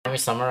Can we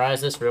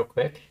summarize this real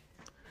quick?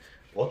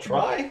 We'll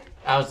try.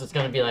 I was just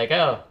gonna be like,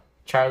 oh,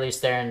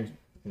 Charlize Theron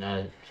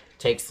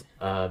takes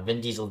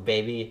Vin Diesel's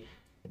baby.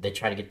 They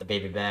try to get the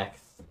baby back.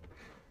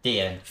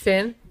 The end.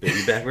 Finn?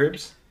 Baby back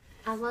ribs?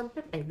 I want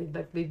the baby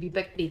back, baby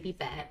back, baby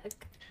back.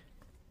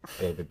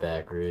 Baby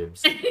back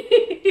ribs.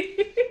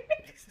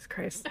 Jesus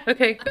Christ.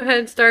 Okay, go ahead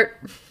and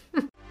start.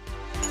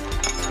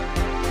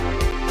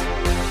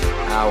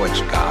 Now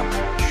it's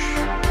garbage.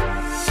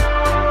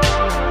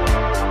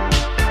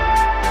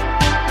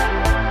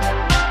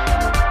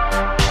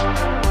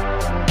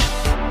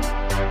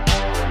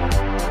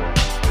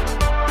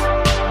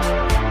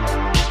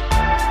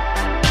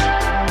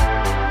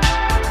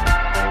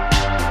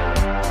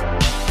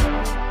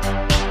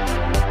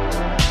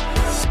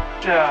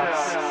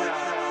 Just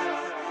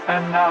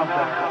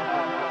another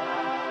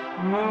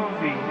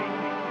movie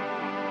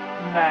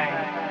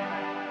night.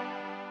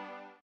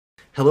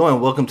 Hello and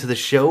welcome to the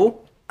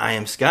show. I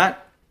am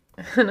Scott,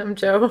 And I'm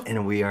Joe.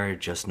 and we are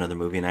Just Another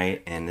Movie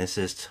Night, and this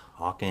is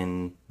not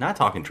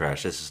talking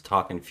trash, this is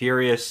Talking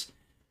Furious,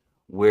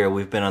 where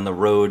we've been on the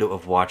road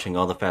of watching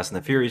all the Fast and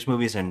the Furious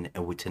movies, and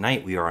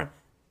tonight we are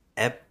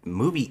on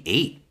movie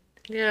 8,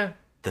 Yeah.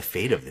 The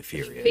Fate of the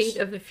Furious. Fate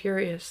of the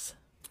Furious.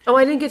 Oh,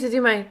 I didn't get to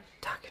do my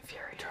Talking Furious.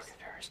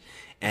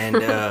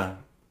 And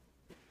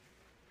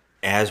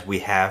as we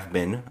have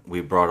been,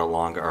 we brought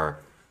along our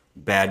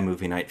Bad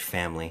Movie Night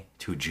family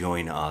to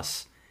join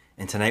us.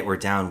 And tonight we're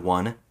down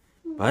one,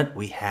 but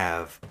we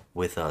have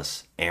with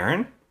us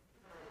Aaron.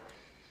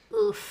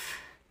 Oof.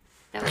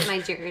 That was my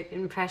Jared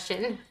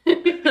impression.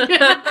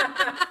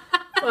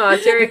 Oh,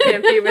 Jerry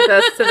can't be with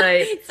us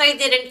tonight. So I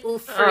did an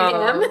oof for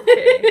Oh, him.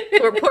 okay.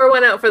 Or pour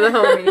one out for the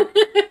homie.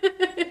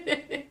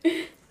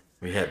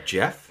 We have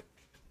Jeff.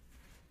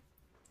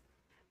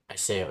 I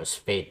say it was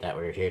fate that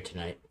we were here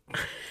tonight.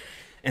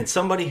 And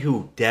somebody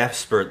who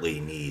desperately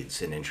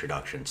needs an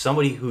introduction.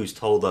 Somebody who's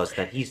told us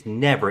that he's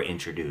never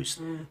introduced.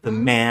 The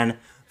man,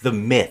 the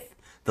myth,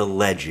 the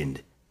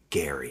legend,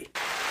 Gary.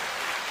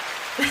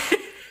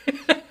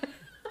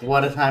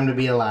 What a time to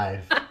be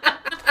alive.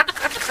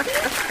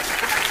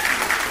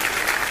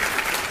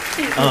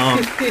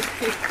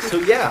 So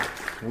yeah,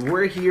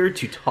 we're here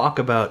to talk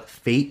about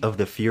Fate of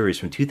the Furious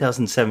from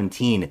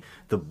 2017.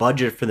 The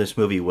budget for this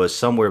movie was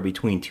somewhere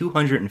between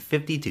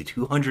 $250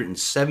 to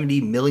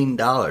 $270 million.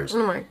 Oh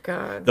my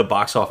god. The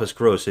box office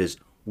gross is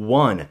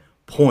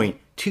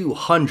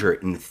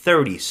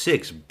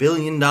 $1.236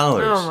 billion.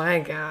 Oh my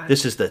god.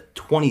 This is the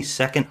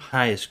 22nd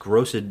highest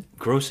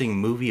grossing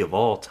movie of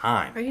all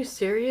time. Are you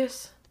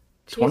serious?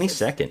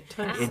 22nd.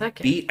 22nd. It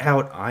beat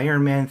out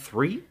Iron Man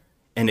 3,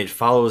 and it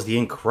follows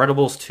The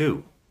Incredibles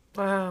 2.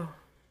 Wow.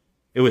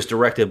 It was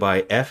directed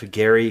by F.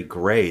 Gary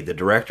Gray, the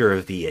director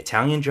of the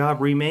Italian Job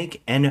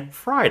remake and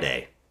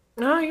Friday.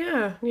 Oh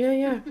yeah.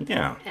 Yeah.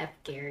 Yeah. F.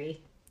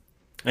 Gary.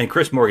 And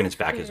Chris Morgan is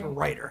back as a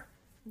writer.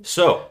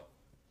 So,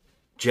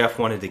 Jeff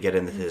wanted to get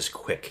into this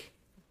quick.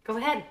 Go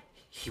ahead.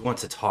 He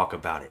wants to talk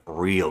about it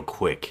real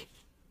quick.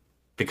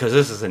 Because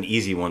this is an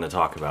easy one to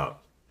talk about.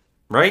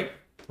 Right?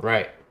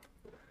 Right.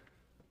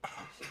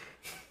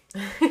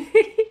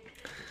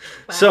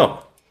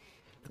 So,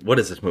 what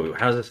is this movie?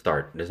 How does it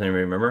start? Does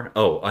anybody remember?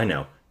 Oh, I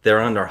know. They're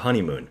on their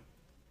honeymoon.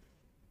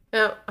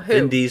 Oh, who?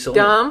 Vin Diesel.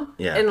 Dom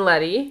Yeah. and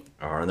Letty.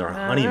 Are on their Our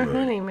honeymoon.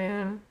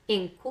 honeymoon.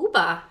 In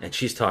Cuba. And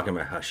she's talking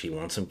about how she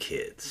wants some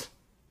kids.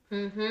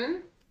 Mm-hmm.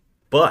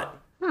 But,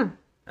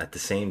 at the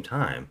same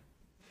time,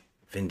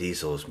 Vin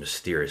Diesel is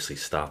mysteriously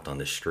stopped on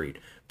the street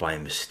by a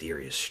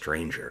mysterious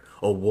stranger,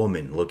 a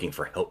woman looking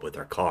for help with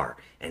her car,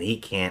 and he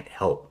can't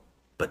help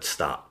but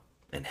stop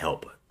and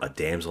help a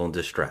damsel in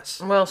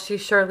distress. Well,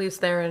 she's Charlize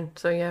Theron,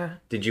 so yeah.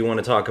 Did you want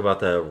to talk about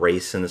the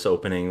race in this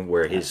opening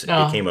where his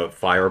No. became a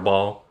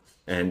fireball?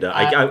 And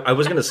I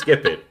was going to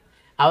skip it.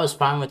 I was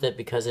fine with it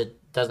because it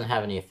doesn't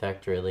have any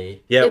effect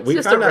really. Yeah, It's we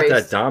just found a out race.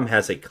 that Dom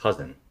has a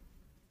cousin.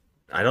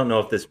 I don't know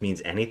if this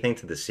means anything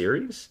to the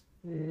series.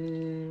 I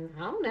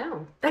don't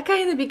know. That guy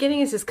in the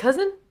beginning is his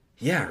cousin?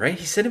 Yeah, right?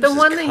 He said it was The his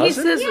one that he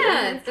cousin? says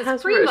Yeah, it's his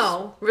has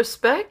primo.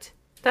 respect?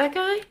 That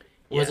guy?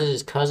 Was Yeah. it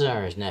his cousin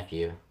or his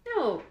nephew?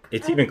 No.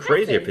 It's even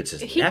crazier if it's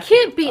his He nephew.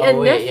 can't be a Oh,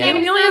 wait, nephew. yeah.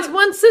 He only has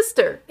one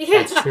sister.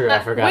 That's true. I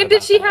forgot. When did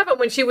about she that. have it?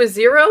 When she was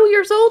 0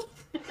 years old?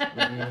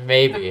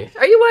 Maybe.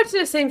 Are you watching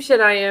the same shit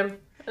I am?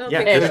 I don't Yeah,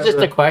 think It so. was just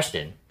a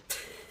question.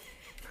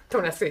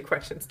 Don't ask any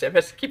questions, damn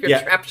it. Keep your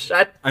Yeah. trap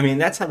shut. I mean,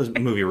 that's how this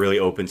movie really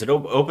opens. It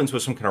opens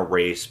with some kind of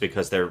race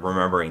because they're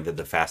remembering that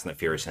the Fast and the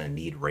Furious kind of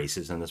need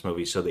races in this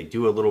movie. So they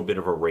do a little bit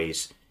of a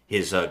race.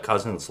 His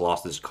cousin's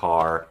lost his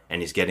car,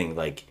 and he's getting,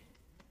 like,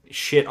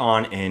 shit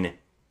on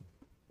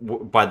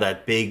by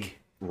that big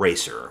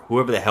racer,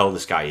 whoever the hell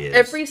this guy is.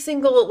 Every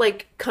single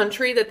like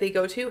country that they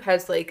go to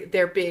has like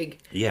their big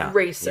Yeah,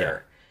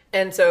 racer.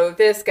 And so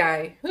this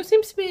guy, who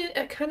seems to be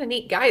a kind of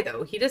neat guy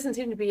though, he doesn't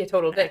seem to be a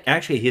total dick.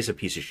 Actually, he's a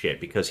piece of shit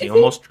because he Is he?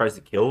 almost tries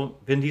to kill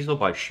Vin Diesel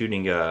by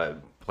shooting,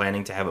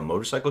 planning to have a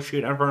motorcycle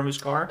shoot out in front of his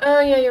car. Oh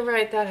yeah, you're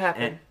right. That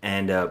happened.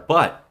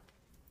 But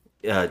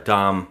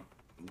Dom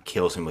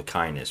kills him with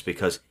kindness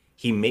because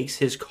he makes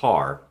his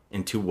car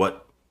into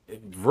what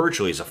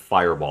virtually is a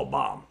fireball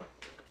bomb.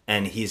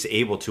 and he's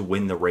able to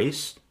win the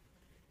race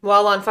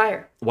While on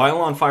fire. while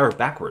on fire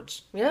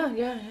backwards.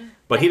 Yeah.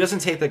 But he doesn't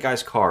take the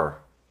guy's car.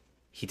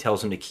 He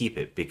tells him to keep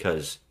it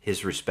because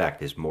his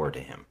respect is more to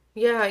him.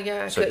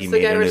 Yeah. So he Because the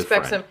made guy a new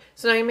respects friend. him.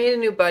 So now he made a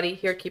new buddy.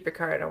 Here, keep your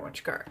car. I don't want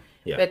your car.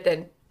 Yeah. But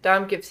then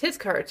Dom gives his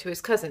car to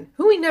his cousin,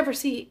 who we never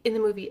see in the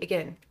movie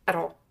again at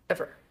all,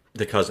 ever.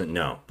 The cousin,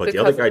 no. But The the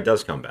other cousin. guy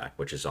does come back,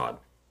 which is odd.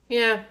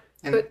 Yeah.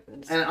 But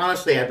And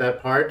honestly, at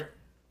that part,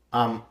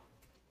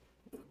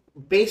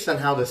 based on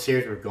how the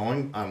series were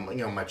going,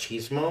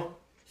 machismo,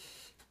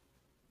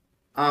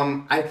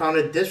 I found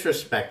it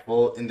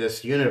disrespectful in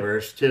this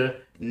universe to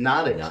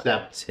not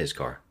accept It's his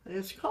car.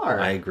 his car.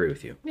 I agree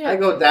with you. yeah. I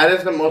go, that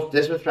is the most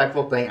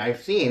disrespectful thing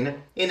I've seen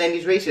in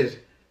any races.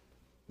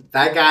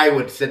 That guy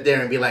would sit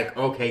there and be like,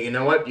 okay, you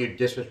know what? You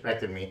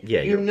disrespected me.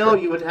 Yeah, You you're know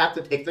correct. you would have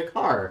to take the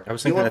car. I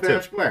was You thinking want that fair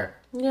too. and square.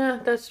 Yeah,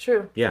 that's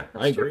true. Yeah,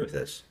 I agree true. with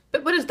this.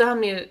 But what does Dom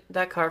need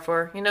that car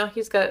for? You know,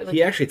 he's got... Like,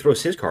 He actually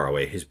throws his car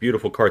away, his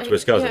beautiful car, to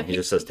his cousin. yeah, he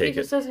just says, take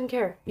He just it. doesn't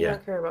care. He Yeah.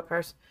 don't care about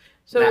cars.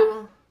 So...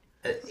 Now-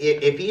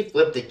 If he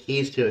flipped the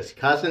keys to his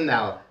cousin,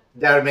 now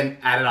that would have been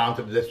added on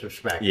to the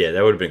disrespect. Yeah,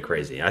 that would have been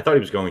crazy. I thought he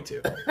was going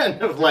to. And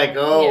it was like,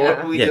 oh, Yeah. what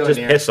are we Yeah, doing just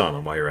here? piss on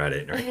him while you're at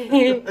it.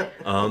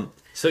 Right?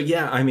 So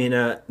yeah, I mean,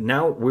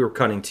 now we're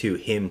cutting to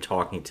him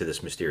talking to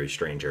this mysterious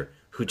stranger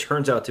who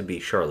turns out to be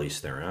Charlize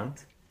Theron,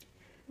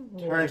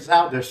 Turns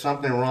out there's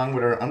something wrong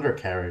with her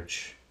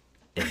undercarriage.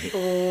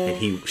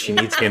 and she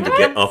needs him to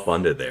get up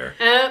under there.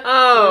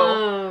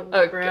 Oh,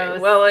 okay. gross.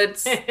 Well,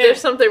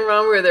 there's something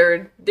wrong with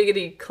their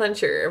diggity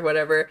clencher or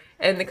whatever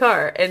in the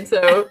car, and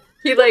so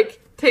he like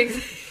takes.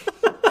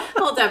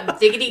 Hold up,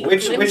 diggity.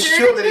 Which shoe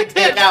did he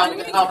take out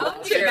to help the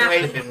Clencher.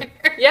 situation?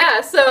 Yeah.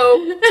 So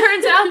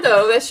turns out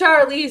though that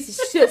Charlize is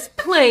just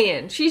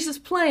playing. She's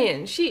just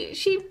playing. She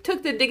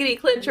took the diggity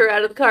clencher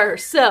out of the car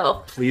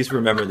herself, Please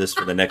remember this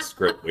for the next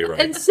script we and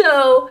write.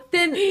 so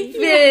then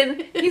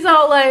Vin he's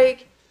all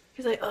like.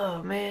 He's like,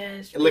 oh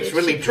man, It looks she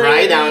really played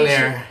dry me. down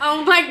there.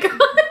 Oh my god,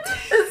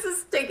 this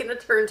is taking a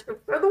turn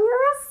for the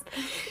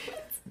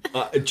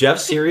worse.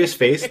 Jeff's serious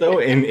face though,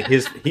 and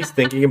he's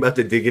thinking about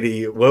the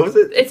diggity. What was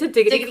it? It's a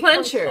diggity, Diggity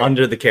clencher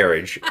Under the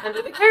carriage,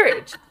 under the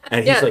carriage. and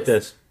he's Yes. like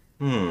this.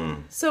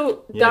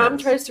 So Dom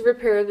Yes. tries to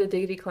repair the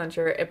diggity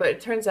clencher, but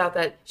it turns out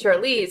that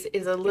Charlize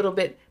is a little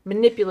bit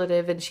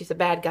manipulative and she's a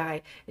bad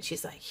guy. And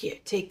she's like, "Here,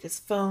 take this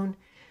phone.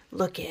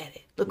 Look at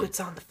it. Look what's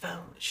on the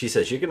phone. She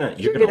says, "You're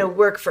gonna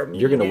work for me.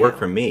 You're gonna now." work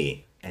for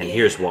me, and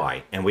here's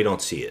why." And we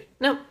don't see it.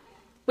 No,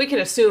 we can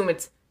assume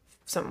it's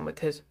something with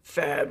his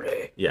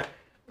family. Yeah.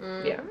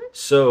 Yeah.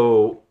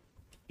 So,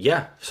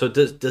 yeah. So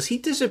does he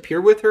disappear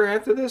with her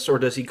after this, or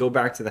does he go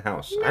back to the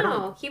house? I don't.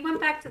 No, he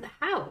went back to the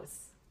house.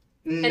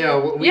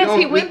 No, we Yes, don't.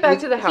 he went back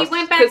to the house. He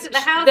went back 'cause to the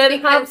house Then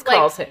because Hobbs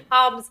calls him.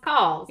 Hobbs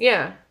calls.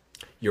 Yeah,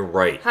 You're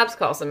right. Hobbs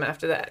calls him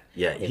after that.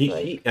 Yeah. He's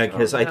He like,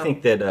 because "Oh, I no."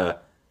 think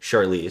that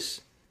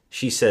Charlize,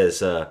 she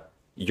says,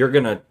 "You're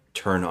gonna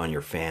turn on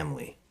your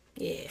family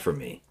Yeah. for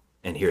me,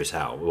 and here's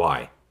how.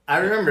 Why?" I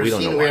remember We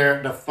don't know seeing why.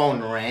 where the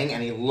phone rang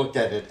and he looked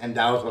at it, and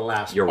that was the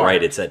last. You're part.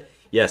 right. It said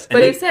yes, and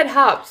But he they- said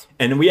Hobbs.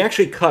 and we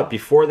actually cut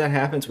before that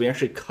happens. We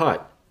actually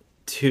cut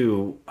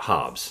to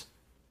Hobbs,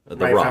 the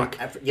Right, Rock.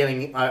 from after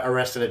getting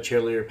arrested at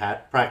cheerleader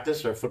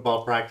practice or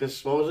football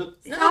practice. What was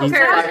it? Soccer.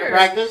 Soccer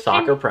practice.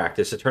 Soccer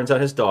practice. It turns out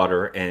his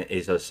daughter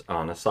is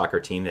on a soccer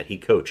team that he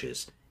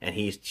coaches, and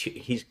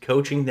he's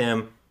coaching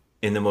them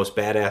in the most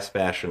badass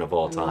fashion of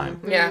all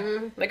time. Yeah,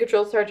 like a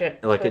drill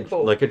sergeant. Like Very a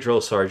cool. like a drill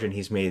sergeant,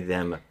 he's made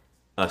them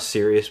a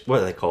serious, what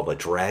do they call the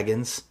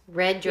dragons?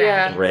 Red Yeah,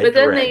 dragon. Red but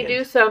then dragon. they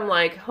do some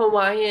like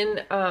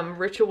Hawaiian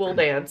ritual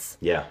dance.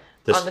 Yeah,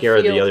 to On the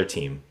scare the field. other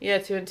team. Yeah,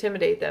 to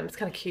intimidate them. It's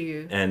kind of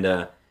cute.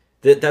 And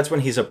that's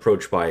when he's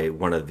approached by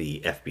one of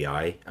the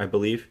FBI, I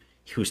believe,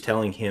 who's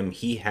telling him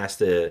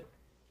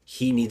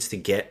he needs to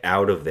get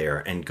out of there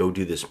and go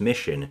do this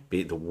mission.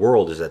 The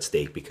world is at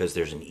stake because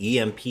there's an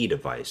EMP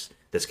device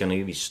that's going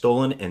to be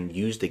stolen and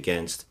used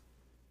against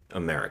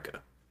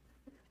America.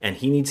 And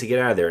he needs to get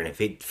out of there. And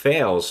if it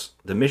fails,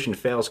 the mission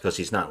fails because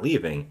he's not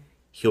leaving,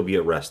 he'll be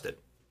arrested.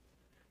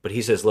 But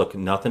he says, look,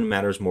 nothing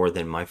matters more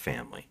than my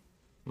family,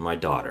 my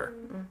daughter.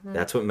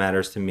 That's what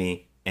matters to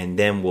me. And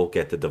then we'll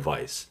get the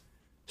device.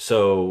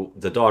 So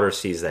the daughter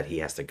sees that he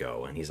has to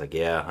go. And he's like,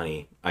 yeah,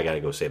 honey, I got to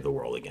go save the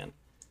world again.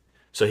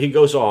 So he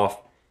goes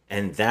off.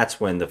 And that's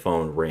when the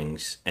phone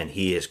rings. And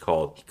he is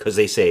called because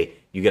they say,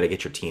 you got to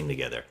get your team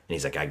together. And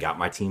he's like, I got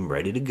my team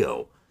ready to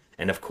go.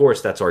 And of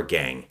course, that's our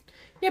gang.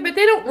 Yeah, but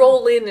they don't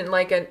roll in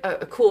like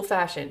a cool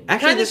fashion. You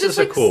Actually, kinda this just, is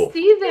a like, cool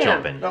see them.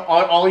 jump in. No,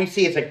 all you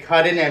see is a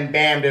cut in and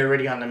bam, they're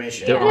already on the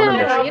mission. They're on a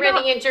They're mission. You know,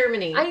 already in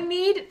Germany. I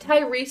need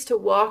Tyrese to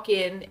walk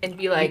in and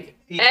be like,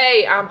 He-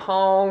 "Hey, I'm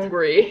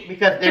hungry."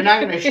 Because they're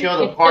not going to show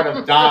the part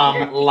of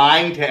Dom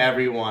lying to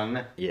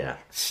everyone, Yeah.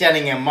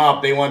 setting him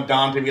up. They want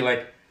Dom to be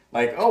like,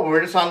 oh,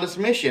 we're just on this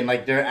mission.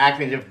 Like they're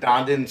acting as if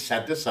Don didn't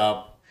set this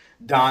up.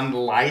 Don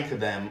lied to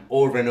them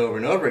over and over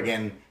and over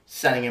again,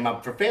 setting him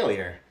up for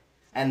failure.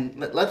 And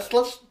let's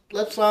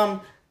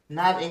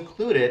not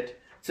include it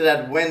so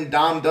that when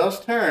Dom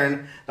does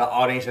turn, the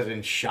audience is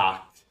in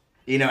shock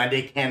and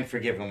they can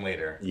forgive him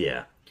later.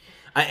 Yeah.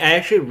 I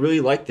actually really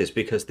like this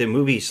because the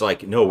movie's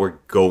like, no, we're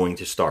going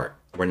to start.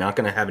 We're not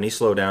going to have any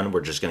slowdown.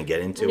 We're just going to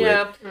get into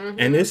it.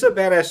 And this is a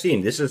badass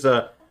scene. This is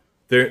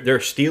they're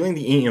stealing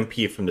the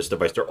EMP from this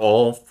device. They're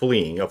all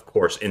fleeing, of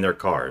course, in their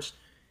cars.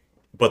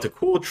 But the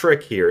cool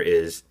trick here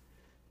is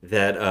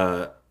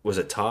that, was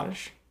it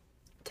Taj?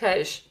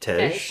 Tej.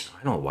 Tej?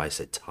 I don't know why I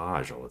said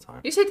Taj all the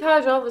time. You say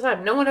Taj all the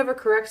time. No one ever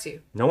corrects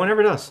you. No one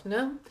ever does.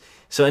 No?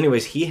 So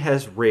anyways, he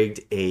has rigged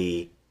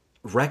a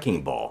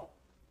wrecking ball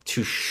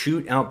to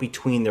shoot out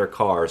between their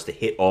cars to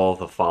hit all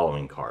the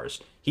following cars.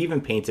 He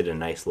even painted a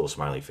nice little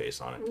smiley face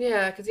on it.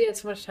 Yeah, because he had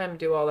so much time to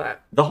do all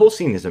that. The whole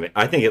scene is amazing.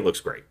 I think it looks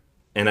great.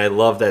 And I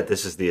love that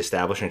this is the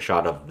establishing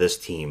shot of this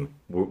team.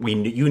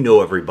 You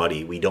know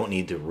everybody. We don't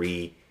need to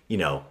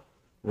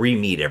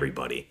re-meet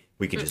everybody.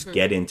 We could just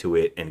get into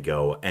it and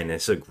go. And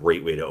it's a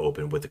great way to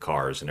open with the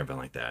cars and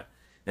everything like that.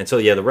 And so,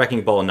 yeah, the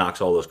wrecking ball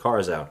knocks all those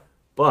cars out.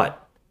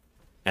 But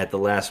at the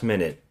last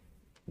minute,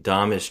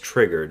 Dom is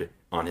triggered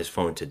on his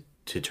phone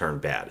to turn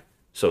bad.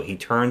 So he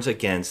turns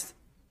against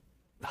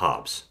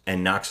Hobbs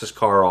and knocks his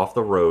car off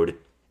the road,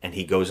 and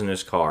he goes in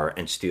his car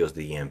and steals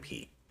the EMP.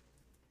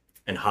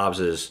 And Hobbs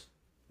is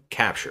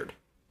captured.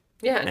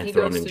 Yeah, and he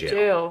thrown goes in to jail.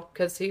 jail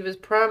because he was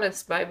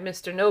promised by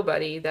Mr.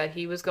 Nobody that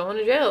he was going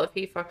to jail if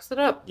he fucks it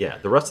up. Yeah,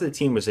 the rest of the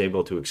team was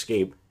able to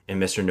escape,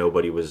 and Mr.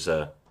 Nobody was,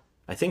 I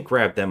think,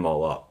 grabbed them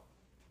all up.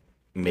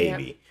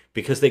 Maybe. Yeah.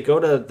 Because they go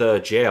to the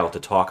jail to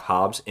talk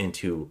Hobbs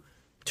into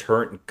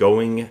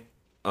saying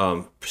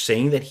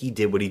that he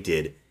did what he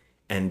did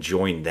and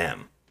join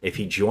them. If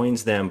he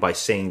joins them by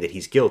saying that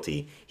he's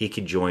guilty, he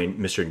could join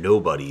Mr.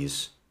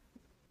 Nobody's,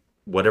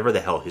 whatever the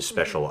hell his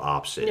special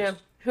ops is. Yeah.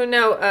 Who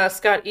now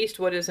Scott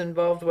Eastwood is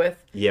involved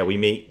with. Yeah, we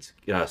meet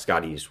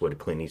Scott Eastwood,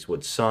 Clint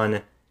Eastwood's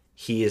son.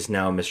 He is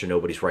now Mr.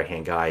 Nobody's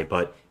right-hand guy,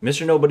 but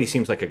Mr. Nobody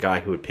seems like a guy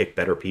who would pick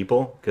better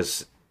people,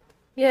 because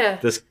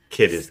this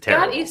kid is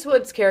terrible. Scott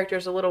Eastwood's character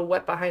is a little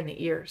wet behind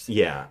the ears.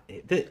 Yeah,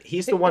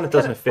 he's the one that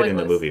doesn't fit in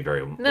the movie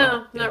very well.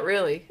 No, Yeah. not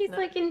really. He's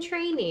like in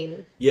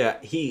training.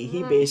 Yeah,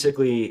 he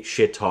basically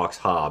shit talks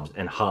Hobbs,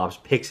 and Hobbs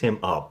picks him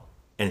up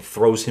and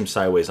throws him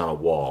sideways on a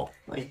wall.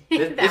 Like,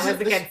 That was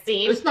a good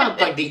scene. It's not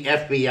like the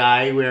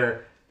FBI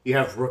where you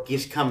have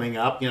rookies coming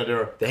up. There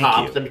are Thank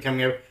cops you. that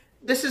becoming up.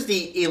 This is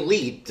the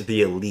elite.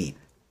 The elite.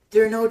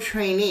 There are no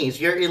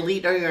trainees. You're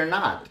elite or you're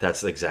not.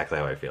 That's exactly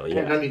how I feel.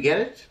 Yeah. Don't you get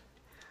it?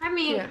 I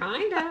mean, Yeah.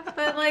 kind of,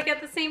 but like at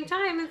the same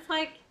time, it's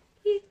like,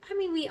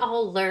 we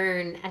all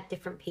learn at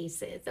different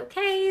paces,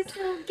 okay?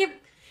 So give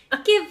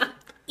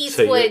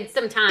Eastwood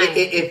some time.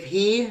 If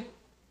he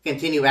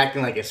continue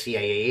acting like a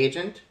CIA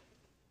agent,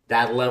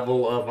 that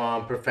level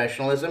of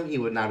professionalism, he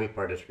would not be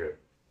part of this group.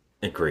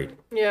 Agreed.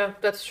 Yeah,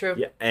 that's true.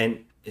 Yeah,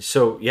 and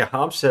so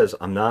Hobbs says,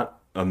 "I'm not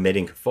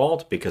admitting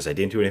fault because I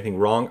didn't do anything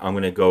wrong. I'm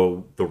going to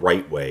go the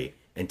right way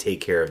and take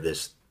care of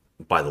this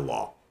by the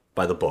law,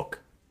 by the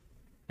book."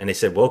 And they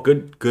said, "Well,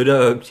 good,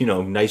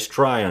 nice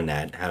try on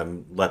that.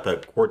 Let the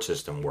court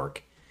system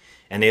work."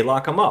 And they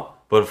lock him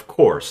up, but of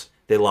course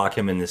they lock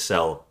him in the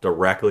cell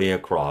directly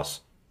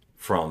across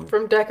from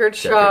Deckard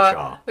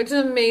Shaw, which is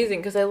amazing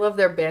because I love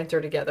their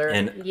banter together.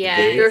 And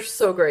Yes. they're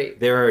so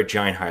great. they're a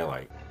giant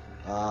highlight.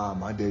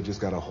 My day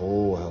just got a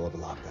whole hell of a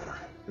lot better.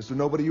 Mr.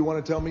 Nobody, you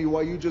want to tell me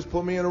why you just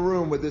put me in a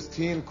room with this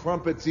tea and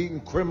crumpets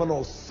eating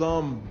criminal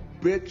some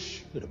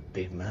bitch? With a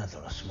big mouth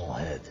on a small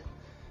head.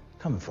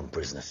 Coming from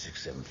prisoner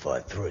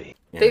 6753.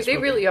 They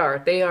really are.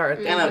 They are.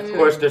 And of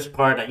course, this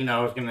part,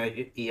 I was going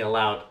to yell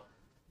out.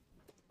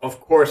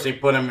 Of course, they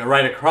put him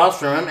right across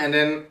from him, and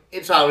then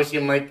it's obviously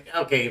like,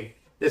 okay,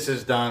 this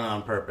is done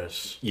on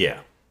purpose.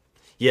 Yeah,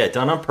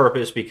 done on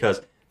purpose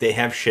because they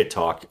have shit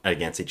talk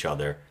against each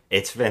other.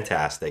 It's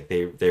fantastic.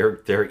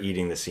 They're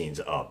eating the scenes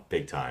up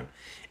big time,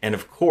 and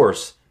of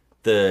course,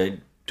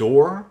 the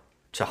door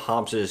to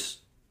Hobbs's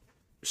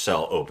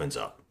cell opens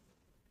up,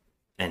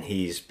 and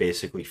he's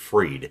basically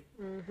freed.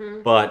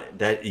 Mm-hmm.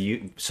 But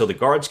so the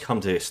guards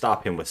come to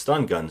stop him with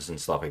stun guns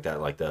and stuff like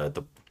that, like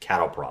the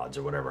cattle prods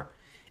or whatever.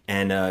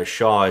 And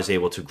Shaw is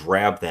able to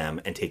grab them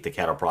and take the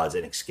cattle prods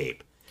and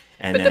escape.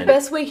 And the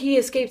best way he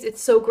escapes,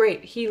 it's so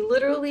great. He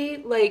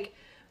literally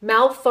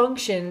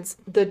malfunctions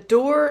the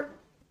door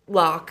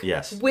lock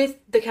with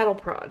the cattle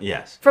prod.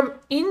 Yes. From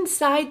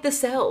inside the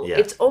cell. Yes.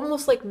 It's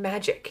almost like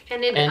magic.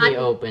 And he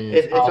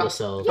opens all the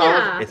cells.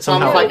 Yeah. It's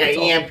almost like an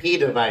EMP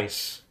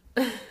device.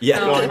 Yeah.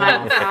 Oh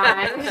my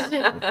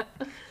gosh.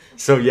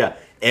 So yeah,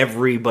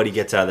 everybody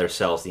gets out of their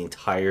cells. The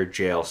entire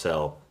jail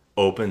cell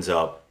opens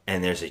up,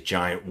 and there's a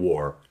giant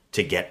war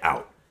to get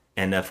out.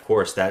 And of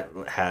course, that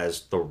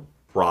has the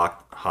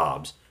Rock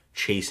Hobbs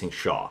chasing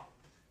Shaw.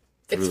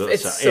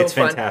 It's so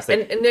fun.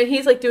 Fantastic. And then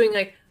he's doing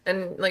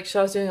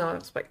Shaw's doing all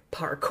this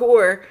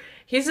parkour.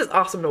 He's just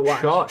awesome to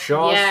watch.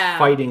 Shaw's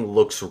fighting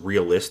looks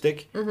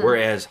realistic,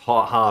 whereas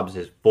Hobbs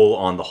is full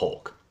on the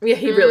Hulk. Yeah,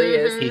 he really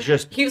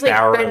is. He was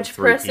barreled bench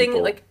through pressing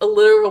people. a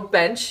literal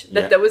bench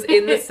that was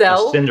in the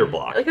cell. A cinder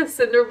block. Like a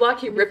cinder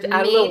block he ripped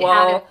out of the Made wall.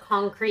 out of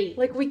concrete.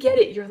 We get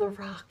it. You're the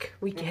Rock.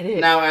 We get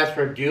it. Now, as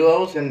for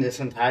duos in this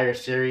entire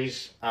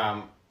series,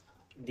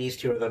 these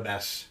two are the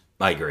best.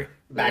 I agree.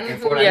 back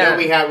and forth. Yeah.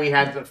 I know we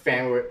had the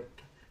fan with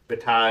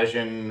Bataj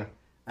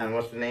and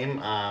what's the name?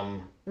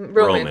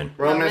 Roman.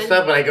 Roman and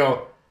stuff, but I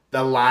go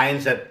the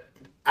lines that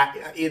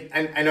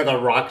I know The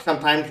Rock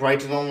sometimes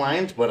writes his own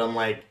lines, but I'm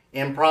like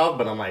improv,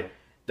 but I'm like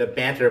the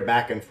banter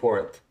back and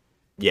forth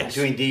Yes.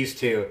 between these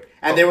two,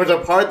 and there was a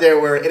part there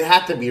where it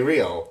had to be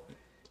real,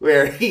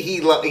 where he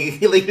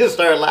just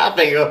started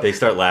laughing. And go, They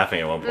start laughing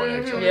at one point.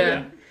 Actually.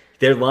 Yeah.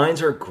 Their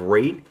lines are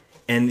great,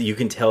 and you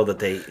can tell that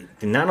they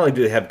not only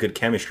do they have good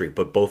chemistry,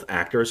 but both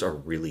actors are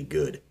really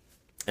good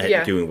at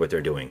Yeah. doing what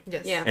they're doing.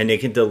 Yes. Yeah. And they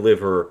can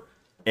deliver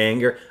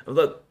anger.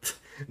 Look,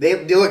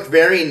 they look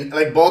very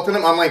like both of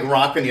them. Unlike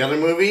Rock in the other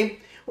movie,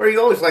 where he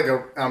always like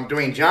a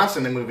Dwayne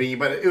Johnson in the movie,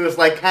 but it was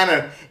like kind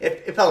of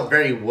it felt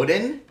very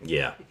wooden.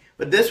 yeah.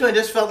 But this one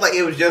just felt like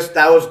it was just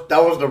that was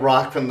The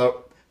Rock from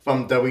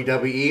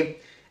WWE,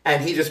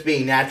 and he just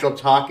being natural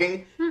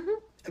talking,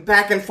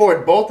 back and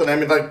forth. Both of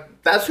them,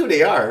 like that's who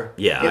they are.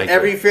 Yeah, I in agree.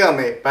 every film.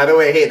 By the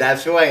way, hey,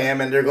 that's who I am,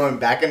 and they're going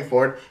back and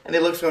forth, and they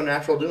look so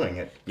natural doing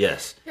it.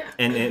 Yes.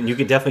 And you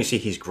can definitely see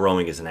he's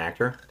growing as an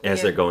actor as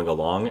Yeah. they're going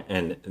along,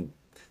 and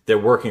they're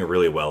working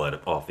really well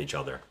off each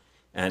other.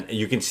 And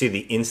you can see the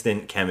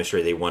instant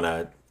chemistry they want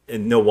to.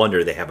 And no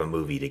wonder they have a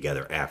movie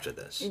together after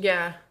this.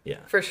 Yeah. Yeah.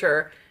 For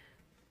sure.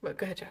 But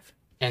go ahead, Jeff.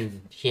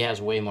 And he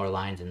has way more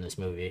lines in this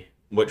movie.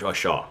 Which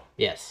Shaw.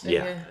 Yes.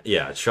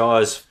 Yeah. Shaw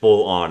is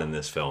full on in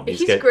this film.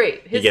 He's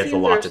great. He gets a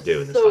lot to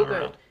do this time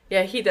around.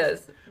 Yeah, he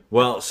does.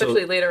 Well,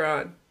 Especially later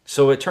on.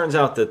 So it turns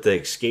out that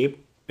the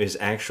escape is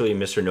actually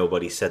Mr.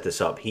 Nobody set this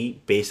up.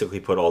 He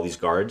basically put all these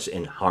guards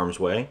in harm's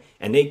way,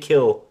 and they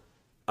kill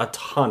a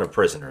ton of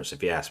prisoners,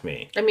 if you ask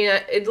me. I mean,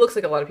 it looks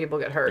like a lot of people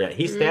get hurt. Yeah,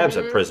 he stabs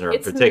a prisoner,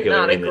 It's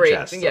particularly not a in the great-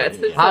 chest. yeah, it's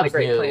not a Hobbs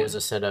great knew plan. it was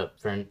a setup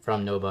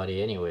from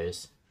nobody,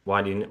 anyways.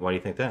 Why do you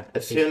think that?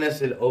 As soon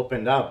as it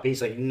opened up,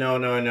 he's like, no.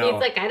 He's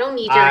like, I don't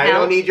need your I help.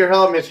 don't need your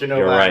help, Mr. Nobody.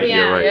 You're right. Yeah.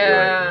 You're right.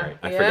 Yeah.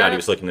 I Yeah. forgot he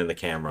was looking in the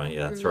camera.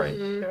 Yeah, that's right.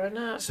 Fair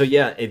enough. So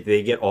yeah,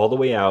 they get all the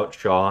way out.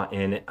 Shaw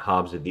and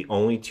Hobbs are the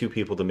only two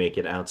people to make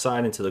it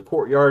outside into the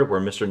courtyard where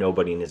Mr.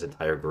 Nobody and his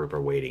entire group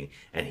are waiting.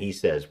 And he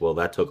says, well,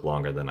 that took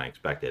longer than I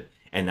expected.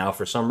 And now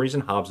for some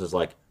reason, Hobbs is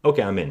like,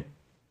 okay, I'm in.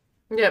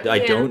 Yep. I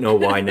don't know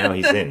why now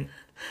he's in.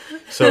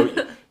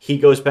 So he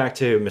goes back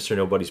to Mr.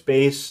 Nobody's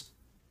base.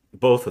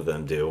 Both of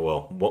them do.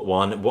 Well,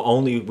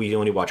 we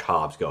only watch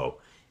Hobbs go.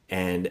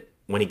 And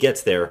when he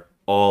gets there,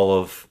 all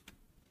of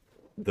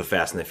the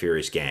Fast and the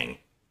Furious gang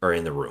are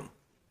in the room.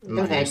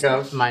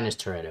 Handcuffs. Minus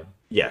Toretto.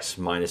 Yes,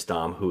 minus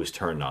Dom, who has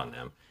turned on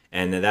them.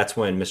 And then that's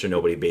when Mr.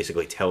 Nobody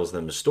basically tells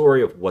them the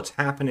story of what's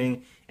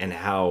happening and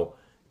how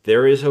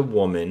there is a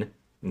woman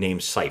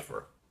named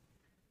Cypher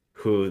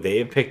who they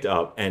have picked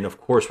up. And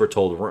of course, we're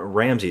told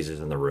Ramses is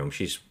in the room.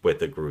 She's with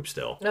the group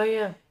still. Oh,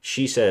 yeah.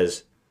 She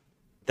says,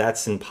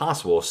 that's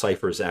impossible.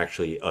 Cypher is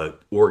actually an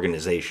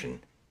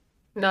organization,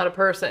 Not a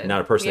person.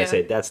 not a person. Yeah. They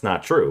say, that's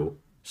not true.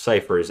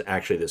 Cypher is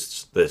actually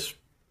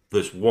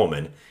this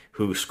woman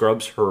who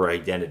scrubs her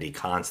identity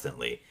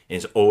constantly and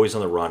is always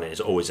on the run and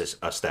is always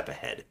a step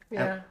ahead.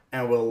 Yeah.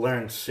 And we'll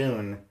learn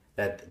soon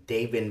that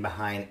they've been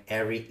behind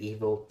every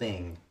evil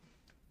thing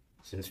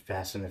since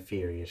Fast and the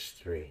Furious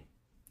 3.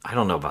 I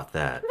don't know about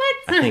that.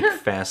 I think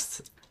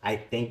Fast... I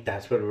think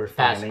that's what we're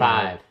Fast finding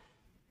out. 5.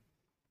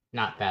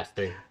 Not Fast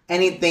 3.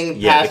 Anything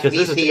Yeah, past because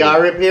this is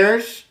VCR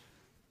repairs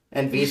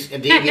and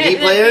DVD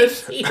players,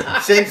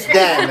 since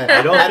then,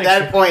 at think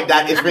that point,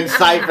 that it's been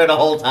Cypher the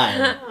whole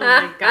time. Oh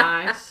my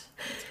gosh.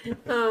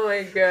 Oh,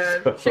 my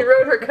God. She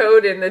wrote her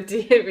code in the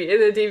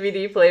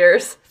DVD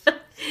players.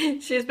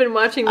 She's been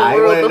watching the I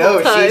world want to the whole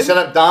know. time. She set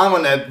up Dom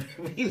on that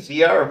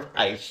VCR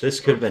price. This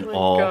could have been my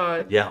all...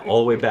 God. Yeah, all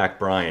the way back,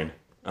 Brian.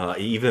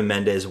 Even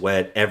Mendez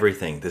Wet,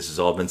 everything. This has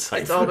all been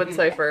Cypher. It's all been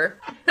Cypher.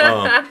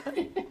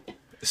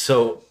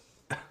 So,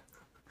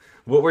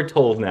 what we're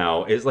told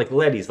now is like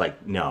Letty's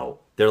like, no.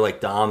 They're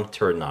like, Dom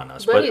turned on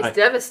us. But he's I-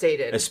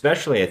 devastated.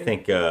 Especially, I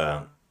think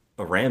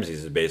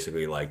Ramses is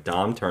basically like,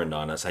 Dom turned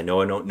on us. I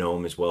know I don't know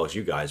him as well as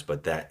you guys,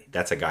 but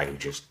that's a guy who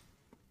just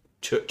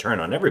turned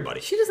on everybody.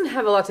 She doesn't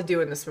have a lot to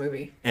do in this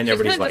movie. And She's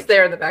everybody's kind of like- just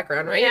there in the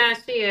background, right? Yeah,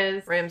 she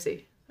is.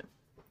 Ramsey.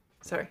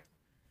 Sorry.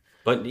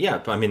 But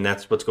yeah, I mean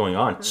that's what's going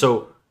on.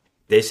 So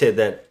they said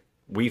that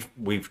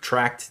we've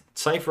tracked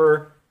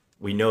Cypher.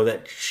 We know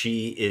that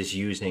she is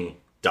using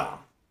Dom,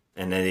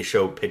 and then they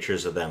show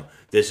pictures of them.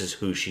 This is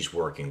who she's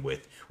working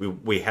with.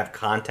 We have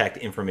contact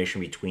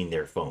information between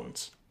their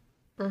phones.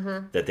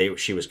 That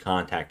she was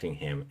contacting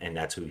him, and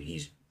that's who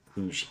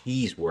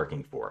he's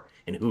working for,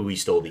 and who he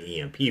stole the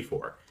EMP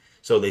for.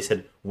 So they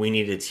said, we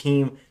need a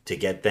team to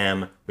get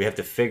them. We have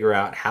to figure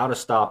out how to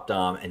stop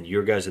Dom, and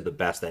you guys are the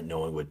best at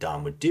knowing what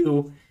Dom would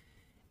do.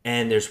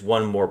 And there's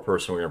one more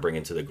person we're going to bring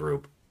into the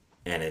group,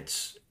 and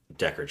it's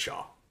Deckard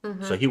Shaw.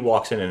 So he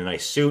walks in a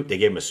nice suit. They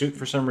gave him a suit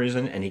for some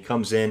reason, and he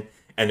comes in,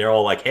 and they're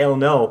all like, hell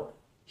no,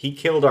 he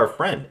killed our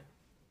friend.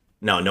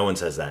 No one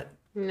says that.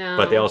 No.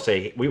 But they all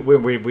say,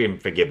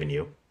 we've forgiven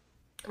you.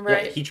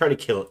 Right. Yeah, he tried to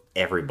kill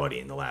everybody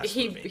in the last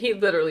movie. He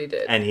literally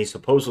did. And he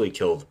supposedly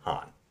killed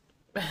Han.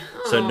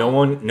 So no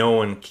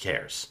one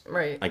cares,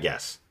 Right. I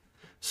guess.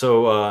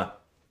 So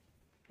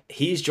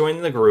he's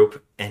joining the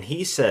group, and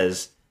he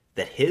says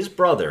that his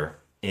brother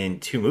in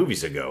 2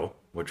 movies ago,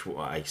 which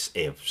I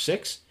have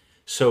 6.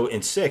 So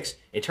in 6,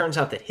 it turns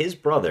out that his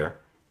brother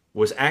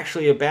was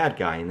actually a bad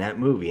guy in that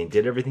movie and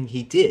did everything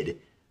he did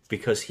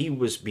because he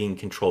was being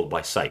controlled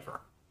by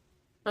Cypher.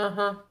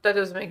 That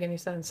doesn't make any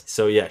sense.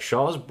 So yeah,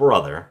 Shaw's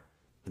brother,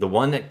 the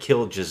one that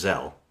killed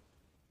Giselle,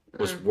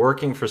 was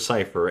working for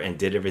Cypher and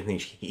did everything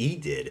he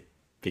did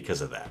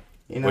because of that.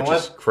 You know which what?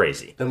 is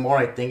crazy. The more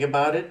I think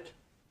about it,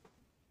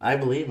 I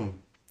believe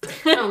him.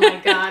 Oh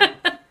my god.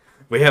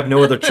 We have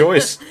no other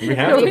choice. We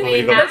have to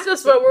believe him. That's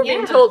just what we're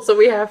being told, so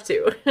we have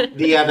to.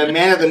 The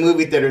man at the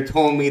movie theater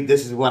told me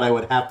this is what I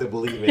would have to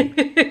believe in.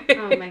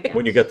 Oh my god.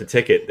 When you got the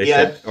ticket, they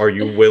Yes. said, "Are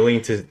you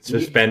willing to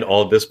suspend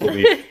all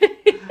disbelief?"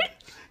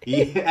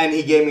 And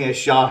he gave me a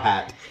Shaw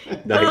hat.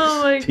 Nice.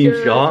 Oh my Team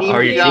God. Shaw? Team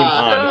Are you Team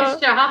Shaw.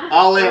 Han? Shaw.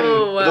 All in.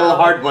 Oh, wow. Little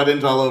heart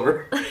buttons all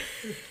over.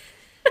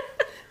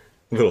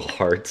 Little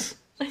hearts.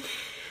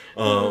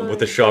 With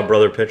the Shaw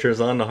brother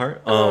pictures on the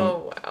heart.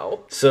 Oh, wow.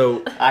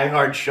 So I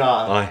heart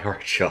Shaw. I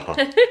heart Shaw.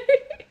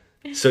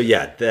 So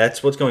yeah,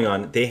 that's what's going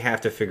on. They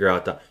have to figure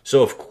out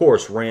so of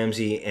course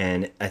Ramsey,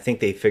 and I think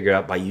they figured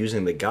out by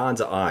using the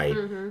God's Eye,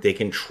 they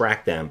can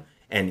track them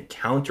and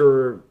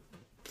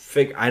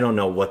I don't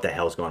know what the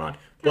hell's going on.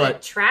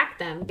 But track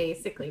them,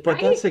 basically, But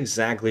right? that's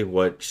exactly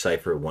what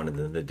Cypher wanted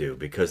them to do,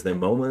 because the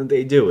moment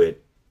they do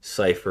it,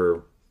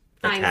 Cypher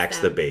Finds attacks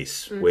them. the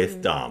base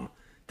with Dom.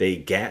 They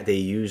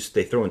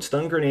throw in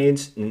stun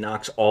grenades,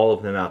 knocks all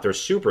of them out. They're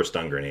super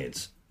stun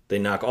grenades. They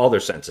knock all their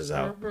senses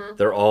out.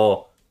 They're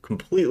all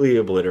completely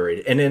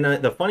obliterated. And then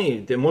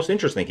the most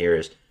interesting here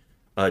is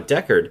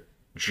Deckard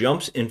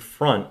jumps in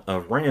front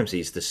of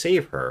Ramses to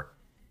save her,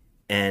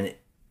 and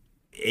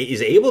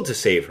is able to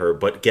save her,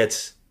 but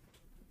gets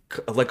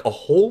like a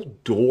whole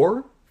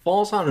door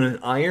falls on an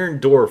iron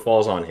door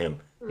falls on him.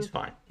 He's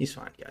fine. He's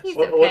fine, guys. He's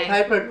What okay.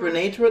 type of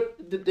grenades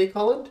did they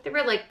call it? They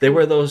were like They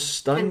were those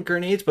stun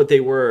grenades, but they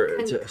were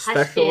Concussion.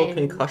 special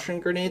concussion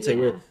grenades. They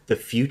Yeah. were the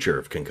future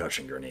of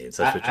concussion grenades.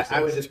 That's what you said.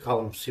 I would just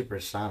call them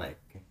supersonic.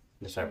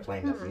 And start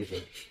playing that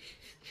music.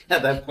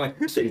 At that point,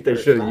 They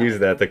should have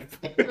used that.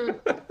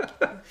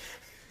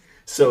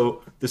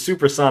 So the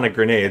supersonic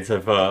grenades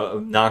have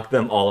knocked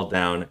them all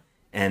down,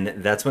 and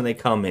that's when they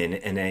come in.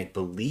 And I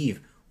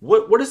believe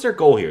what is their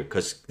goal here?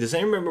 Because does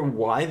anyone remember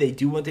why they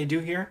do what they do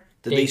here?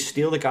 Did they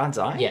steal the God's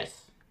Eye? Yes.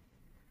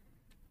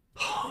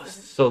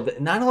 So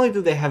not only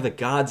do they have the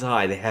God's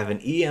Eye, they have an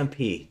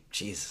EMP.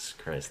 Jesus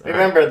Christ! All right.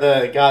 Remember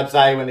the God's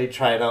Eye when they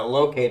try to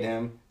locate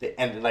him,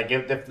 and like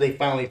if they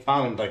finally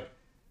found him, like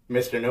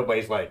Mr.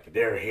 Nobody's like,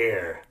 they're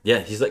here. Yeah,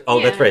 he's like,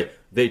 oh, that's Yeah. right.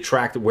 They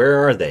tracked.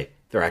 Where are they?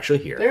 They're actually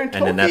here. They're in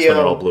and then that's when it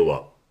Tokyo. all blew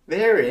up.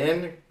 They're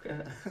in.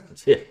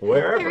 Yeah,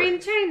 wherever. they're in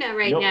China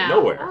right Nope, now.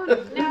 nowhere.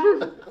 Oh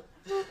no.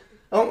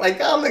 Oh my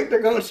God! Look,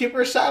 they're going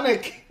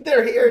supersonic.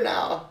 They're here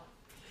now.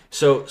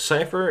 So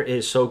Cypher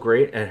is so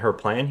great at her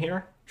plan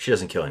here. She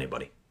doesn't kill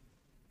anybody.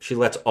 She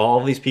lets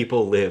all these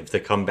people live to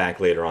come back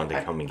later on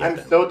to come and get I'm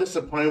them. so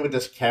disappointed with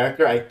this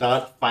character. I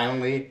thought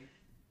finally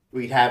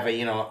we'd have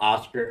a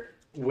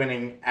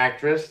Oscar-winning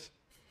actress,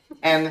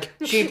 and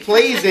she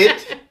plays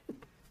it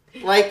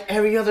like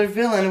every other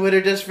villain, where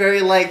they're just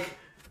very like,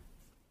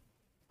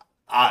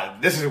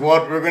 this is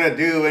what we're gonna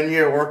do, and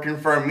you're working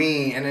for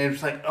me, and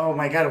it's like, oh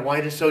my God, why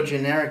are they so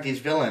generic, these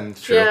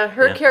villains? True. Yeah,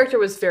 her Yeah. character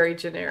was very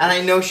generic. And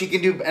I know she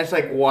can do. It's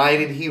like, why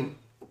did he?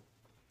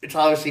 It's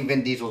obviously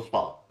Vin Diesel's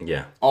fault.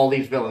 Yeah. All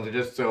these villains are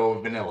just so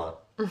vanilla.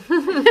 But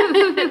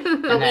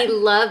we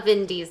love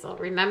Vin Diesel,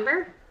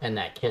 remember? And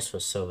that kiss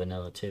was so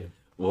vanilla too.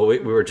 Well, we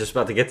were just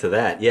about to get to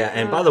that. Yeah,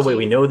 and by the way,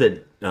 we know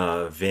that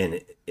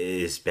Vin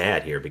is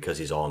bad here because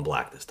he's all in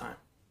black this time.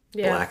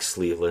 Yeah. Black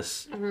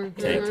sleeveless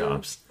tank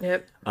tops.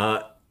 Yep.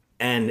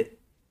 And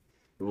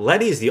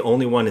Letty's the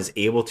only one is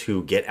able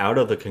to get out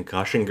of the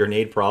concussion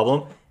grenade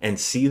problem and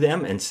see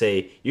them and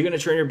say, "You're going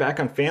to turn your back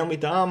on family,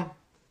 Dom?"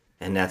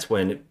 And that's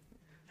when,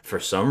 for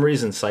some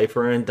reason,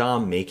 Cypher and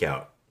Dom make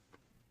out.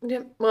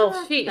 Yep.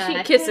 Well, she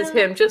the kisses hell?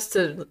 him just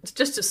to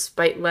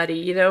spite Letty,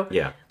 you know?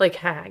 Yeah. Like,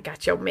 ha, I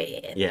got your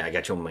man. Yeah, I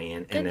got your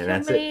man. Got And then your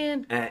that's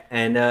man. it.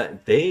 And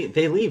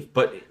they leave.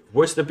 But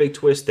what's the big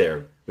twist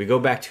there? We go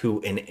back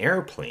to an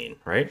airplane,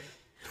 right?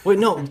 Wait,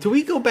 no. Do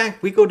we go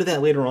back? We go to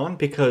that later on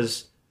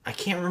because I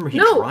can't remember. He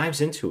No.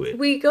 drives into it.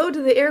 We go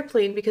to the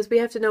airplane because we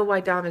have to know why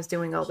Dom is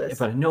doing all this.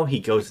 But I know he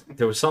goes.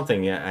 There was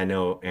something I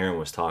know Aaron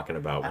was talking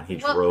about when he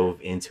Well-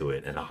 drove into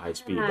it at a high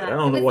speed. But I It don't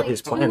know was what like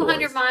his plan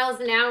 200 was. miles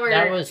an hour.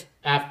 That was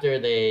after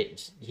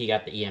he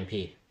got the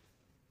EMP.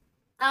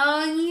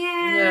 Oh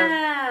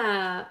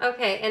yeah.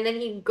 Okay, and then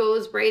he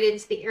goes right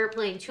into the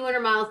airplane, 200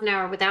 miles an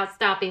hour without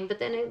stopping. But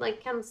then it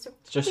like comes to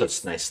It's just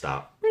a nice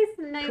stop.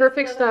 nice,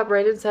 Perfect little- stop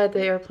right inside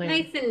the airplane.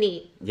 nice and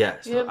neat. Yeah.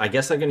 So Yep. I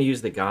guess they're going to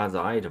use the God's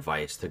Eye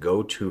device to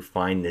go to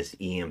find this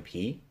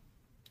EMP.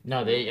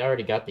 No, they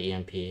already got the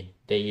EMP.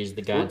 They used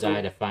the God's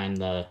Eye to find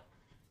the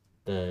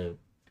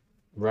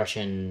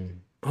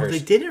Russian Oh, they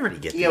person. did already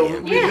get the Yeah,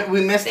 EMP.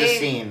 we missed the they-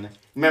 scene.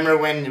 Remember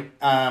when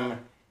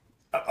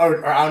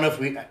or I don't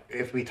know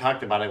if we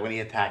talked about it when he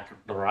attacked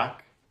the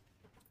Rock.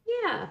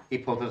 Yeah. He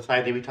pulled to the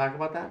side. Did we talk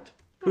about that?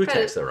 Who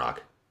attacks The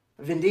Rock?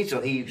 Vin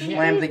Diesel. He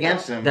slams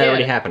against him. That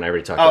already happened. I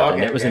already talked about that.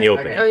 And it was in the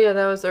opening. Oh yeah,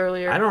 that was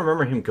earlier. I don't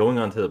remember him going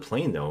onto the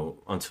plane though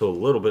until a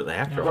little bit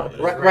after all this.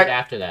 Right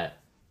after that.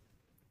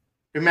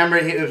 Remember,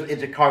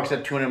 it's a car that's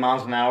at 200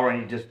 miles an hour,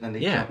 and he just then they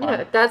jump on.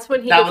 Yeah, that's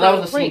when he That gets on was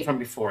the the scene plane. from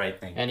before, I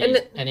think.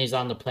 And he's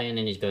on the plane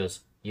and he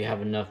goes, "You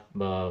have enough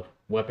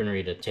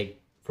weaponry to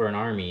take for an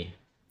army."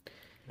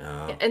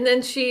 And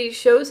then she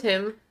shows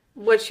him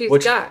what she's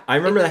Which got. I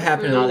remember that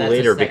happening a No, little that's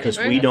later the second, because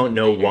right? we That's don't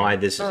know later. why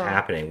this is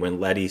happening. When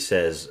Letty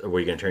says, "Are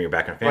you going to turn your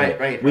back on family?"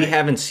 Right, We right.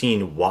 haven't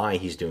seen why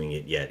he's doing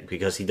it yet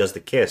because he does the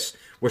kiss.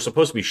 We're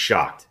supposed to be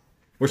shocked.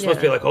 We're supposed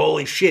to be like,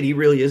 "Holy shit, he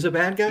really is a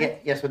bad guy."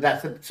 Yeah,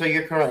 so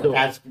you're correct.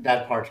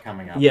 That part's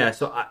coming up. Yeah,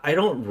 so I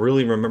don't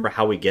really remember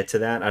how we get to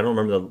that. I don't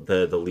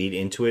remember the lead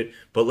into it,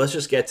 but let's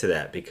just get to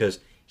that because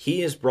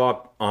he is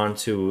brought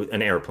onto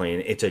an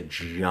airplane. It's a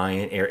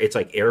giant it's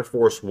like Air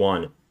Force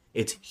One.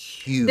 It's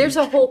huge. There's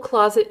a whole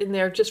closet in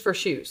there just for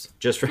shoes.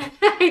 just for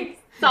I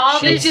saw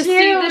the Did you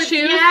see the shoes.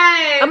 shoes?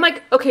 Yes. I'm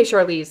like, okay,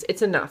 Charlize,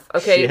 it's enough. She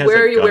Okay, has where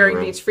a are you gun wearing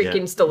room, these freaking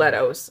yeah.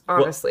 stilettos?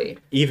 Honestly,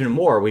 even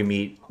more. We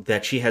meet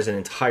that she has an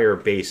entire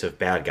base of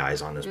bad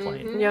guys on this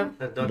plane. yeah.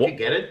 Don't What- you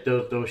get it?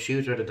 Those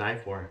shoes are to die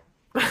for.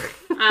 Oh,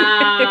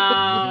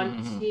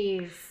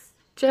 jeez.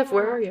 Jeff,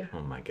 where are you? Oh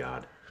my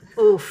god.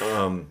 Oof.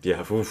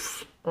 Yeah.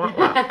 Oof.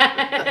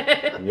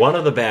 One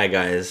of the bad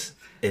guys.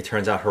 It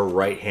turns out her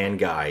right hand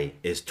guy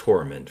is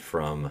Tormund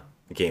from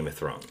Game of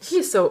Thrones.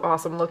 He's so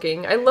awesome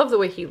looking. I love the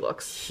way he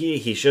looks.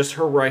 He's just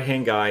her right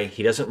hand guy.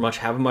 He doesn't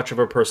have much of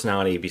a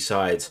personality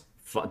besides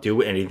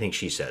do anything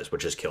she says,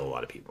 which is kill a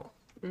lot of people.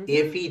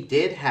 If he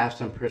did have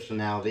some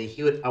personality,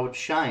 he would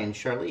outshine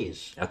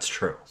Charlize. That's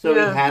true. So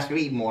Yeah. he has to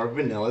be more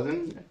vanilla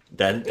than.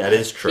 That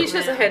is true. He's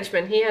just a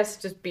henchman. He has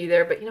to just be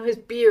there. But his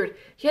beard,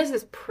 he has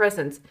this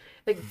presence.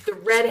 Like the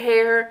red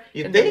hair.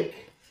 You and think?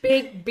 the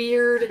big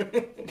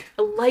beard.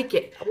 I like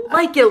it. I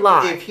like it a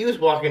lot. If he was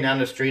walking down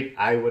the street,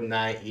 I would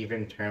not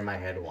even turn my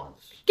head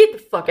once. Get the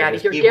fuck out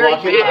of just here. keep Gary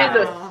walking is by.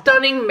 a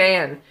stunning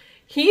man.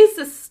 He's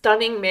a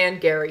stunning man,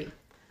 Gary.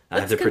 I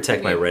have to Let's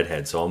protect my continue.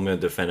 redhead, so I'm going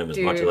to defend him as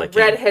much as Dude, I can.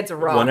 redheads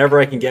rock. Whenever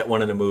I can get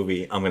one in a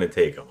movie, I'm going to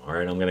take him. All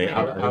right, I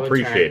would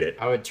appreciate turn, it.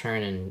 I would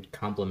turn and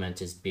compliment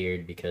his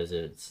beard because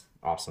it's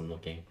awesome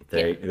looking.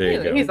 There you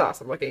go. He's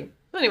awesome looking.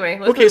 Anyway,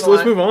 let's Okay, so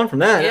let's move on. on from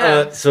that.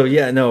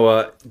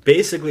 Yeah.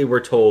 Basically,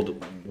 we're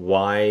told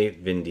why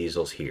Vin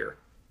Diesel's here,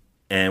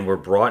 and we're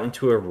brought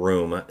into a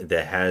room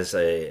that has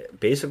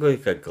basically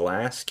like a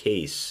glass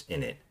case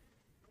in it.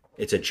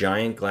 It's a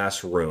giant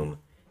glass room,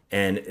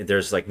 and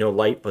there's like no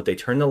light, but they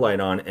turn the light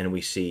on, and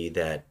we see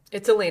that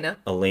It's Elena.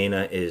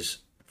 Elena is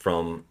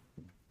from,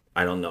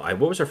 I don't know, what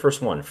was her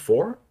first one?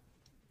 4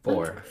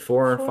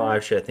 and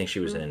 5. I think she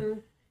was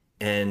in,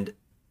 and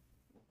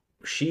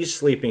she's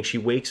sleeping. She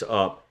wakes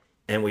up.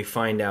 And we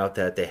find out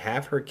that they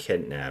have her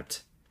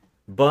kidnapped,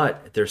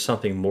 but there's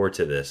something more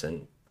to this.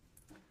 And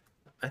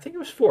I think it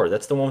was 4.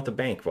 That's the one with the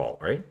bank vault,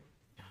 right?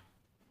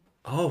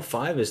 Oh,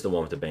 5 is the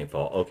one with the bank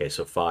vault. Okay,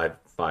 so 5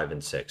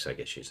 and 6, I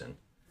guess she's in.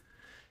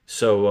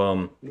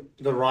 So,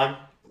 The Rock.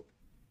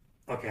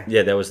 Okay.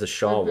 yeah, that was the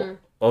Shaw one.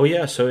 Oh,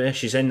 yeah, so yeah,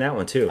 she's in that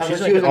one too. I She's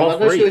thought like she was in- I all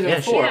thought she three. was in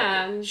Yeah, 4.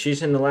 Yeah.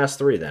 she's in the last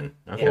 3 then.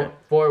 Okay. Yeah.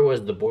 4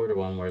 was the border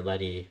one where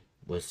Letty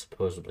was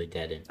supposedly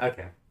dead in.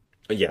 Okay.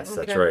 Yes,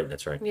 that's Okay. right.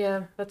 That's right.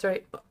 Yeah, that's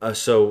right.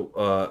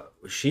 So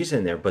she's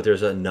in there, but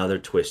there's another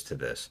twist to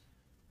this.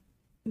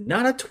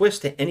 Not a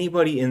twist to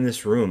anybody in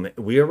this room.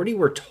 We already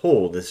were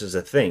told this is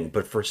a thing,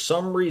 but for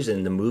some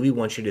reason, the movie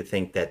wants you to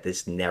think that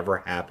this never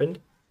happened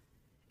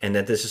and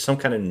that this is some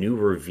kind of new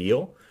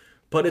reveal.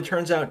 But it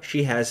turns out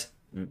she has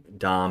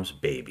Dom's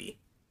baby.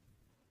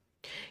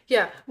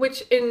 Yeah,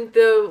 which in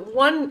the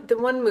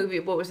one movie,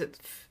 what was it,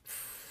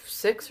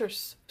 6 or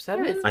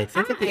 7? I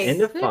think at the 5.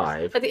 end of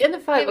 5, At the end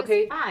of 5, It was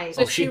okay. 5.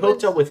 So she she hooked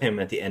was- up with him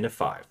at the end of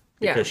 5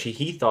 Yeah. because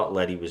he thought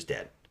Letty was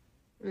dead.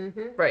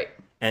 Right.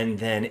 And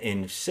then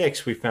in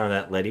 6, we found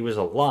out Letty was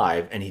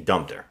alive and he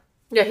dumped her.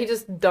 Yeah, he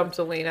just dumped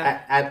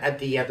Elena. At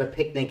the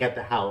picnic at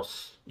the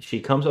house.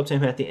 She comes up to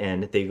him at the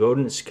end. They go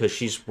to, because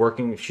she's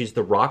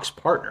the Rock's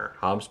partner,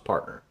 Hobbs'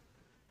 partner.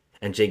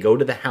 And they go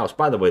to the house.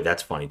 By the way,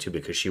 that's funny too,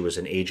 because she was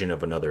an agent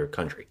of another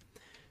country.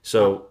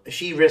 So,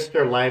 She risked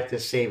her life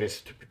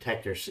to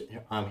protect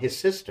his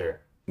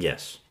sister.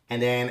 yes.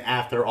 And then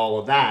after all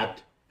of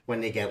that, when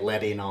they get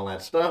Letty and all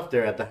that stuff,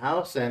 they're at the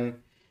house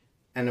and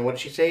then what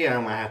did she say?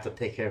 I have to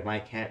take care of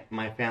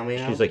my family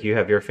now. She's like, you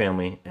have your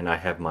family, and I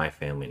have my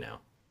family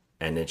now.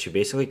 And then she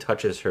basically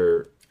touches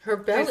her. Her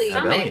belly.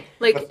 Her belly.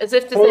 Like, as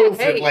if to Holds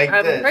say, it hey, like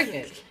I'm this.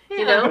 pregnant. You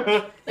Yeah.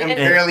 know? and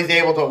barely's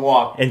able to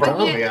walk. And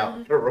probably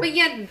Dom- out. But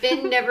yet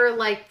Vin never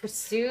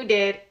pursued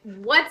it I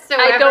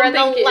whatsoever don't in the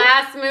think it-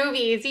 last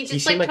movies. He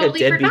just seemed like a totally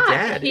deadbeat forgot.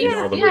 dad. He, in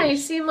all the yeah, he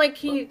movies. seemed like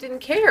he didn't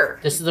care.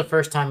 This is the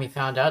first time he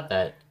found out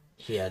that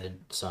he had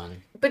a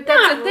son. But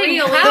that's Not the thing.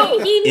 really. How?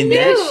 He In knew.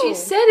 that- She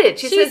said it.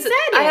 She says, said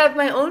I it. have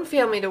my own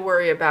family to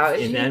worry about.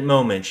 In She- that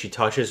moment, she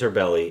touches her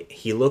belly.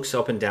 He looks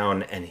up and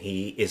down, and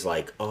he is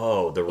like,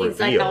 oh, the He's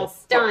reveal. like all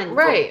stunned.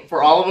 Right.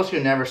 For all of us who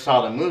never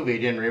saw the movie,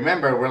 didn't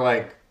remember, we're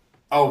like,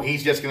 oh,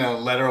 he's just gonna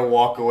let her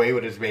walk away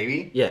with his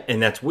baby. Yeah,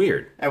 and that's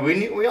weird. And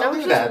we all That knew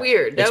was that. just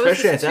weird. That was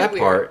Especially at just that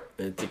too weird.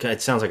 part,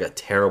 it sounds like a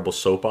terrible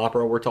soap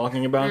opera we're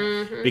talking about.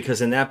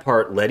 Because in that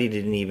part, Letty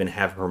didn't even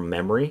have her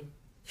memory.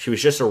 She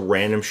was just a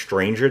random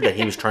stranger that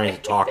he was trying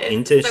to talk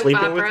into Soap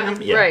sleeping with opera.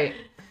 him. Yeah. Right.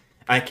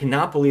 I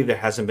cannot believe there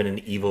hasn't been an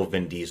evil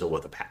Vin Diesel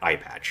with a eye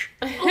patch.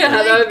 Yeah,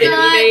 that would be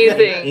God. It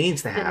amazing.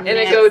 needs to happen. And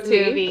a Next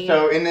goatee. movie.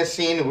 So in this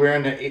scene, we're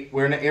in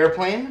an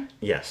airplane,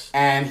 Yes.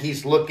 and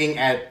he's looking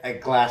at a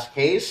glass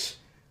case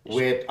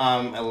with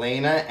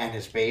Elena and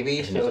his baby.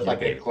 And So his it's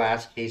like baby. a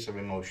glass case of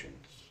emotions.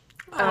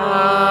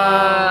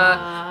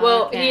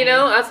 Well, okay. you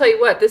know, I'll tell you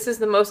what, this is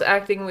the most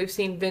acting we've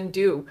seen Vin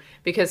do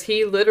because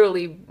he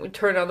literally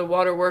turned on the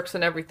waterworks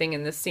and everything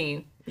in this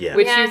scene. Yeah.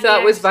 Which Yeah, you thought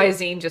he was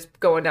actually- Visine just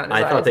going down his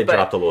I eyes. thought they but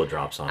dropped the little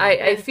drops on him.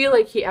 I feel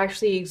like he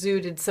actually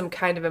exuded some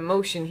kind of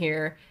emotion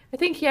here. I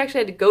think he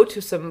actually had to go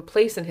to some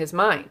place in his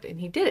mind, and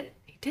he did it.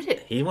 He did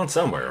it. He went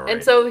somewhere, all right?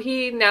 And so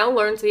he now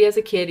learns that he has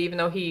a kid, even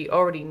though he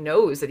already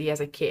knows that he has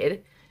a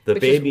kid. the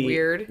which baby, is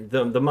weird.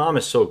 The mom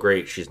is so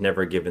great, she's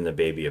never given the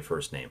baby a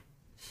first name.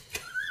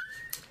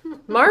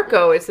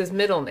 Marco is his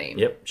middle name.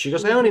 Yep. She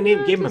goes, I only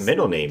gave him a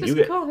middle name. just You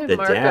get call him the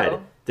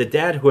Marco.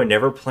 dad who had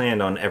never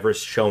planned on ever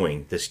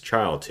showing this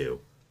child to.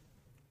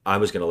 I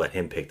was gonna let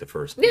him pick the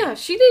first name. Yeah,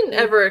 she didn't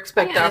ever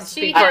expect Yeah, Dom to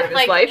she be part got of his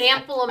like life.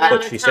 ample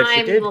amount she of said she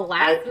time did. in the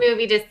last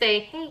movie to say,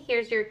 "Hey,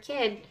 here's your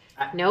kid."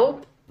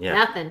 Nope, Yeah.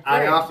 nothing.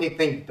 I Right. honestly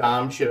think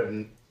Dom should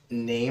have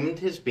named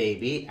his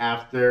baby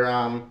after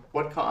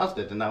what caused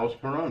it, and that was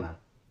Corona.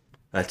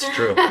 That's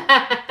true.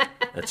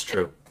 That's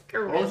true.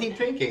 What was he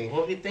drinking?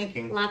 What was he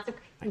thinking? Lots of.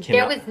 cannot-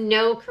 There was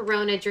no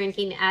Corona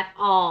drinking at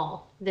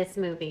all this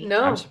movie.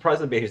 No. I'm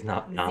surprised the baby's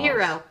not Nas.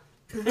 Zero.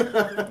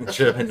 It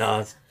should have been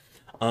Nas.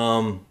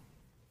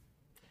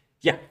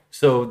 Yeah.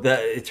 So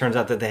it turns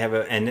out that they have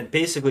and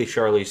basically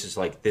Charlize is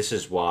like, this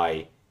is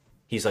why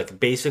he's like,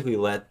 basically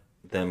let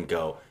them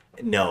go.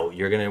 No,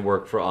 you're gonna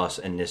work for us,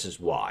 and this is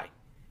why.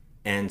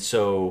 And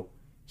so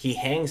he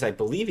hangs, I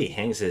believe he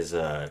hangs his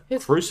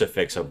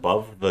crucifix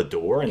above the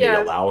door, and Yeah.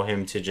 they allow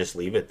him to just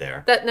leave it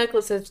there. That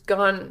necklace has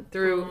gone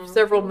through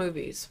several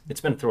movies.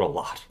 It's been through a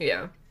lot.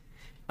 Yeah.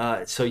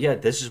 So yeah,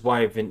 this is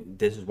why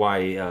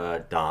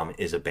Dom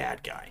is a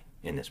bad guy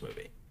in this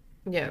movie.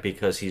 Yeah.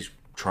 Because he's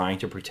trying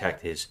to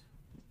protect his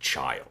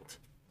child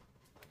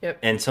Yep.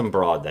 and some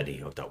broad that he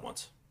hooked up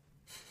once.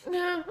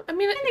 No, I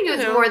mean, I think it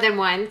was more than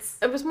once.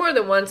 It was more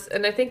than once,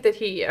 and I think that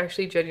he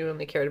actually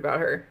genuinely cared about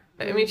her.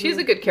 I mean, she's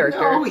a good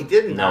character. No, he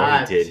did No,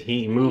 not. he did.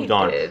 He moved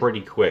on did.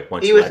 pretty quick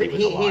once He was Letty was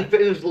he alive.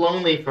 was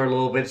lonely for a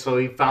little bit, so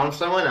he found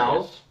someone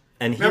else.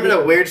 And he, Remember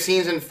the weird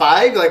scenes in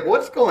 5? Like,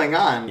 what's going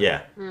on?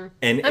 yeah.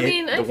 And I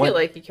mean, I the feel one-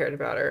 like he cared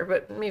about her,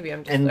 but maybe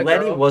I'm just and a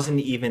Letty girl.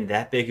 wasn't even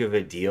that big of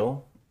a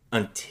deal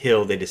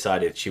until they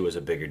decided she was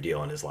a bigger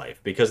deal in his life.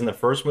 Because in the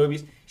first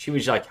movies, she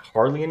was like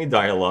hardly any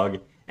dialogue,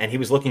 and he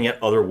was looking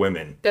at other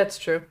women. That's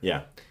true.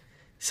 Yeah.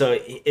 So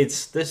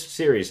this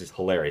series is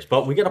hilarious,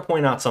 but we got to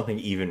point out something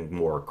even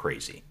more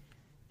crazy.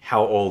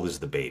 How old is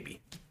the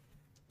baby?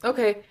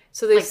 Okay,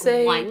 so they Like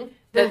say one?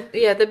 that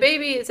the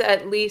baby is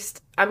at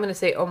least, I'm going to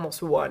say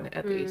almost one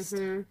at least.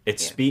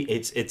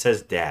 It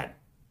says dad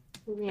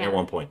Yeah. at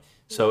one point,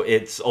 so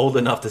it's old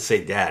enough to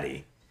say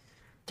daddy.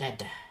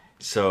 Dad.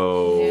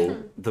 So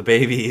the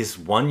baby is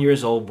 1 year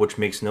old, which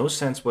makes no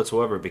sense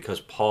whatsoever because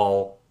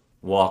Paul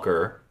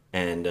Walker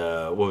and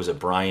what was it,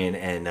 Brian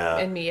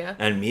and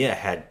Mia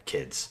had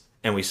kids,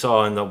 and we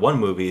saw in the one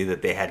movie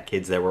that they had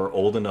kids that were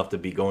old enough to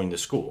be going to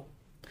school.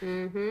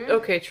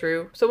 Okay,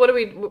 true. So what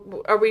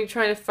are we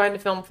trying to find a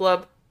film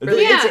flub?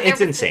 Really? Yeah, It's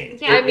there- insane.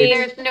 Yeah, I mean,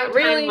 there's no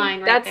really, timeline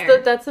right that's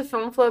there. that's the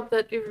film flub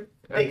that you.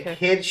 The Okay.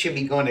 kid should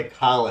be going to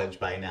college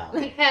by now.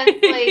 Because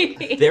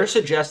like They're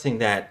suggesting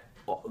that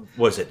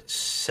was it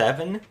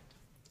 7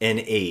 and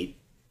 8,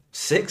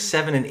 6,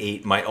 7, and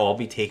 8 might all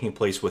be taking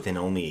place within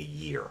only a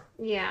year.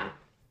 yeah,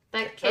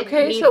 that kid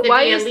Okay, needs so to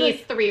why be is at the-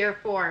 least 3 or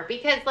 4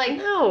 because like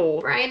No.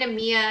 Brian and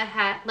Mia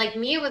had like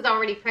Mia was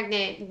already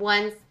pregnant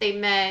once they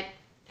met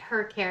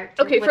her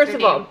character. Okay, What's first her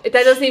of all, name? that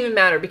doesn't even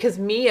matter because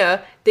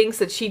Mia thinks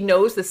that she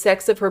knows the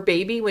sex of her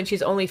baby when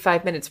she's only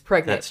 5 minutes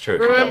pregnant. That's true,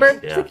 she Remember? does,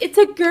 It's yeah. like, it's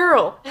a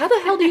girl. How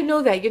the hell do you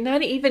know that? You're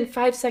not even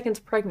 5 seconds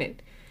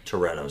pregnant.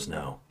 Toretto's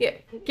no. Yeah,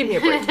 give me a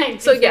break.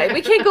 So yeah,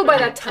 we can't go by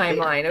that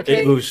timeline,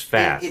 okay? It moves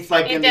fast. It's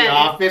like It in does. the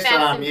office.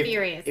 Fast and If,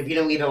 Furious. if you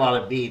don't eat a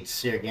lot of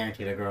beets, you're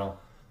guaranteed a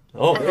girl.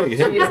 Oh, really?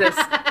 Jesus.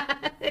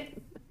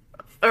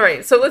 All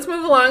right, so let's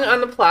move along on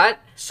the plot.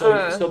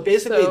 So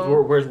basically,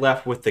 so- we're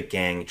left with the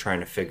gang trying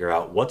to figure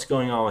out what's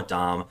going on with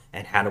Dom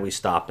and how do we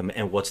stop them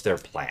and what's their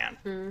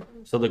plan.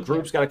 So the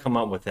group's got to come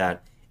up with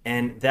that,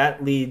 and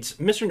that leads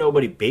Mr.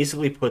 Nobody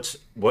basically puts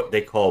what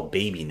they call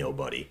Baby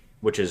Nobody,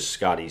 which is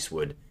Scott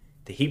Eastwood.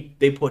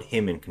 They put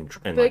him in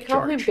control. They Like,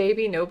 call him charge.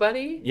 Baby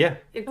Nobody? Yeah,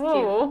 It's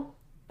Oh,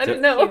 I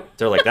didn't They're- know.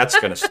 they're like that's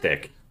gonna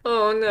stick.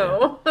 Oh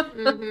no.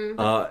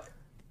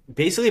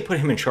 Basically, put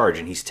him in charge,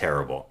 and he's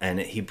terrible. And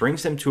he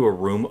brings them to a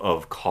room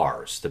of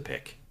cars to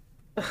pick.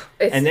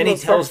 It's And then he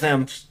most tells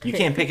them, perfect. you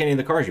can't pick any of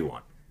the cars you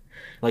want.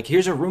 Like,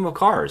 here's a room of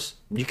cars.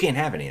 You can't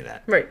have any of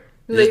that. Right.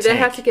 They tank.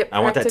 have to get I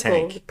want that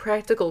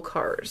practical, tank.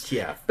 cars.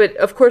 Yeah. But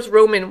of course,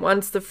 Roman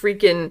wants the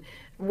freaking,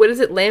 what is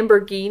it,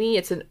 Lamborghini?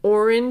 It's an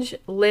orange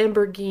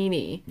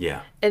Lamborghini.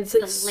 Yeah. And it's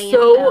like The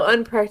so Lambo.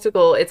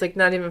 unpractical. It's like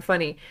not even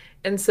funny.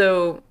 And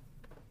so,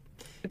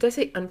 did I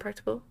say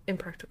unpractical?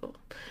 Impractical.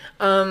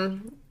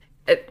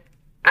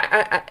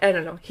 I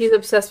don't know. He's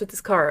obsessed with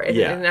this car, and,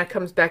 Yeah. and that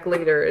comes back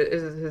later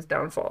is his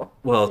downfall.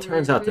 Well, it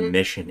turns out the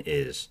mission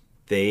is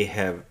they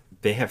have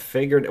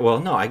figured. Well,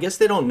 no, I guess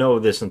they don't know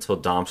this until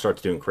Dom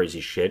starts doing crazy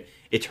shit.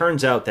 It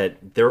turns out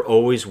that they're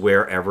always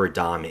wherever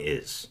Dom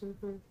is.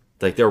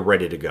 Like they're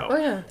ready to go. Oh,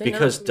 yeah, they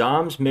because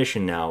Dom's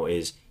mission now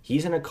is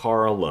he's in a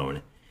car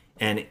alone,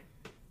 and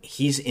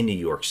he's in New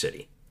York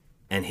City,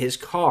 and his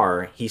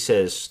car he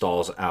says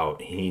stalls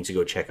out. He needs to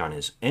go check on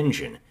his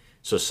engine.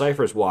 So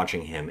Cypher's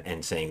watching him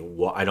and saying,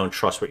 "Well, I don't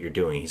trust what you're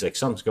doing." He's like,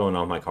 "Something's going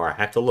on with my car.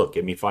 I have to look.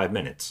 Give me 5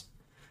 minutes."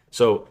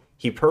 So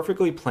he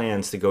perfectly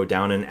plans to go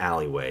down an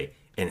alleyway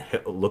and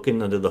look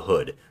under the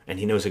hood, and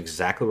he knows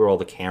exactly where all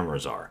the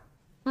cameras are.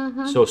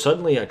 So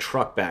suddenly a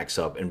truck backs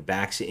up and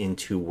backs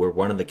into where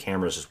one of the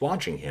cameras is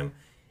watching him,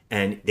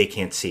 and they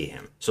can't see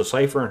him. So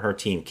Cypher and her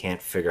team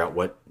can't figure out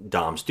what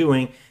Dom's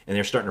doing, and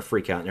they're starting to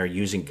freak out, and they're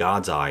using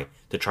God's Eye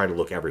to try to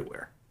look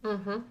everywhere.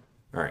 All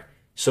right.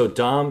 So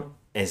Dom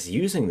is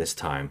using this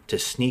time to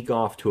sneak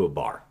off to a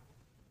bar.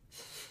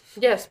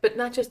 Yes, but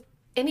not just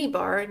any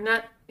bar.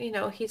 Not,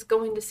 he's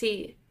going to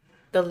see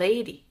the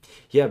lady.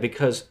 Yeah,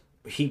 because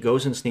he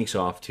goes and sneaks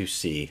off to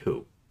see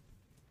who?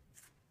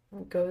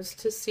 Goes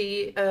to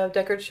see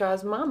Deckard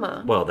Shaw's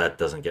mama. Well, that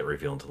doesn't get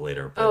revealed until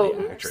later by Oh,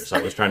 the actress.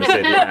 I was trying to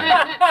say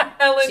that.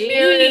 Helen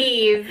Mirren.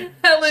 Jeez.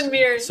 Helen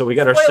Mirren. So we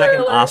got our Spoiler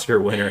second alert. Oscar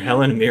winner.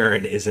 Helen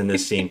Mirren is in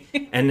this scene.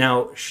 And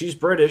now she's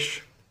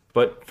British,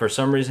 but for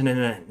some reason in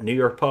a New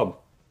York pub.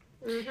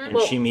 And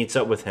Well, she meets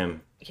up with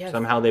him. yes.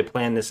 Somehow they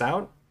plan this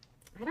out.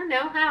 I don't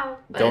know how.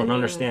 But Don't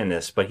understand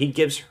this. But he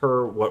gives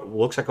her what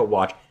looks like a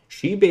watch.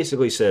 She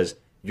basically says,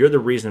 "You're the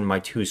reason my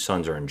 2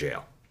 sons are in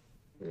jail."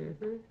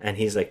 And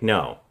he's like,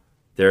 "No.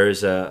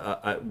 There's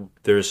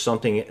there's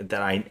something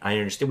that I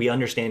understand. We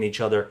understand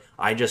each other.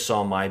 I just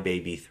saw my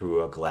baby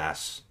through a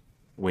glass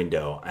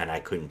window, and I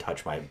couldn't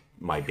touch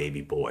my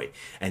baby boy,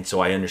 and so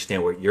I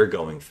understand what you're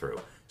going through."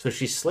 So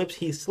he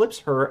slips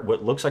her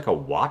what looks like a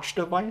watch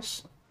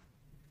device,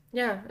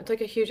 Yeah, it's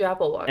like a huge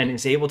Apple Watch. and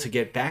is able to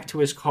get back to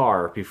his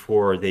car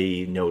before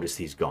they notice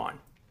he's gone.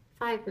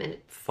 5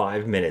 minutes.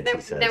 5 minutes,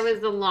 he says. That was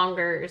the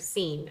longer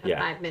scene of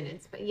Yeah. 5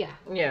 minutes, but yeah.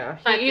 yeah,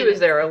 5 he was minutes.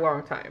 there a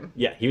long time.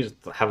 Yeah, he was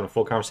having a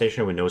full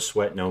conversation with no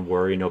sweat, no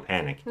worry, no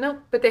panic. No,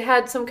 but they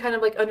had some kind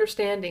of like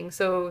understanding,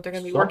 so they're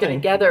gonna be working Something.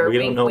 together. We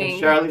don't Wink, know. wink.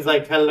 Charlie's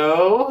like,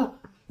 hello?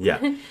 Yeah.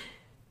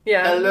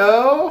 Yeah.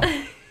 Hello?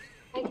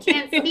 I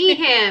can't see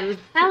him.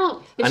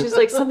 Help. And she's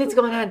like, something's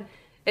going on.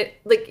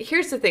 Like,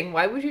 here's the thing: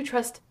 why would you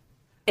trust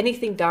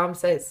anything Dom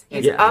says?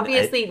 He's Yeah, and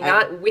obviously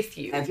not with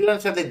you. And you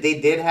understand that they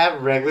did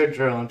have regular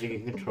drones you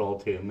can control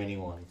too, mini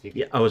ones. You can-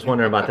 Yeah, I was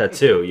wondering about that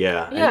too.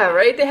 Yeah. Yeah,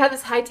 right. They have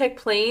this high tech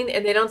plane,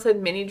 and they don't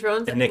send mini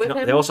drones And they, with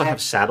him. they also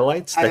have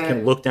satellites that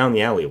can look down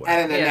the alleyway.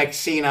 And in the Yeah. next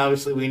scene,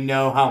 obviously, we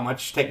know how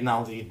much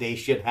technology they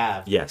should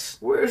have. Yes.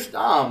 Where's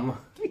Dom?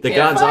 We The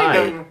can't God's find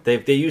Eye. him.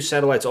 They use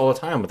satellites all the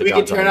time with the We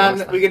could God's Eye. turn last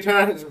on time. we could turn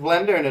on his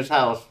blender in his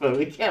house, but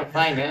we can't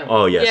find him.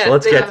 Oh yes, Yeah, so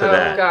let's they- get to oh,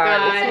 that.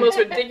 God, it's the most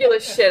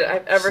ridiculous shit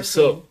I've ever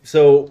seen.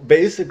 So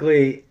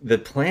basically, the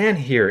plan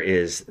here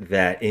is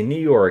that in New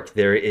York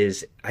there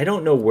is, I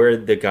don't know where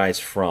the guy's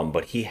from,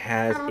 but he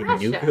has From a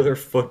Russia. nuclear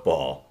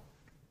football.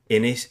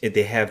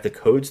 They have the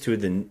codes to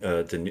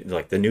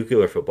the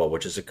nuclear football,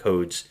 which is the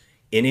codes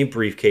in a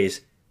briefcase.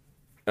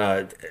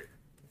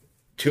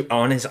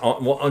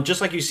 Just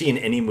like you see in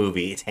any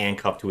movie, it's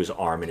handcuffed to his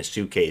arm in a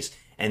suitcase,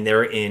 and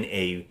they're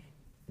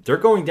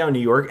going down New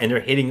York, and they're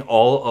hitting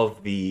all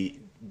of the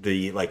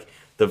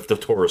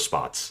tourist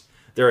spots.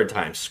 They're at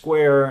Times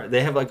Square.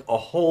 They have like a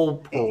whole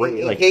parade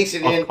In case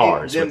you of didn't,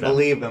 cars. didn't with them.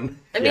 believe him.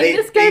 I mean,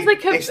 this guy's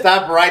like they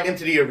stopped right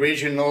into the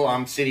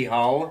original City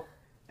Hall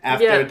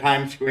after Yeah.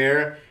 Times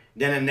Square.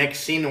 Then the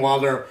next scene, while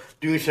they're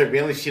doing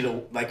surveillance, you see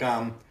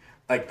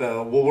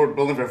the Woolworth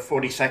Building for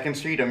 42nd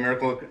Street, a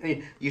Miracle.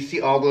 You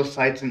see all those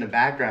sites in the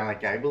background.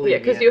 Like I believe. Yeah,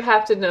 because you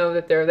have to know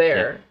that they're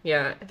there.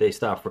 Yeah. They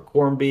stop for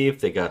corned beef.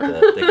 They got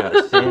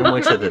a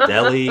sandwich at the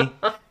deli.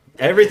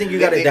 Everything you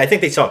got. I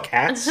think they saw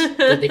cats.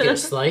 Did they get a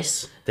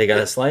slice? They got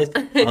a slice.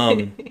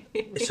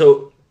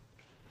 So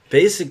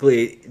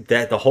basically,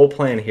 that the whole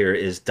plan here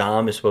is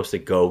Dom is supposed to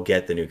go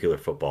get the nuclear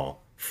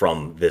football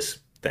from this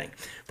thing.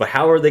 But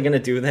how are they going to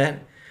do that?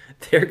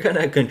 They're going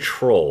to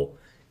control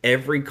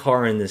every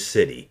car in the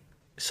city.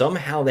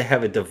 Somehow they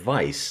have a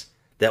device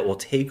that will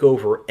take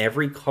over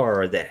every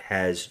car that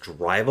has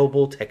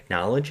drivable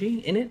technology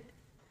in it.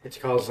 It's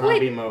called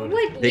zombie mode.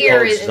 What They year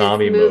call it is this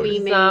zombie movie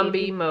mode. made?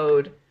 Zombie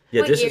mode.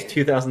 Yeah, What this year? is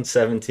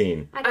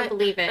 2017. I don't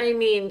believe it. I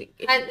mean,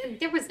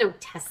 There was no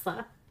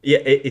Tesla. Yeah,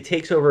 it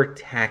takes over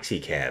taxi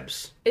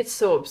cabs. it's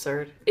so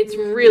absurd. It's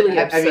really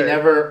Have absurd. you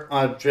never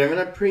driven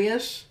a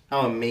Prius?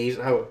 How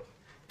amazing! How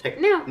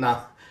No.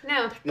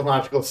 No.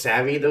 technological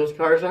savvy those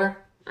cars are.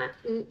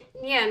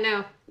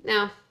 Yeah,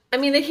 no. I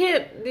mean, they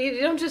can't.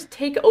 You don't just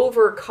take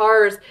over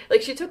cars.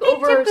 Like she took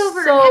over took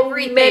over so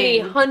everything. many,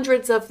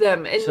 hundreds of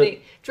them, and So-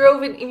 they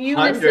drove in unison.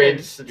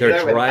 Hundreds. They're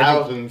driving,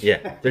 thousands.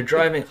 yeah, they're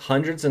driving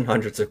hundreds and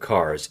hundreds of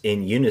cars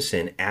in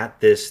unison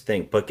at this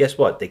thing. But guess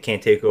what? They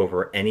can't take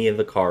over any of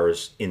the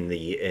cars in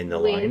the Which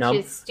lineup.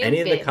 is Any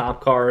of the stupid.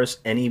 cop cars,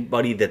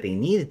 anybody that they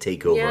need to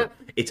take over. Yep.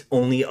 It's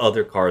only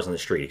other cars on the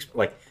street.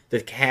 Like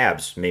the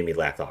cabs made me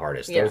laugh the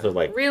hardest. Yeah. Those are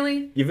like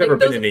really. You've Like ever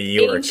been those in a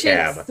New York ancient,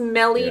 cab.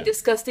 smelly, Yeah.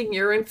 disgusting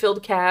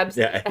urine-filled cabs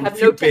Yeah, that have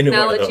if no you've been in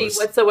one of technology those.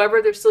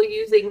 whatsoever. They're still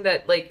using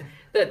that like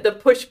the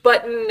push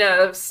button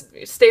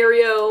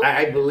stereo.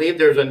 I believe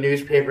there's a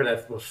newspaper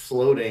that was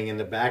floating in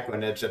the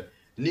background that said,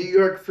 New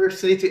York first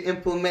city to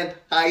implement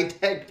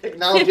high-tech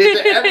technology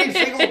into every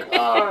single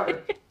car.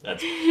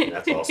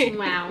 that's awesome.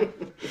 Wow.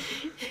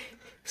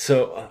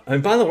 So,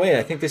 and by the way,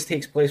 I think this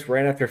takes place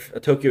right after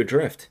Tokyo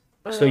Drift.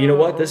 So you know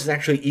what? This is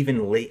actually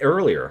even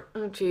earlier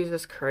Oh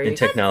Jesus in Christ!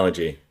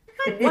 technology.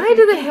 Why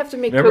do they have to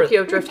make Remember-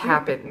 Tokyo Drift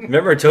happen?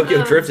 Remember,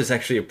 Tokyo Drift is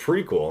actually a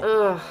prequel.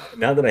 Ugh.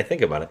 Now that I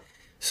think about it.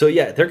 So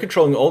yeah, they're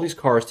controlling all these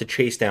cars to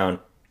chase down.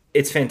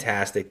 It's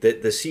fantastic. The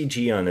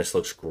CG on this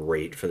looks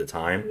great for the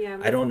time. Yeah,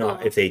 I don't know that's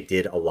cool. if they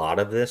did a lot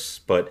of this,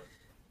 but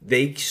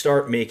they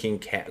start making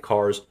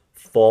cars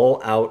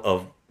fall out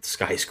of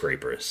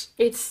skyscrapers.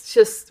 It's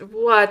just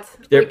what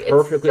They're Like, it's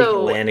perfectly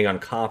so- landing on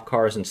cop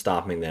cars and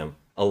stopping them,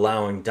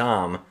 allowing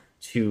Dom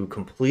to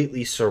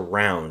completely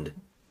surround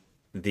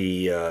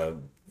the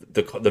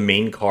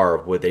main car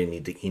of where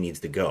he needs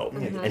to go,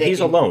 and he's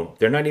alone.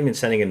 They're not even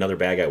sending another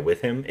bad guy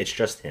with him. It's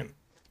just him.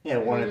 Yeah,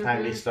 one at a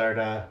time they start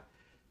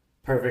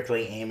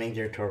perfectly aiming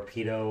their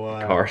torpedo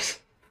Cars.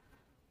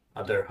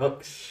 their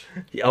hooks.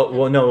 Yeah, oh,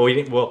 well, no, we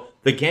didn't. Well,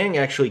 the gang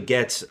actually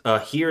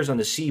hears on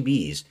the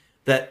CBs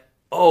that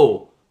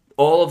all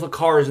of the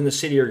cars in the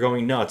city are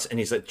going nuts, and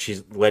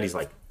Letty's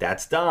like,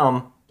 that's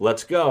Dom.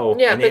 Let's go.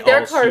 Yeah, And they but their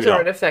all cars suit up.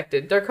 aren't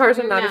affected. Their cars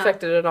are not No.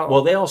 affected at all.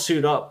 Well, they all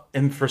suit up,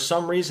 and for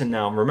some reason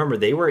now, remember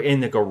they were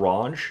in the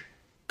garage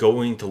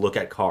going to look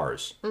at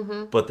cars,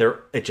 but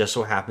it just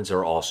so happens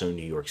they're also in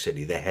New York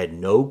City. They had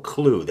no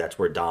clue that's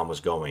where Dom was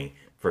going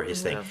for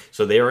his thing,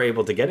 so they were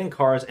able to get in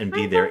cars and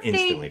be there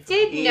instantly.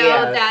 They did know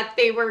Yeah. that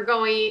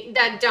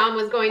that Dom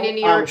was going to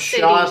New York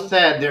City. Shaw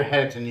said they're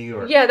headed to New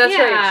York. yeah, that's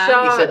Yeah. right.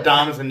 Shaw, He said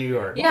Dom's in New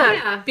York. yeah,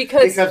 Yeah.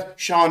 because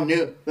Sean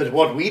knew. But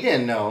what we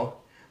didn't know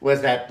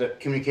was that the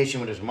communication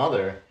with his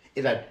mother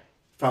is that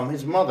from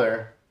his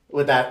mother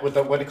with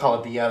the what do you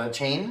call it, the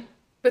chain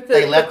with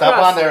they left up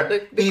cross, on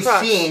there. the He's cross.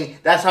 seeing.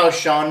 That's how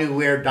Sean knew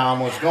where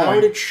Dom was going.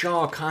 How did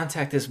Shaw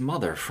contact his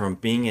mother from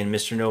being in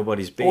Mr.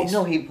 Nobody's Well, base?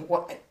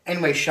 no,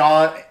 anyway,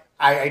 Shaw.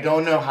 I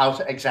don't know how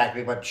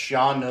exactly, but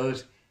Shaw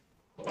knows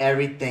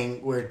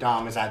everything where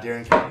Dom is out there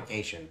in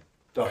communication.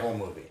 The whole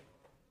movie.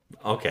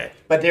 Okay,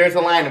 But there's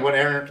a line of what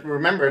Aaron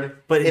remembered.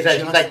 But is it that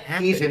he's just like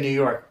happened. he's in New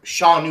York.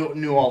 Shaw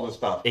knew all this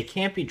stuff. it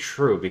can't be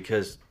true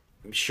because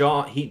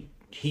Shaw he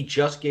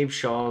just gave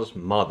Shaw's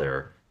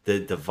mother the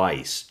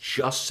device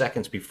just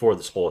seconds before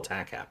this whole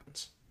attack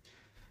happens.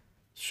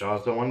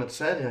 Shaw's the one that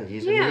said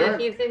he's in New Yeah, York.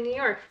 he's in New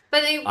York.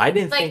 But I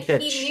didn't like, think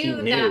that he she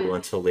knew knew that-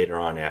 until later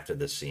on after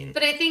this scene.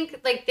 But I think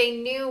like they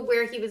knew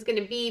where he was going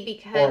to be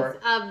because Or-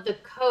 of the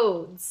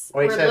codes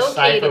Or he were said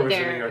Cypher located was in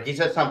there. New York. He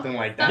said something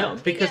like that. No,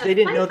 because Yeah, they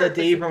didn't know that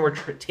they Cypher even were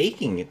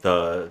taking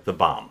the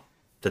bomb.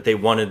 That they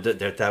wanted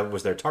that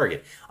was their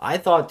target. I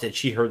thought that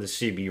she heard the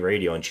CB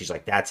radio and she's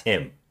like, "That's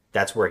him.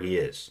 That's where he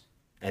is."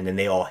 And then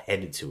they all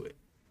headed to it.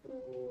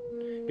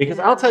 Because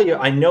I'll tell you,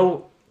 I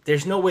know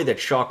there's no way that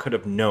Shaw could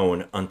have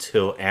known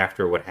until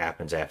after what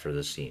happens after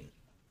the scene.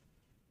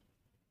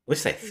 At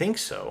least I think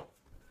so.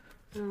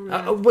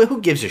 Well, who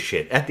gives a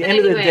shit? At the end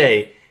of the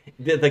Anyway.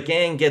 day, the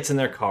gang gets in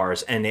their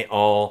cars and they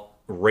all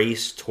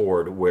race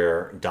toward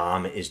where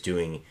Dom is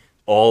doing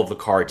all of the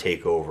car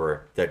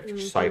takeover that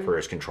Cypher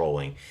is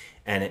controlling.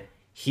 And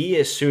he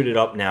is suited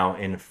up now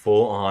in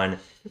full-on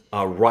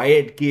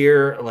riot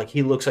gear. Like,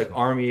 he looks like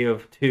Army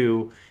of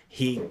Two.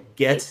 He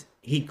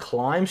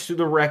climbs through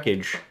the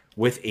wreckage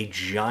with a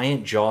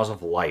giant Jaws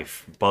of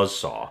Life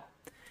buzzsaw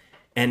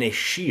and a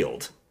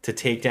shield to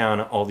take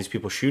down all these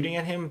people shooting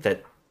at him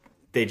that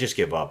they just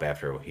give up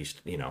after he's,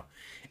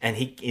 and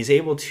he is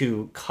able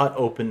to cut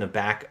open the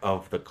back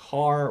of the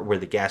car where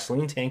the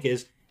gasoline tank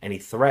is, and he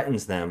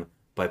threatens them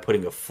by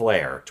putting a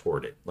flare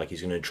toward it, like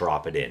he's going to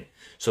drop it in.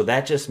 So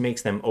that just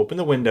makes them open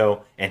the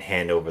window and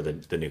hand over the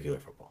nuclear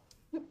football.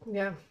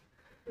 Yeah.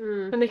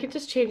 And they can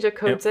just change their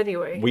codes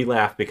anyway. We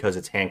laugh because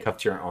it's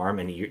handcuffed to your arm,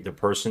 and the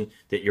person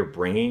that you're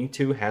bringing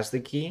to has the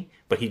key,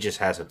 but he just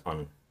has it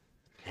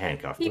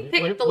handcuffed. He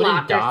picked Wouldn't the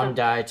lock or Dom something.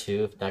 die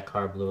too if that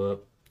car blew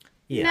up?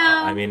 Yeah,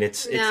 No, I mean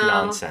it's no.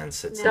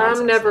 nonsense. It's Dom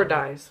nonsense. never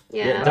dies.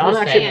 Yeah, Dom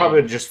just actually saying. probably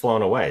would have just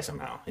flown away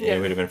somehow. Yeah.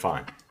 It would have been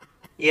fine.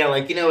 Yeah,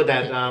 like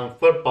that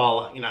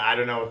football. I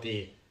don't know what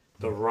the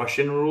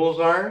Russian rules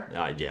are.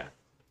 Yeah,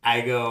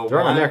 I go. they're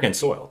on one, American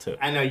soil too.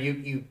 I know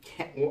you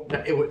can't.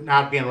 It would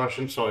not be on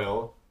Russian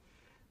soil.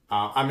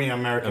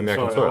 American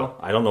American soil. soil.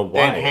 I don't know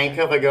why. Then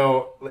handcuff. I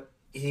go.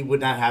 He would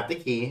not have the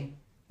key,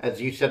 as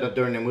you said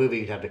during the movie,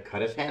 you'd have to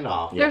cut his hand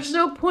off. There's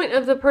no point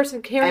of the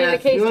person carrying And the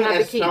as case to soon have the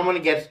as key.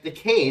 someone gets the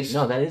case,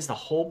 No, that is the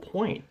whole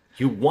point.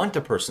 You want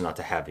the person not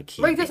to have the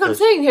key. Right, that's what I'm because-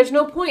 saying. There's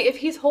no point if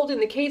he's holding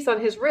the case on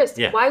his wrist.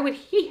 Yeah. Why would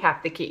he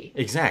have the key?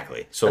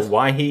 Exactly. So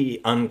why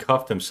he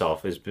uncuffed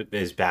himself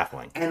is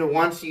baffling. and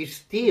once you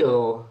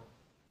steal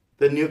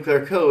the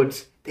nuclear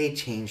codes, they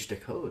change the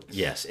codes.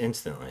 Yes,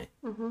 instantly.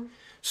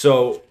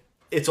 So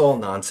it's all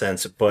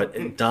nonsense,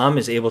 but Dom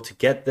is able to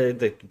get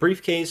the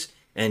briefcase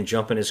and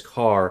jump in his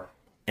car,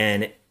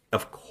 and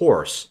of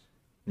course,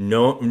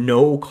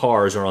 no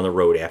cars are on the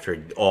road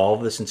after all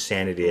this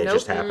insanity that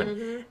just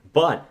happened.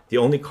 But the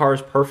only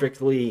cars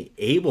perfectly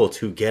able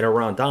to get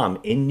around Dom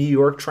in New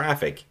York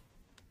traffic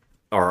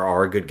are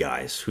our good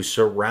guys who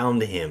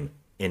surround him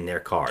in their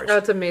cars. Oh,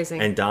 it's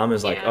amazing. And Dom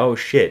is like, Yeah. oh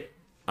shit,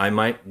 I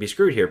might be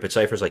screwed here. But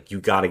Cypher's like,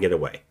 you gotta get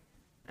away.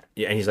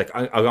 And he's like,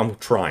 I'm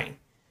trying.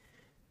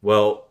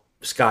 Well,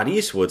 Scott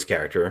Eastwood's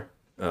character,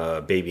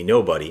 Baby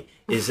Nobody,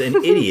 is an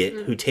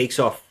idiot who takes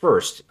off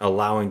first,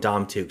 allowing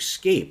Dom to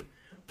escape.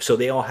 So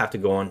they all have to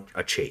go on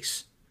a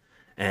chase.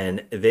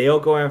 And they all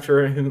go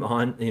after him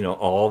on,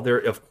 all of their,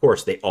 of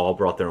course, they all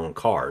brought their own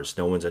cars.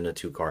 No one's in a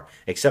 2-car,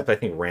 except I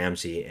think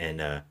Ramsey,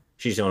 and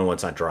she's the only one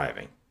that's not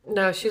driving.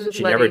 No, she's with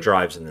She Letty. never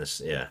drives in this,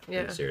 in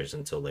Yeah. the series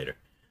until later.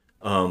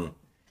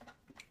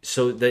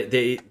 So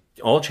they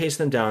all chase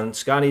them down.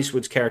 Scott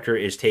Eastwood's character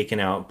is taken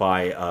out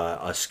by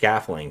a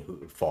scaffolding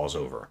who falls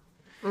over.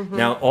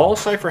 Now, all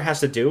Cypher has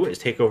to do is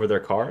take over their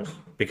cars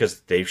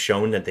because they've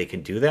shown that they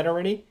can do that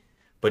already,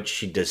 but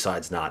she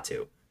decides not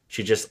to.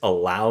 She just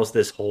allows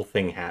this whole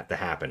thing to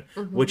happen,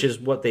 which is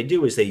what they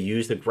do is they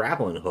use the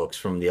grappling hooks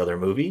from the other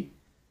movie.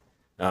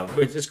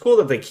 It's cool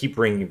that they keep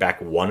bringing back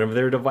one of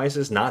their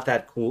devices, not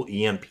that cool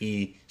EMP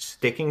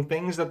sticking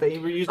things that they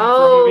were using for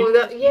a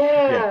movie.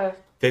 Yeah.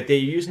 That they're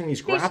using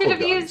these They grapple should have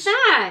guns. used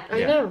that. I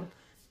Yeah. know.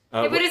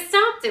 It would have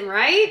stopped him,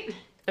 right?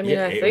 I mean,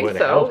 I it think would've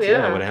so. helped.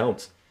 Yeah. It would have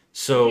helped.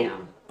 So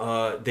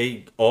Yeah.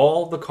 they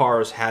all the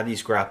cars have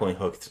these grappling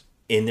hooks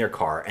in their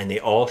car, and they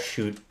all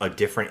shoot a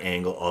different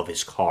angle of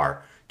his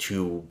car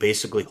to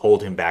basically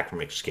hold him back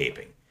from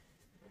escaping.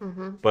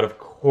 But of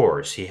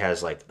course, he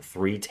has like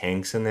 3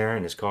 tanks in there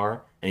in his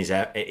car, and he's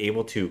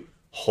able to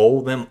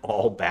hold them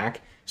all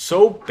back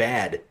so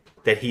bad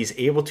that he's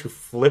able to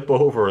flip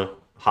over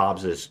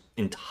Hobbs's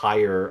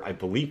entire, I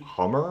believe,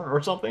 Hummer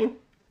or something.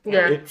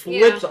 Yeah. It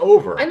flips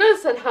over. I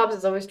noticed that Hobbs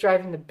is always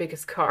driving the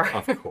biggest car.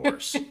 Of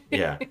course,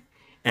 yeah.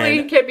 Well,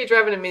 you And can't be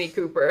driving a Mini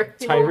Cooper.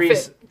 He won't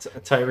fit.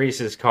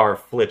 Tyrese's car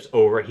flips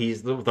over.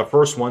 He's the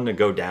first one to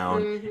go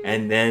down,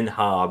 and then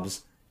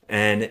Hobbs,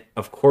 and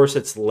of course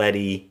it's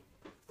Letty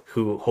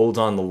who holds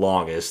on the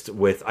longest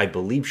with, I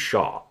believe,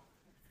 Shaw.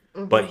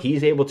 But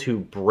he's able to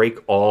break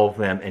all of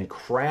them and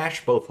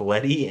crash both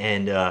Letty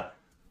and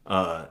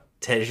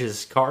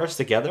Tej's cars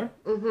together.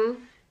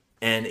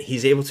 And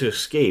he's able to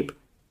escape,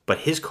 but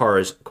his car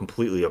is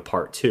completely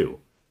apart too.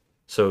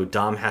 So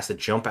Dom has to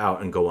jump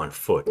out and go on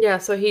foot. Yeah,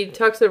 so he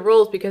tucks and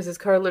rolls because his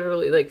car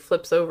literally like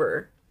flips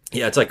over.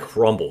 Yeah, it's like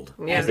crumbled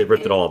Yeah. as they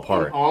ripped it all In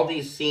apart. all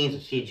these scenes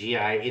of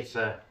CGI,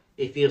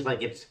 it feels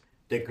like it's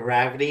the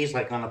gravity's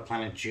like on the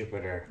planet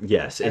Jupiter.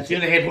 Yes, As soon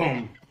as they hit,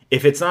 boom.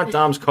 if it's not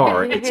Dom's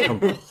car, it's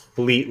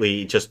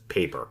completely just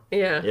paper.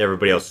 Yeah.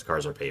 Everybody else's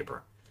cars are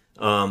paper.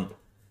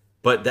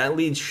 But that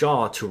leads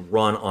Shaw to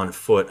run on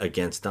foot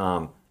against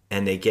Dom,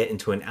 and they get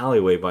into an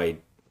alleyway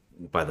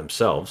by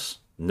themselves.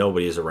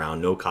 Nobody is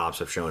around. No cops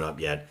have shown up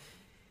yet.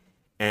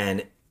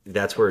 And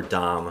that's where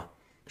Dom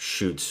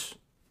shoots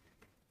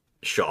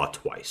Shaw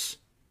twice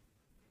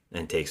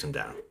and takes him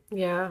down.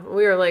 Yeah,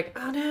 we were like,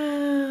 oh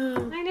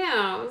no. I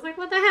know. I was like,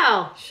 what the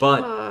hell?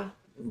 But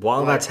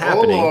while that's Oh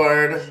happening,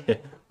 Lord.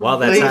 while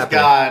that's Please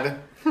happening,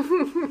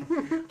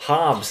 God.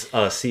 Hobbs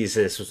sees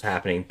this was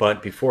happening,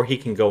 but before he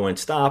can go and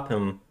stop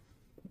him,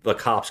 the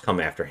cops come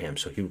after him,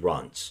 so he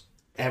runs.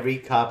 Every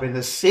cop in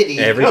the city.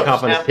 Every goes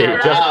cop in the after city,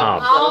 just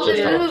Hobbs. Hobbs. All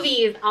Just the Hobbs.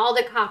 movies, all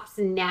the cops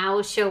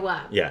now show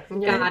up. Yeah.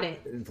 Got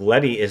it.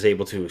 Letty is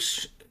able to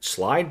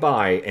slide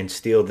by and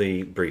steal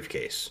the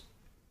briefcase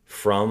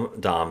from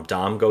Dom.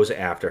 Dom goes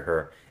after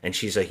her, and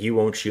she's like, "You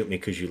won't shoot me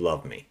because you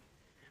love me."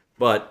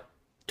 But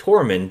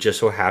Tormund just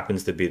so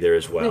happens to be there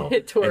as well.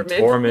 Tormund. And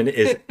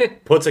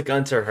Tormund puts a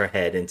gun to her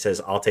head and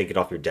says, "I'll take it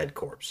off your dead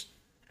corpse."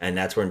 And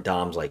that's when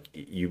Dom's like,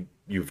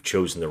 "You've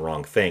chosen the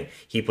wrong thing."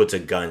 He puts a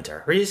gun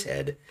to his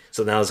head,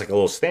 so now it's like a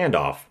little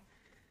standoff.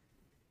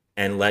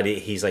 And Letty,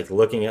 he's like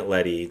looking at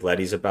Letty.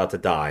 Letty's about to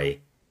die,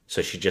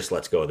 so she just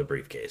lets go of the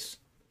briefcase,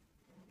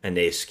 and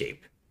they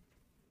escape.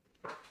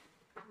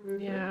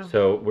 Yeah.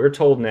 So we're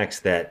told next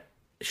that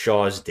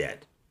Shaw's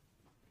dead.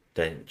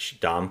 That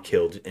Dom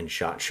killed and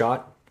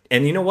shot.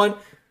 And you know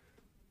what?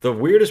 The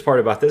weirdest part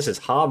about this is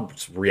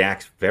Hobbs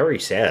reacts very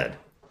sad.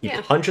 He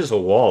Yeah. punches a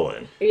wall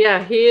in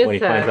Yeah, he is when he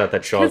sad. finds out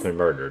that Shaw's been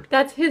murdered.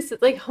 That's his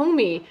like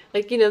homie.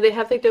 Like, they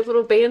have like their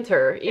little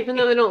banter. Even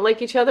though they don't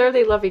like each other,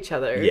 they love each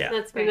other. Yeah.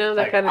 That's You right. know,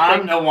 that Like, kind of I'm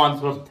thing. the one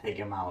supposed to take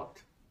him out.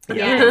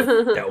 Yeah,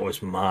 that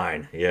was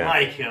mine. Yeah,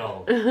 My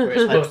kill. We're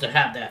supposed to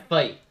have that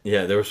fight.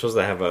 yeah. They were supposed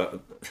to have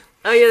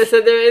Oh yeah, so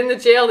they're in the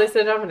jail. They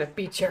said, "I'm gonna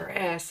beat your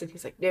ass," and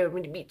he's like, "No, I'm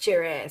gonna beat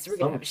your ass. We're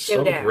gonna have a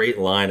Some showdown." great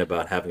line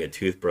about having a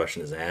toothbrush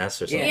in his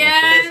ass or something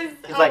Yes.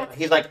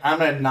 He's like, I'm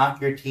gonna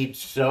knock your teeth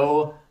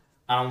so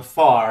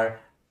far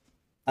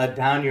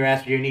down your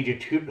ass. You need your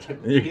tooth.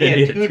 like that. You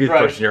need a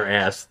toothbrush in your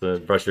ass to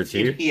brush your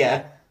teeth.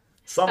 Yeah.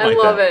 Something I like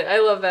love that. it. I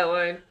love that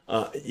line.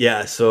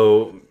 Yeah,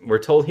 so we're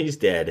told he's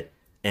dead,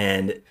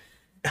 and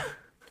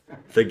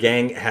the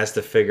gang has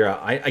to figure out.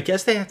 I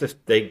guess they have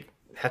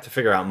to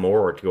figure out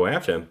more to go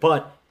after him.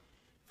 But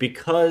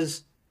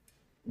because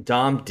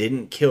Dom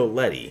didn't kill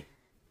Letty,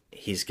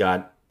 he's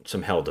got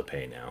some hell to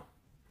pay now.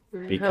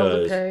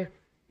 Because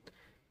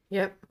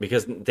Yep.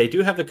 because they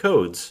do have the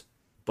codes,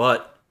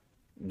 but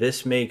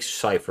this makes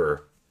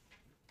Cypher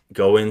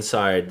go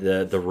inside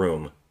the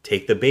room,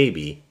 take the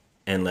baby,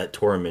 and let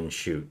Tormund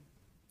shoot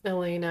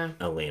Elena.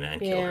 Elena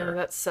and kill Yeah, her.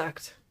 that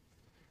sucked.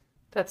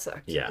 That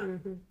sucked. Yeah.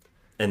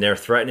 And they're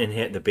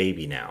threatening the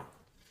baby now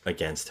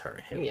against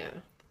her. Him. Yeah.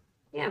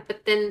 Yeah,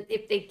 but then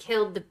if they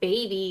killed the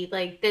baby,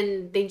 like,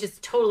 then they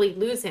just totally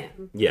lose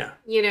him. Yeah.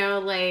 You know,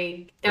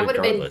 like, that would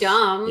have been Regardless.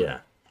 dumb. Yeah.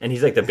 And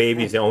he's like, the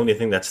baby's the only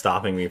thing that's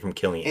stopping me from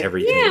killing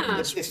everything Yeah. in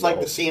this It's like the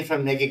world. scene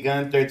from Naked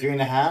Gun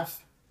 33.5.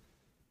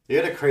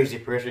 You're the crazy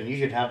person. You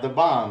should have the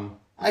bomb.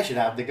 I should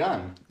have the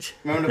gun.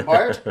 Remember the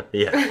part?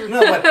 Yeah. No,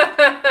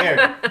 but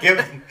here,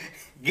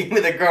 give me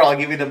the girl. I'll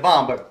give you the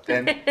bomb. But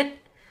then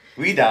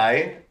we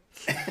die.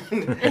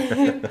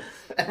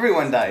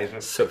 Everyone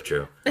dies. So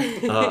true.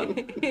 But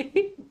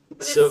it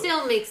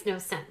still makes no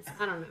sense.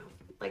 I don't know.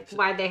 Like,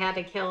 why they had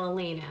to kill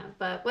Elena.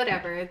 But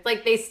whatever. It's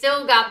like they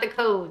still got the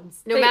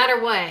codes, no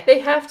matter what. They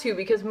have to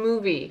because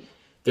movie.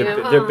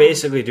 They're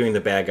basically doing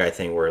the bad guy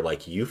thing where,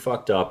 like, you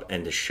fucked up,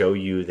 and to show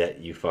you that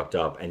you fucked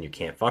up and you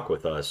can't fuck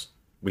with us,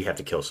 we have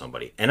to kill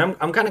somebody. And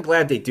I'm kind of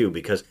glad they do,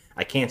 because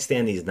I can't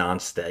stand these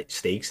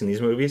non-stakes in these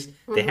movies.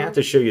 They have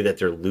to show you that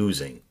they're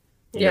losing.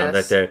 You know,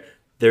 that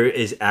there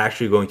is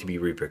actually going to be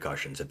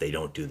repercussions if they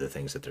don't do the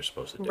things that they're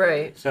supposed to do.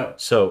 Right.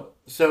 So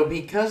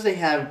because they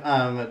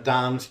have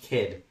Dom's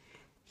kid,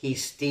 he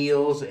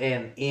steals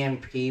an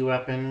EMP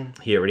weapon.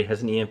 He already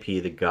has an EMP,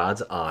 the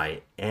God's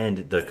Eye,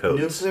 and the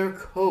codes. Nuclear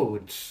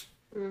codes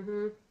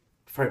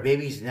for a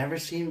baby he's never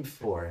seen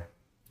before.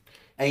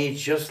 And he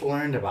just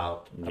learned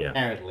about,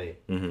 apparently.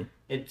 Mm-hmm.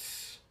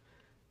 It's...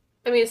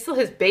 I mean, it's still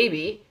his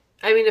baby.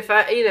 I mean, if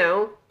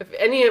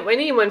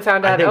anyone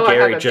found out, I think I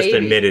Gary have a just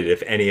baby. admitted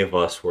if any of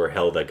us were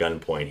held at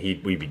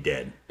gunpoint, we'd be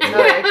dead. Oh,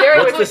 yeah. Gary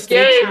What's the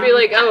would be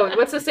like, "Oh,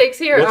 what's the stakes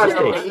here?" What's Oh,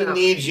 the no, stakes? He no.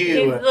 needs you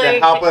He's to like-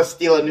 help us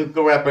steal a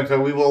nuclear weapon so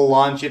we will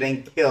launch it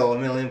and kill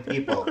 1 million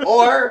people.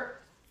 Or...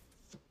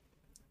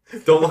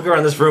 Don't look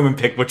around this room and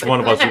pick which one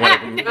of us you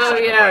want to Oh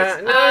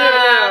yeah,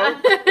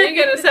 no. You ain't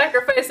gonna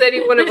sacrifice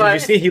any one of Did you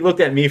us. see he looked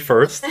at me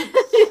first?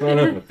 Son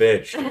of a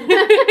bitch.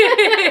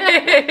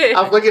 I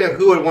was looking at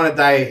who would want to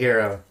die a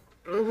hero.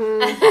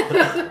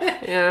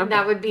 Yeah.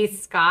 That would be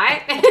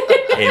Scott.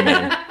 Hey,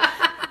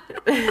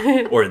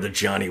 man. Or the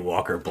Johnny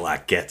Walker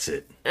Black gets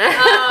it.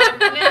 Oh,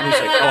 no. He's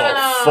like,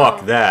 oh,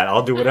 fuck that.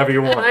 I'll do whatever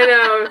you want. I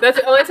know. That's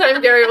the only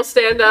time Gary will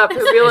stand up. He'll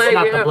be It's like,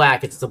 not yeah. the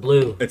black, it's the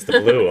blue. It's the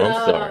blue. I'm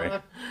sorry.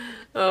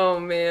 "Oh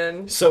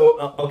man." So,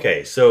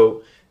 okay.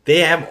 So they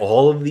have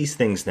all of these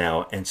things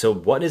now. And so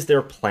what is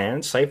their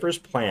plan? Cypher's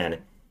plan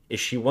is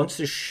she wants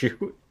to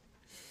shoot.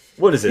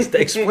 What is this?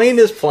 Explain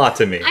this plot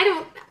to me. I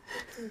don't.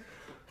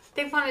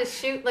 They want to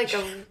shoot like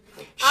a.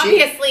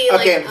 Obviously,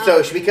 okay, like.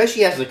 so because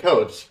she has the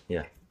codes.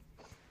 Yeah.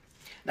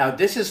 Now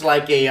this is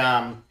like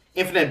a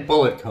infinite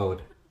bullet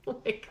code. Oh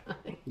my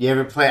god. You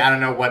ever play? I don't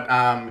know what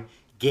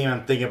game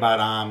I'm thinking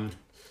about.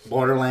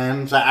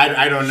 Borderlands.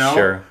 I don't know.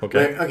 Sure,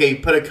 okay. But, okay, you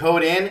put a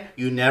code in,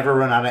 you never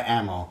run out of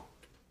ammo.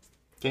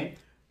 Okay.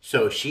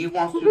 So she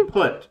wants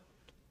to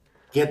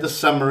get the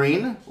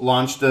submarine,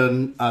 launch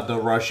the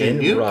Russian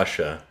In nuke,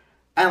 Russia.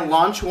 and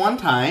launch one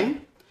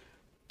time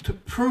to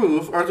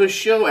prove or to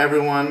show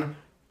everyone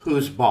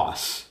who's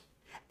boss.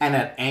 And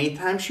at any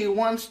time she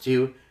wants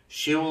to,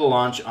 she will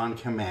launch on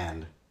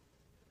command.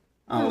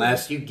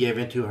 Unless you give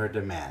in to her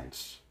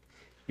demands.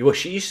 Well,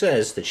 she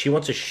says that she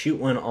wants to shoot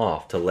one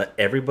off to let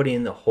everybody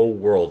in the whole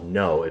world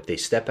know if they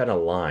step out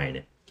of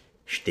line,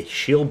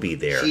 she'll be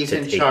there She's to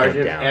in take charge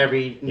them of down.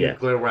 every Yeah.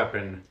 nuclear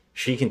weapon.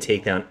 She can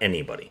take down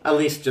anybody. At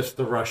least just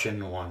the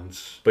Russian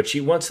ones. But she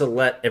wants to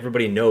let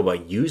everybody know by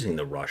using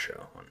the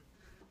Russia one.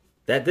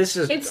 That this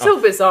is It's a so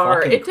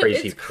bizarre. fucking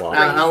crazy It's plot.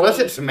 Unless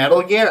it's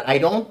Metal Gear, I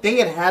don't think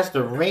it has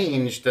the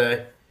range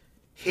to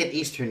hit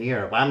Eastern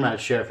Europe. I'm not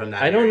sure from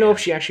that. I don't area. know if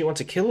she actually wants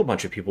to kill a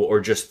bunch of people or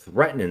just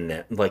threatening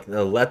them, like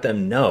let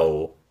them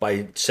know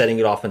by setting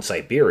it off in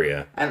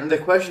Siberia. And the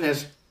question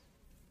is,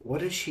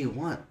 what does she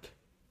want?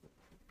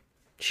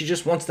 She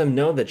just wants them to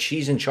know that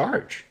she's in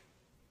charge.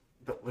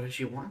 But what does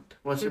she want?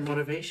 What's her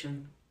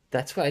motivation?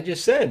 That's what I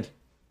just said.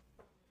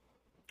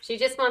 She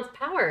just wants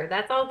power.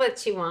 That's all that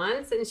she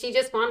wants, and she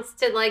just wants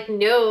to like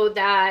know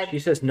that. She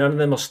says none of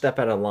them will step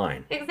out of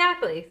line.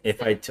 Exactly.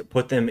 If I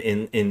put them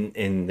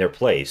in their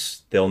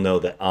place, they'll know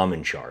that I'm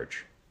in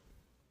charge.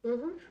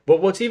 Mm-hmm.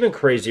 But what's even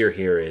crazier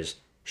here is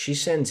she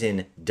sends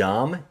in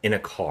Dom in a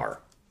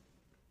car.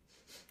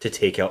 to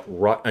take out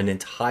an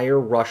entire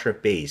Russia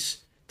base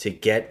to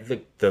get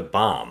the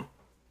bomb,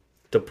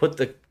 to put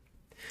the...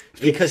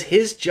 Because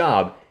his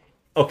job...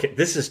 Okay,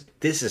 this is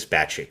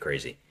batshit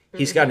crazy.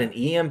 He's got an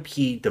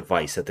EMP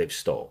device that they've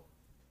stole.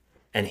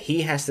 And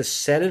he has to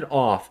set it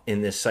off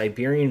in this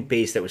Siberian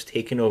base that was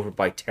taken over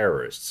by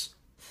terrorists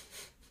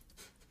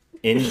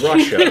in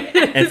Russia.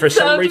 And for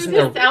some reason...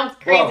 This sounds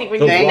crazy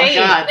when you say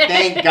it.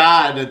 Thank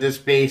God that this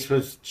base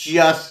was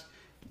just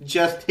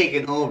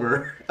taken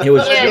over. It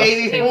was the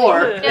day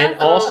before. And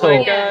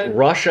also,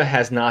 Russia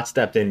has not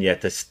stepped in yet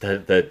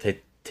to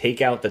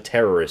take out the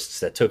terrorists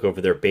that took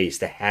over their base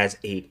that has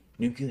a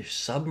nuclear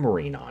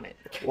submarine on it.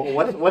 Well,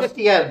 what's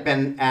the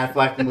Ben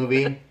Affleck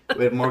movie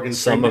with Morgan Freeman?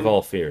 Some of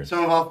All Fears.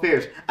 Some of All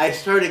Fears. I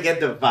started to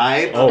get the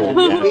vibe Oh, of the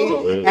movie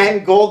absolutely.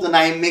 and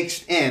GoldenEye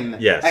mixed in.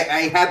 Yes.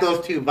 I had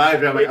those two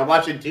vibes. I'm like, I'm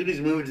watching two of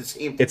these movies at the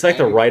same time. It's like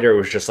the writer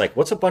was just like,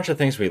 what's a bunch of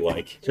things we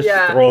like? Just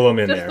Yeah, throw them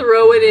in just there.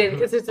 throw it in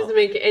because it doesn't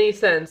make any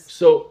sense.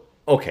 So,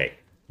 okay.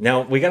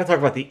 Now we got to talk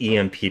about the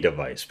EMP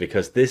device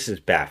because this is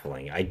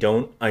baffling. I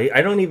don't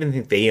even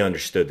think they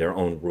understood their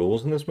own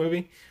rules in this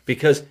movie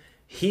because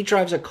he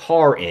drives a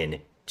car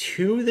in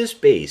to this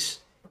base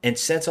and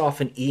sets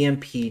off an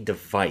EMP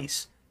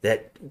device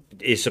that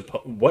is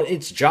what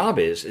its job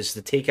is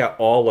to take out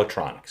all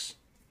electronics.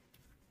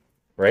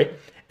 Right?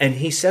 And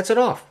he sets it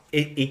off.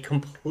 It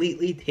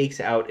completely takes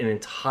out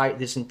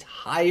this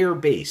entire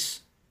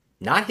base.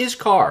 Not his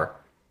car.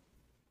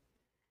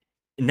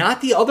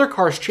 Not the other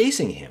cars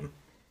chasing him.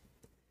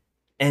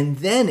 And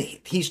then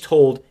he's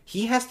told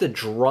he has to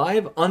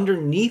drive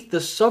underneath the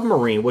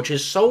submarine, which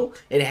is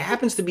it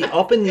happens to be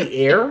up in the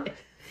air.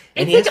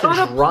 And he has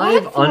to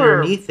drive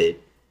underneath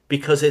it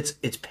because it's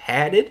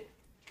padded.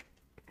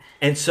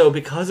 And so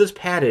because it's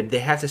padded, they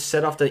have to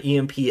set off the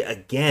EMP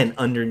again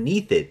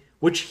underneath it,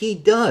 which he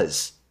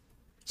does.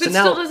 But So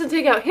now still doesn't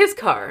take out his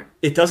car.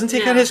 it doesn't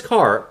take out his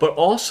car, but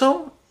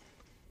also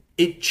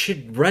it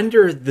should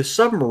render the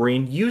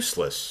submarine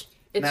useless.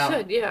 It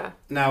should, yeah.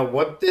 Now,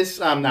 what this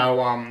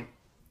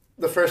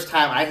the first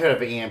time I heard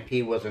of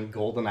EMP was in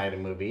GoldenEye, the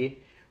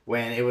movie,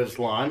 when it was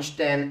launched,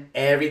 and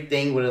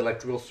everything with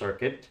electrical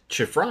circuit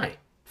Should fry.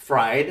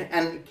 fried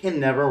and can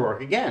never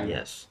work again.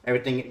 Yes.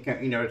 Everything,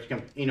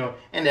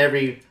 in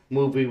every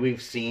movie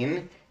we've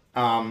seen,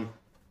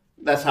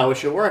 that's how it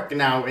should work.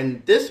 Now,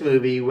 in this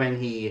movie, when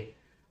he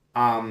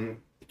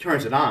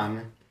turns it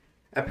on,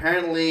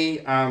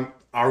 apparently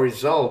our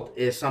result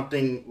is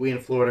something we in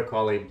Florida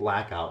call a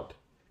blackout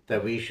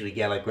that we usually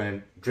get like when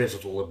it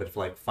drizzles a little bit for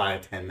like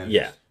 5-10 minutes.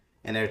 Yeah.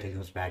 And everything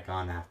goes back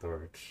on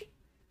afterwards.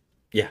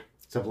 Yeah.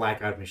 It's a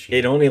blackout machine.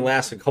 It only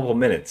lasts a couple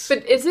minutes.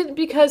 But is it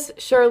because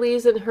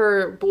Charlize and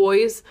her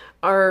boys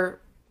are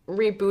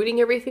rebooting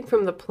everything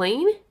from the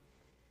plane?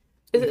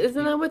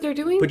 Isn't that what they're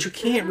doing? But you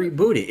can't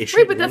reboot it. It should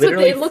Right, but that's what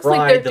literally it looks fry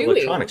like they're the doing.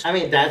 electronics. I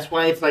mean, that's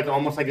why it's like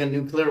almost like a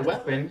nuclear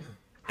weapon.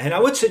 And I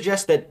would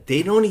suggest that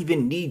they don't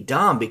even need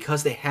Dom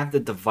because they have the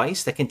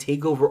device that can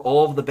take over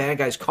all of the bad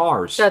guys'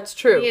 cars. That's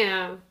true.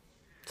 Yeah.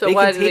 So they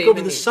why can do take they over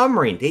even the need-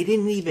 submarine. They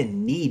didn't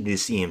even need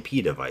this EMP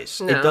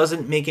device. No. It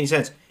doesn't make any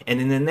sense.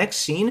 And in the next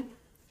scene,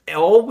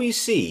 all we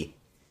see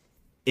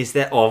is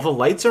that all the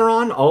lights are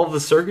on, all of the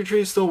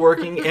circuitry is still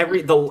working,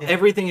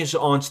 everything is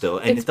on still,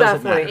 and It's it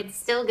doesn't baffling. matter. It's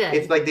still good.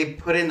 It's like they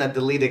put in a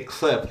deleted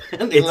clip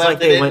and they It's left like it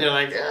they in. went- They're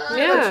like,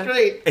 Yeah. that's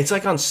great. It's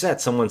like on set,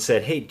 someone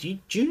said, "Hey, do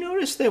you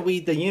notice that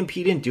the EMP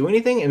didn't do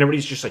anything?" And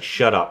everybody's just like,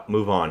 "Shut up,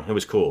 move on. It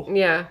was cool."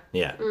 Yeah.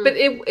 Yeah. But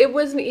it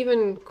wasn't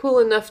even cool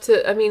enough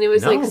to. I mean, it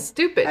was No. like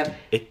stupid. And,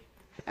 It,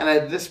 and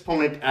at this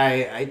point,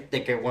 I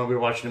think when we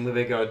were watching the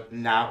movie, I go,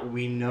 now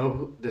we know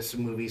who this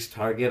movie's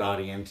target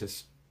audience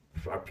is.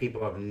 Our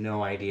people have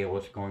no idea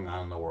what's going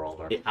on in the world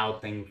or how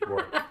things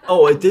work.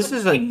 this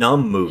is a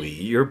numb movie.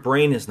 Your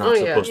brain is not Oh, yeah.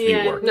 supposed to be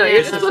Yeah. working. No,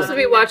 you're Yeah. supposed to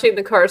be watching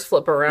the cars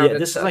flip around. Yeah,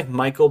 and this is stuff. like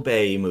Michael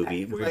Bay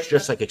movie where it's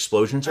just like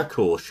explosions are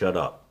cool. Shut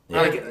up.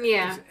 Yeah. Like,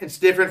 Yeah. it's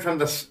different from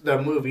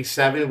the movie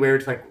Seven, where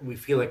it's like we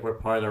feel like we're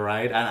part of the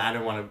ride. I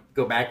don't want to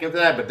go back into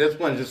that, but this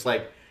one's just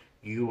like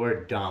you were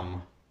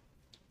dumb.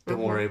 Don't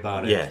worry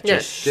about it. Yeah, Yeah.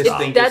 just This stop.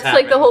 thing That's just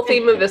like the happened. whole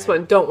theme of this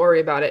one. Don't worry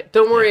about it.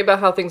 Don't worry about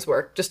how things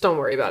work. Just don't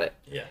worry about it.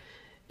 Yeah.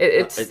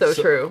 It's so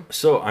true.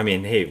 So I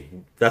mean, hey,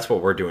 that's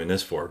what we're doing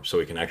this for, so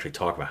we can actually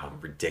talk about how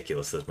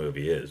ridiculous this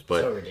movie is.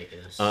 But So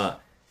ridiculous.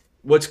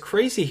 what's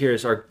crazy here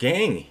is our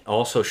gang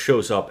also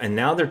shows up, and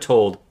now they're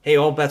told, "Hey,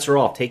 all bets are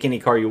off. Take any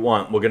car you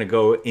want. We're gonna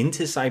go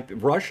into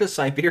Russia,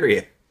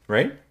 Siberia,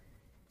 right?"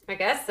 I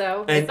guess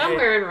so. And-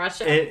 Somewhere in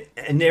Russia.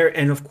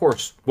 And of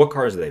course, what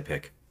cars do they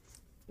pick?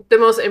 The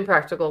most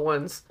impractical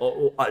ones.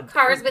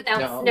 Cars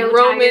without snow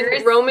Roman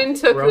tires. Roman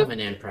took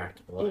Roman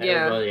impractical.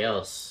 Yeah. Everybody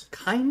else.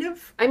 Kind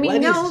of. I mean,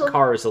 Letty's no.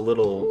 car is a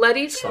little.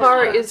 Letty's sus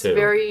car is too.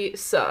 very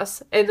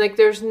sus, and like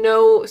there's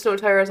no snow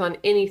tires on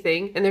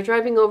anything, and they're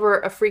driving over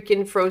a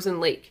freaking frozen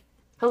lake.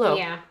 Hello.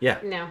 Yeah. Yeah.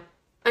 No.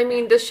 I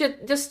mean, the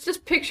shit.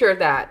 Just picture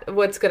that.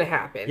 What's gonna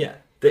happen? Yeah.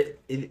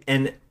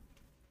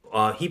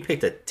 He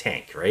picked a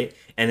tank, right?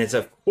 And it's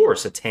of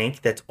course a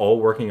tank that's all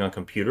working on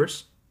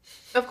computers.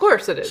 Of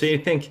course it is. So you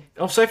think,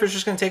 oh, Cypher's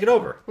just going to take it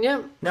over?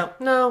 Yeah. No.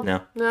 No.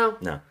 No. No.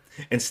 No.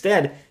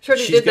 Instead,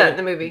 Shorty she's did that gonna- in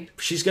the movie.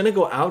 She's going to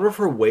go out of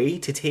her way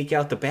to take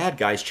out the bad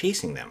guys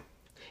chasing them.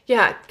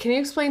 Yeah, can you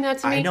explain that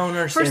to me? I don't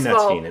understand First that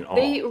of all, scene at all.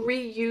 They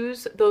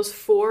reuse those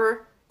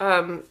 4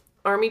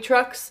 army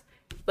trucks.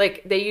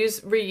 Like they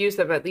reuse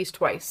them at least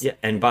twice. Yeah,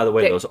 and by the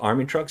way, They- those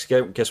army trucks,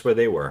 guess where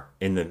they were?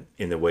 In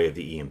the way of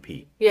the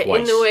EMP. Yeah, Twice.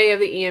 in the way of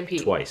the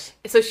EMP. Twice.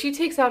 So she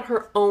takes out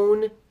her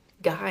own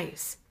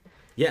guys.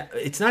 Yeah,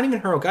 it's not even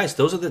her own guys.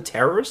 Those are the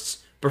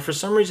terrorists, but for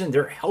some reason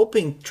they're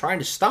helping, trying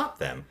to stop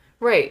them.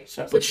 Right.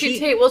 So- So But she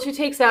she-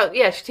 takes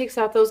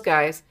out those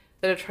guys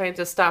that are trying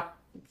to stop,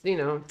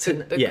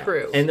 the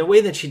crew. And the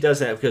way that she does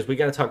that, because we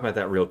got to talk about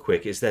that real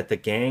quick, is that the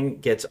gang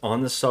gets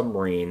on the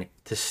submarine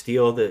to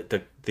steal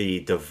the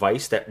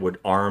device that would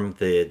arm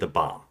the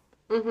bomb.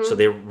 Mm-hmm. So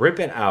they rip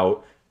it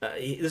out.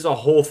 There's a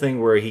whole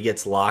thing where he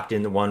gets locked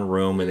in the one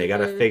room and they got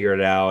Mm-hmm. to figure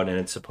it out, and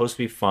it's supposed to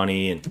be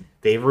funny. And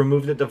they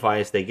remove the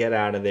device. They get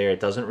out of there. It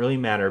doesn't really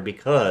matter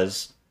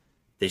because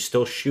they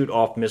still shoot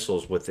off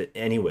missiles with it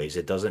anyways.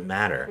 It doesn't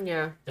matter.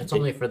 Yeah. That's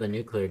only for the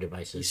nuclear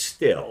devices.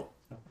 Still,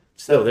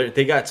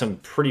 they got some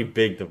pretty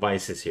big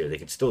devices here. They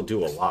can still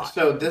do a lot.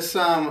 So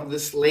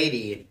this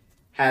lady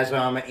has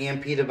an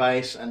EMP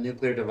device, a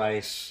nuclear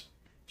device.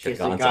 She has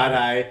the guns God on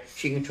it. Eye.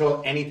 She can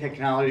control any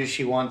technology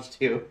she wants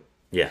to.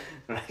 Yeah.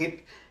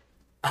 Right?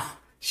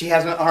 She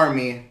has an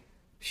army.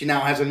 She now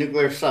has a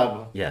nuclear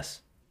sub,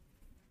 Yes.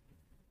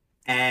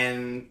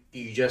 and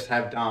you just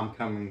have Dom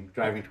coming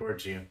driving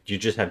towards you. You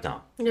just have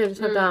Dom. Yeah,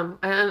 just have dumb.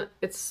 I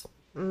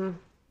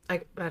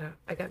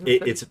got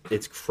nothing.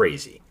 It's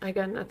crazy. I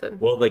got nothing.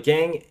 Well, the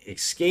gang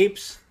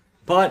escapes,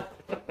 but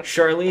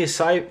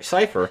Charlize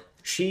Cypher,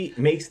 she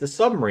makes the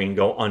submarine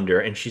go under,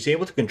 and she's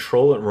able to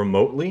control it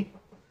remotely.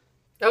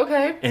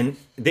 Okay. And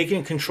they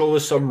can control the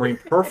submarine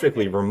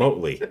perfectly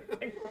remotely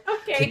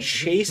to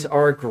chase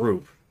our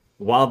group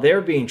while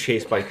they're being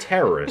chased by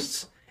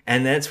terrorists.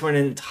 And that's when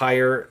an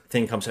entire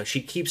thing comes out.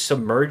 She keeps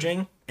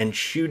submerging and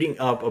shooting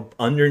up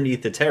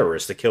underneath the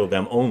terrorists to kill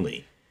them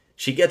only.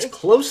 She gets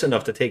close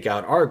enough to take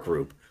out our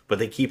group, but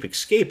they keep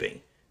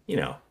escaping.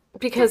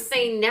 Because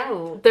Say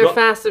no. they're Well,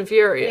 fast and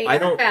furious. I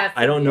don't Fast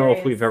I don't and know if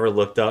Furious. we've ever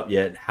looked up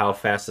yet how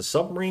fast a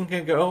submarine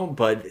can go,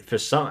 but for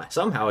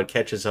somehow it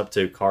catches up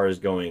to cars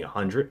going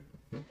 100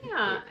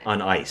 Yeah.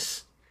 on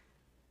ice.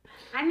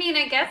 I mean,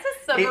 I guess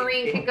a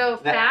submarine could go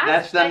That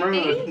fast. I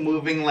submarine was think.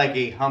 moving like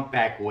a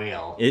humpback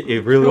whale.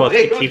 It really was.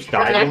 It keeps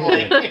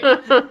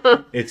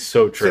diving. It's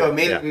so true. So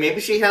maybe, Yeah. maybe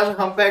she has a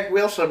humpback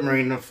whale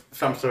submarine of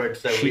some sort.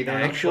 So we She don't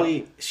know.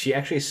 actually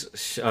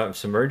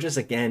submerges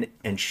again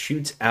and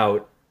shoots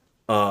out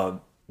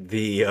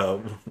the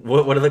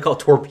what do they call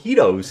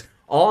torpedoes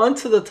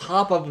onto the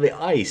top of the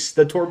ice.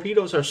 The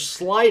torpedoes are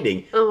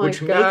sliding, Oh my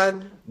which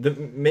God.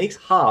 makes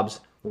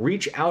Hobbs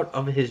reach out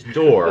of his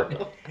door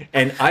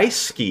and ice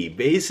ski.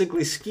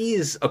 Basically,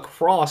 skis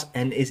across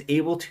and is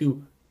able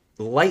to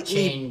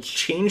lightly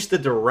change the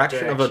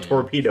direction of a direction.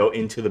 torpedo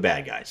into the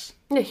bad guys.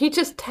 Yeah, he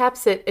just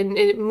taps it and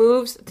it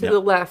moves to Yep. the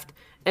left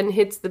and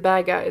hits the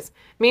bad guys.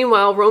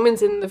 Meanwhile,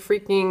 Roman's in the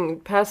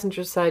freaking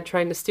passenger side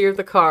trying to steer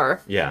the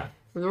car. Yeah.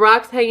 The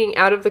rock's hanging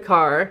out of the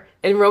car,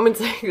 and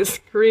Roman's like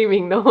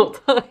screaming the whole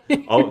time.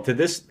 Oh, to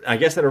this, I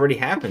guess that already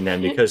happened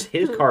then because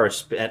his car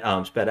sped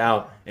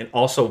out and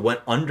also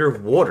went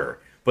underwater.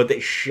 But they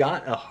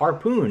shot a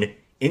harpoon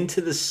into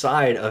the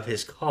side of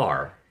his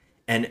car,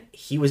 and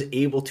he was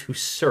able to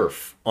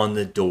surf on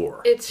the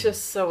door. It's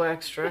just so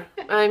extra.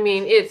 I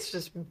mean, it's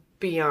just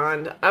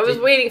beyond. I was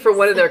waiting for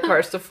one of their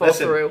cars to fall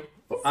Listen, through.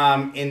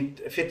 In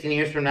 15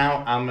 years from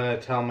now, I'm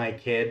gonna tell my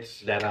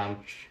kids that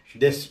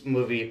this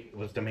movie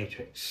was The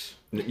Matrix.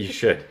 You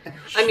should.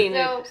 I mean,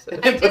 So, it's-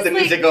 I Put just, the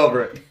music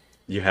over it.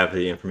 You have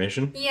the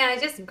information? Yeah, I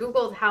just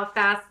Googled how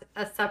fast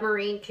a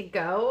submarine could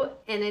go,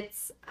 and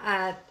it's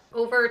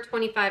over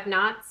 25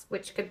 knots,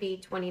 which could be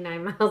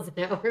 29 miles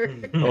an hour.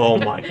 Oh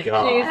my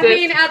god. I Jesus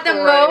mean, at the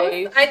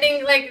Christ. most, I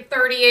think like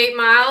 38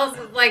 miles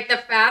is like the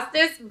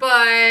fastest,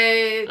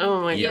 but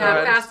Oh my yeah,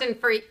 God. Fast and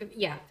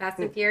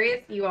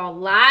Furious. You all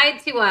lied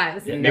to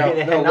us. Yeah, maybe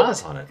they had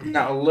Nas on it.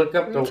 Now look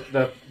up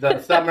the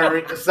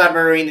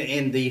submarine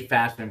in the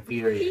Fast and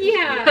Furious.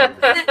 Yeah.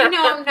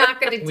 No, I'm not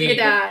going to do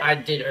that. I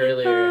did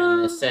earlier,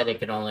 and it said it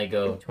could only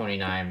go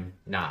 29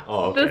 knots.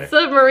 Oh, the okay.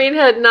 submarine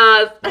had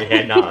Nas. They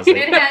had Nas.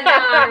 It had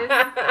Nas.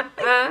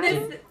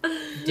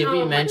 Did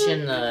we Oh.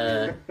 mention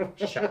the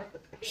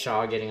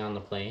Shaw getting on the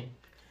plane?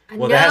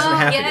 Well, that hasn't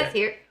happened yeah, yet. it's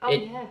here. Oh,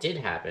 It yeah. did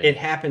happen. It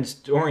happens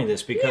during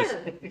this because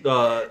you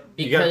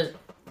because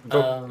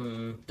got-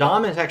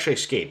 Dom has actually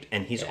escaped,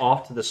 and he's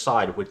off to the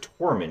side with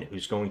Tormund,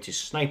 who's going to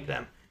snipe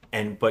them.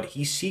 But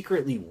he's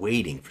secretly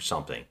waiting for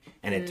something.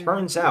 And it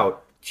turns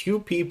out 2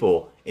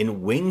 people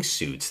in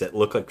wingsuits that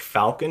look like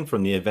Falcon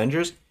from the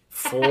Avengers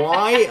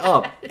fly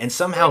up and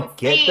somehow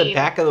get the insane.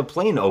 back of the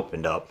plane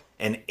opened up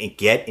and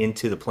get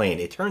into the plane.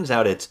 It turns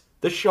out it's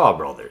the Shaw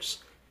brothers.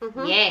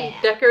 Yeah.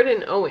 Deckard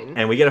and Owen.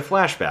 And we get a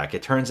flashback.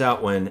 It turns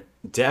out when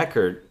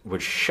Deckard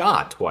was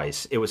shot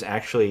twice, it was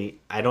actually,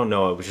 I don't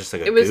know, it was just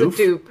like a It was goof. a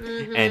dupe.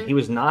 And he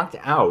was knocked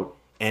out.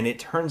 And it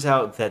turns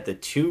out that the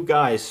 2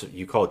 guys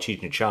you call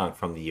Cheech and Chong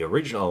from the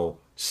original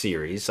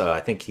series. I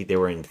think they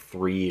were in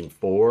 3 and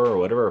 4 or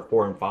whatever, or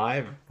 4 and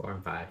 5. 4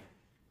 and 5.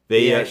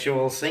 They The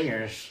actual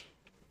singers.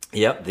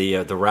 Yep,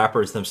 the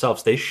rappers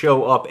themselves, they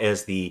show up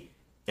as the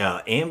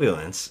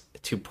ambulance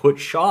to put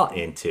Shaw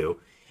into,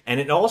 and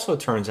it also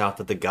turns out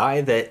that the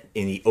guy that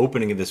in the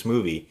opening of this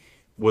movie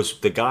was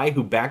the guy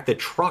who backed the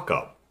truck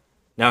up.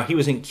 Now he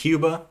was in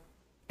Cuba,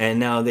 and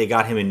now they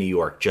got him in New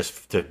York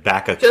just to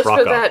back a Just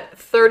truck for up. that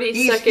 30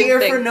 He's second here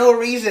thing. for no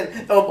reason.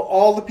 Of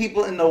all the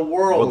people in the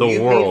world Well, the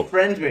you've world. made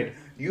friends with,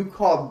 you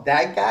called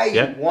that guy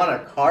Yep. you want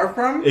a car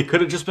from? It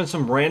could have just been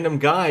some random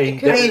guy.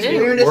 could have He's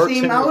been. wearing the works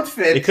same in-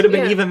 outfit. It could have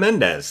been Yeah. Eva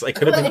Mendes. It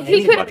could have been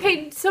He could have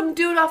anybody. paid some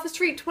dude off the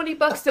street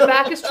 $20 to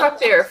back his truck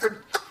there.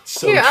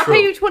 So Here, I'll true.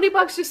 pay you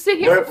 $20. Just sit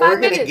here We're for 5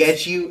 gonna minutes.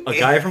 get you A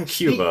guy from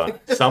Cuba.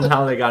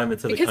 Somehow they got him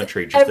into the Because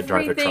country just to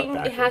drive the truck everything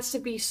back. has to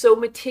be so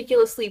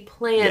meticulously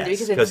planned Yes,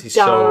 because 'cause it's he's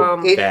so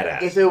dumb.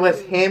 badass. If it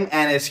was him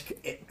and if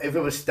it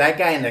was that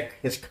guy and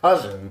his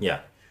cousin, Yeah.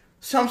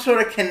 some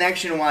sort of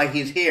connection while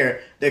he's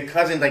here. The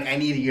cousin's like, I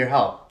need your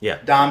help. Yeah.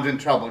 Dom's in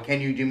trouble. Can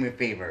you do me a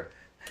favor?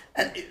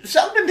 And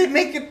something to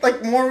make it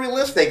like more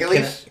realistic, at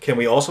least. Can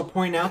we also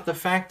point out the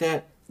fact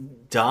that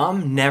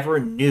Dom never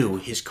knew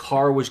his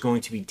car was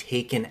going to be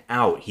taken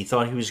out? He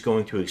thought he was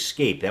going to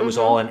escape. That was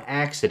all an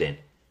accident.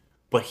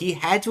 But he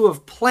had to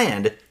have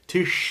planned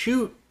to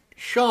shoot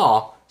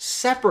Shaw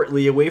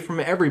separately away from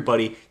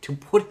everybody to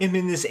put him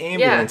in this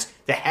ambulance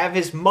to have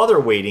his mother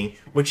waiting,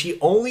 which he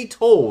only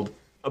told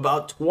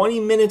about 20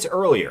 minutes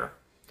earlier.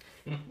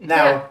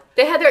 Now, Yeah,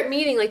 they had their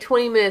meeting like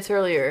 20 minutes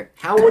earlier.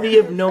 How would he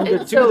have known to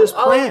And do this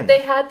all- plan? they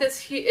had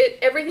this.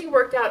 Everything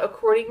worked out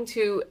according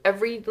to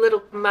every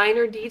little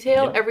minor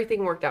detail. Yeah.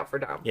 Everything worked out for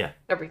Dom. Yeah.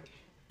 Everything.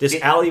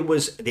 The alley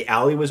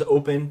was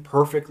open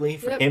perfectly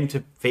for Yep. him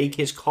to fake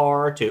his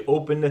car, to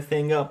open the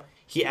thing up.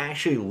 He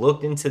actually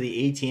looked into the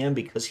ATM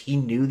because he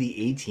knew the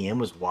ATM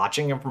was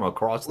watching him from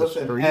across the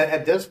listen. street.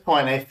 At this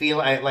point, I feel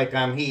like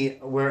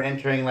we're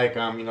entering like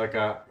like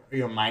a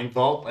mind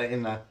vault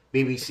in the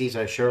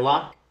BBC's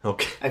Sherlock.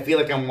 Okay. I feel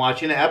like I'm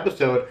watching an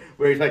episode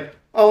where he's like,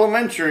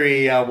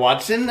 "Elementary,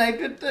 Watson, I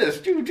did this,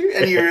 and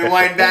you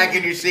rewind back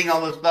and you're seeing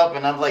all this stuff,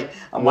 and I'm like,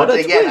 What a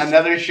once again, twist.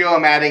 another show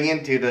I'm adding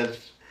into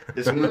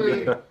this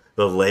movie.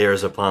 The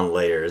layers upon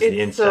layers, the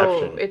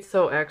inception. It's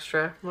so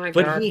extra. My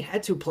But God. he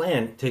had to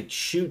plan to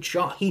shoot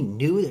Shaw. He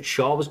knew that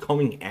Shaw was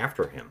coming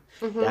after him.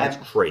 Mm-hmm. That's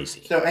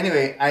crazy. So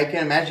anyway, I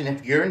can imagine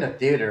if you're in the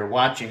theater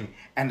watching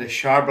and the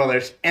Shaw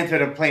brothers enter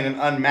the plane and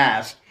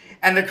unmask,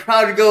 and the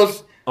crowd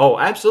goes, Oh,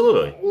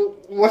 absolutely.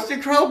 "What's the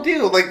crowd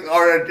do? Like, is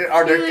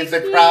the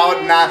Like,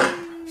 crowd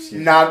yeah.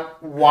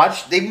 not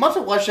watched? They must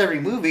have watched every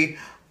movie.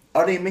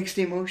 Are they mixed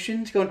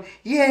emotions? Going,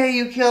 yeah,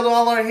 you killed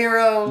all our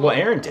heroes. Well,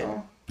 Aaron did.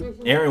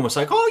 Aaron was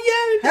like,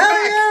 "Oh yeah,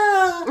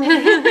 Hell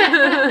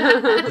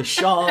yeah! the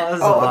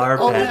Shaws are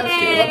oh,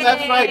 back."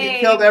 that's right. You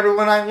killed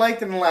everyone I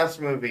liked in the last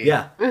movie.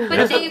 Yeah. But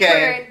That's they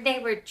okay.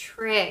 were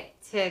tricked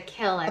to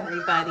kill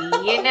everybody,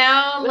 you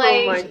know?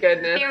 Like, Oh my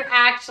goodness. they're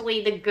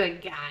actually the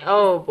good guys.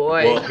 Oh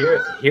boy. Well,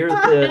 here's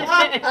the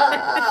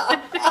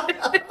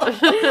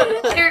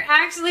They're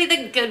actually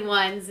the good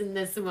ones in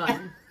this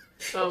one.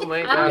 Oh my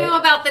I don't know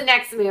God. about the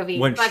next movie,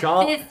 When but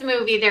Shaw- this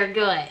movie, they're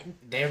good.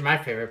 They're my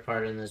favorite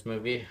part in this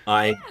movie.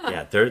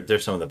 they're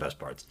some of the best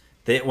parts.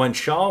 When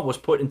Shaw was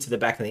put into the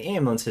back of the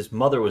ambulance, his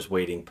mother was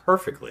waiting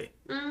perfectly.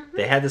 Mm-hmm.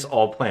 They had this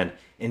all planned,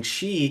 and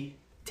she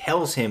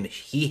tells him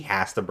he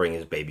has to bring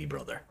his baby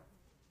brother.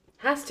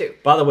 Has to.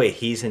 By the way,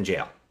 he's in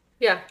jail.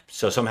 Yeah.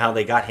 So somehow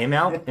they got him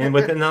out, and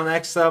within the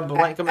next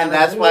blank amount And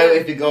that's why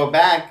if you go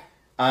back,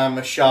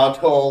 Shaw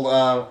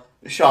told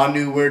Shaw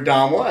knew where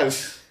Dom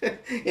was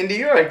in New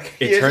York.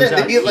 It turns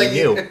out he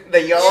knew.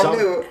 They all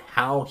knew.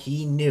 How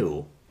he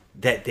knew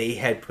that they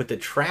had put the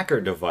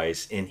tracker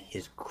device in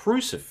his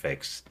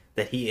crucifix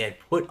that he had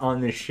put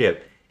on the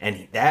ship,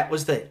 and that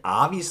was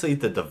obviously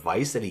the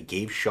device that he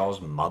gave Shaw's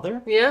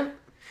mother. Yeah.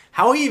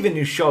 How he even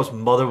knew Shaw's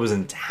mother was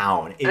in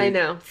town? I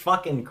know.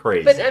 Fucking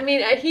crazy. But I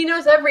mean, he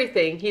knows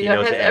everything. He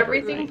knows has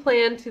everything. everything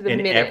planned to the in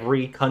minute.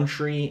 every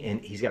country,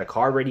 and he's got a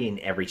car ready in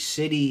every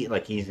city.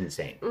 Like, he's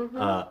insane.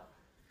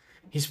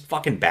 He's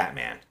fucking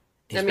Batman.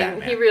 He's I mean,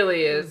 Batman. he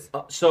really is.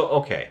 So,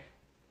 okay.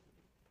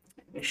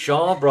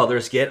 Shaw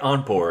brothers get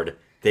on board.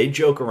 They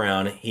joke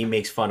around. He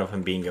makes fun of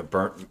him being a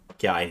burnt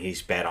guy, and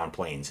he's bad on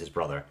planes, his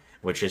brother,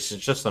 which is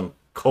just some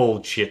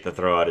cold shit to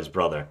throw at his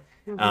brother.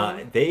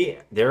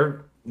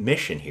 Their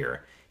mission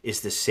here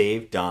is to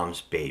save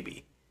Dom's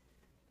baby.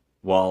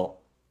 While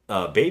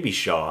baby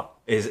Shaw,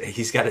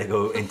 he's got to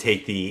go and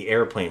take the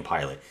airplane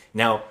pilot.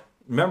 Now,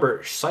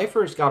 remember,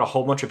 Cypher's got a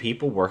whole bunch of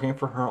people working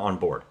for her on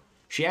board.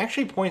 She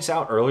actually points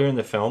out earlier in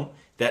the film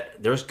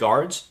that there's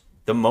guards.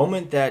 The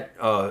moment that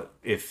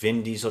if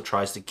Vin Diesel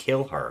tries to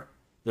kill her,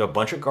 a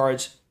bunch of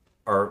guards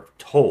are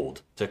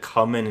told to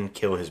come in and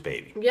kill his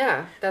baby.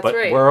 Yeah, that's But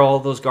right. where are all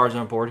those guards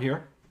on board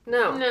here?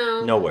 No.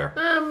 No. Nowhere.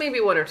 Maybe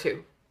one or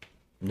two.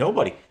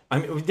 Nobody. I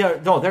mean,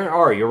 there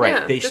are. You're right.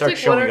 Yeah, They just start like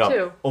one showing or up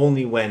two.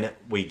 only when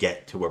we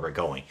get to where we're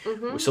going.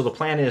 So the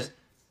plan is,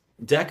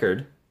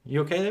 Deckard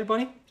You okay there,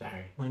 buddy?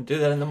 Sorry. Want to do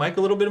that in the mic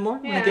a little bit more?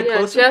 Want Yeah. to get Yeah,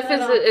 closer? Jeff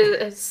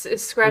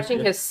is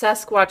scratching his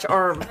Sasquatch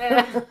arm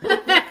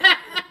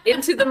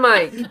into the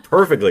mic.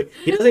 Perfectly.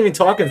 He doesn't even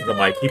talk into the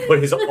mic. He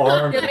put his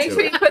arm Yeah, make into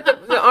sure it. you put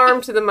the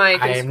arm to the mic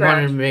and I wanted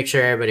scratch. to make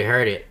sure everybody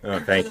heard it. Oh,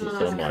 thank you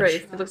so much.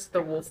 Great. It looks like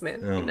the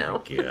Wolfman, Oh, you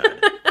know. my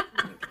God.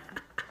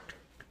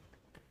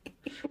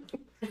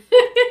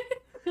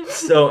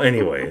 So,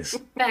 anyways.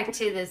 Back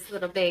to this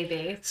little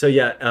baby. So,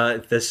 yeah,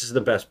 this is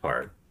the best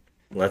part.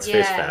 Let's face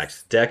Yes.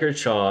 facts. Deckard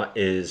Shaw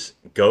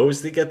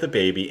goes to get the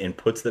baby and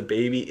puts the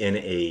baby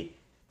in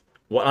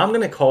what I'm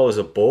going to call is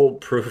a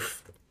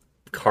bulletproof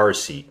car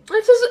seat.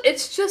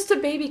 It's just a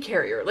baby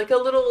carrier, like a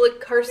little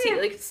car seat,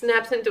 like it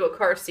snaps into a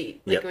car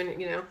seat, like Yep. when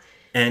you know.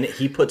 And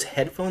he puts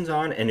headphones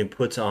on and he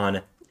puts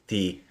on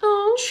the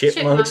Oh,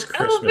 Chipmunks Chipmunks.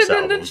 Christmas and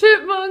then album. the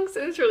chipmunks.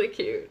 It's really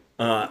cute.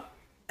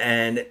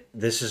 And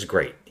this is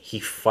great. He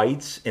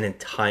fights an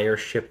entire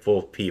ship full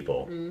of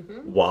people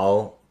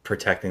while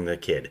protecting the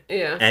kid.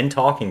 Yeah. And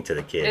talking to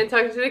the kid. And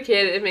talking to the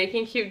kid and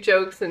making cute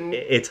jokes, and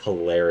It's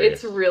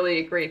hilarious. it's really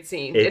a great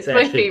scene. It's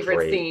my actually favorite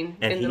great. scene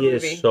and in the he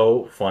movie. is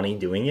so funny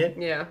doing it.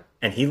 Yeah,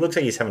 And he looks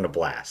like he's having a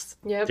blast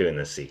Yep. doing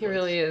this he sequence.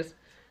 really is.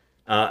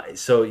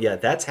 So yeah,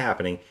 that's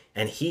happening,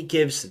 and he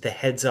gives the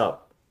heads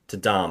up to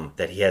Dom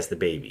that he has the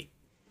baby,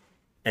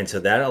 and so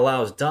that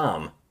allows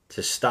Dom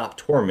to stop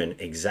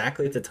Tormund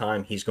exactly at the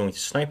time he's going to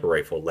sniper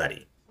rifle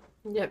Letty.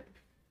 Yep.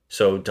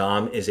 So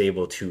Dom is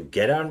able to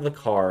get out of the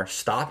car,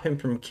 stop him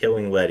from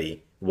killing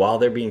Letty while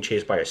they're being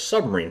chased by a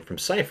submarine from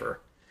Cypher,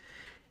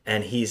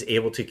 and he's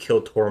able to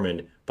kill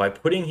Tormund by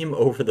putting him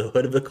over the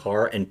hood of the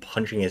car and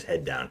punching his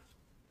head down.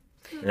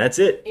 And that's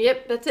it.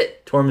 Yep, that's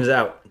it. Tormund's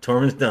out.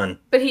 Tormund's done.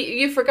 But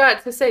you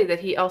forgot to say that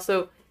he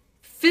also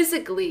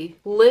physically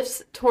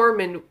lifts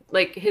Tormund,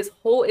 like his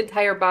whole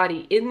entire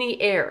body, in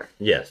the air.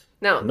 Yes.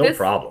 Now, no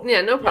problem.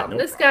 Yeah, no problem.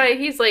 no This guy,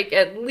 he's like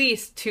at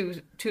least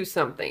two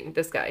something.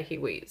 This guy, he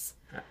weighs.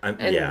 And-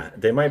 yeah,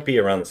 they might be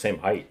around the same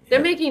height. They're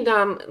Yeah. making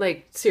Dom,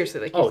 like,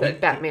 seriously, like you Oh,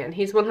 said, Batman.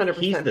 He's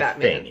 100% He's the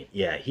Batman. thing.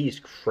 Yeah, he's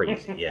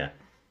crazy. Yeah.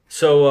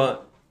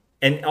 So,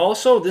 and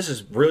also, this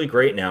is really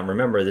great now.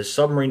 Remember, this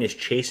submarine is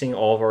chasing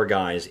all of our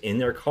guys in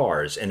their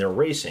cars, and they're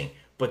racing,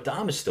 but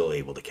Dom is still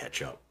able to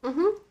catch up.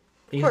 Mm-hmm.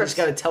 He's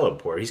got a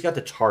teleport. He's got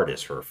the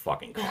TARDIS for a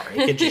fucking car.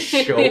 He can just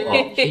show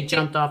up He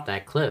jumped off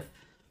that cliff.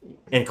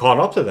 and caught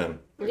up to them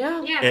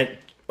Yeah. Yeah. at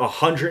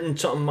 100 and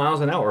something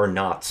miles an hour, or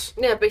knots.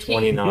 Yeah, but he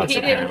 20 knots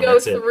didn't apparently, go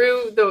that's it.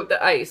 through the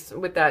ice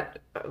with that.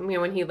 I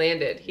mean, when he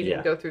landed, he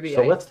didn't go through the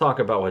So ice. let's talk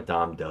about what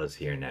Dom does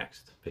here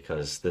next,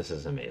 because this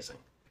is amazing.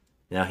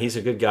 Now, he's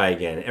a good guy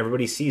again.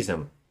 Everybody sees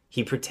him.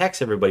 He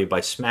protects everybody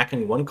by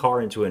smacking one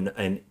car into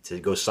and to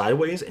go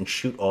sideways and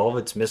shoot all of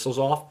its missiles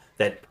off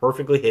that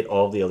perfectly hit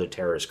all of the other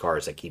terrorist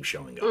cars that keep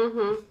showing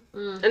up.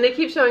 And they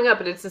keep showing up,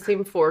 and it's the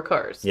same 4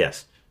 cars.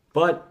 Yes.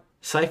 But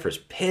Cypher's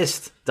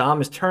pissed. Dom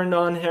is turned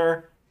on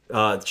her.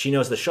 She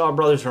knows the Shaw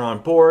brothers are on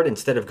board.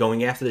 Instead of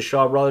going after the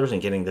Shaw brothers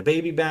and getting the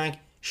baby back,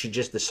 she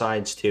just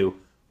decides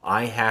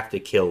I have to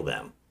kill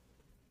them.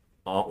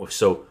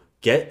 So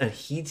get a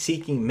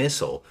heat-seeking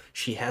missile.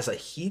 She has a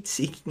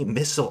heat-seeking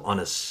missile on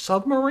a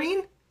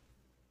submarine?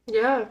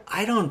 Yeah.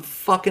 I don't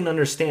fucking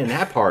understand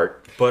that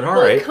part, but all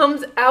Well, right. it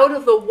comes out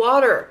of the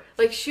water,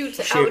 like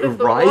shoots She out of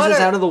the rises water.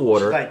 out of the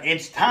water. Like,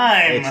 it's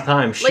time. It's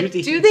time. Shoot Like,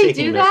 the do they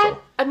heat-seeking do that?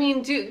 missile. I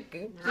mean, do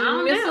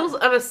don't missiles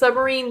on a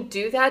submarine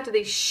do that? Do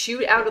they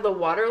shoot out of the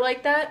water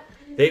like that?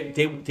 They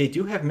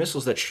do have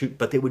missiles that shoot,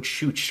 but they would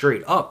shoot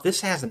straight up.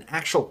 This has an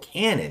actual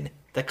cannon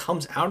that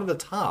comes out of the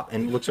top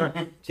and looks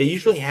around. They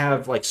usually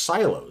have like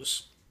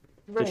silos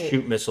to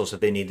shoot missiles if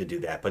they need to do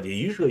that, but they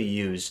usually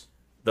use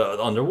the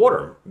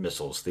underwater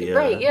missiles. The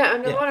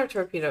Underwater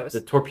torpedoes. the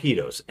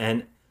torpedoes.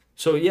 And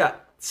so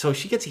so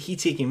she gets a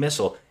heat-seeking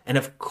missile, and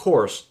of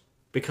course,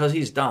 because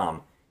he's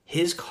Dom,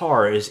 his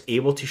car is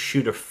able to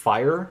shoot a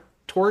fire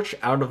torch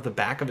out of the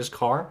back of his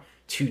car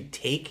to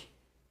take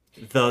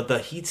the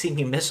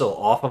heat-seeking missile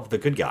off of the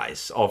good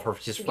guys, off of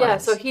his friends. Yeah,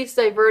 so he's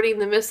diverting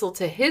the missile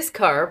to his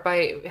car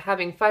by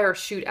having fire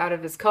shoot out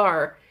of his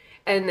car,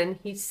 and then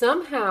he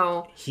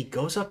somehow he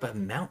goes up a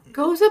mountain.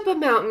 goes up a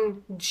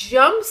mountain,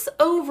 jumps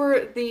over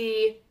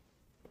the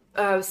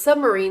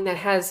submarine that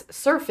has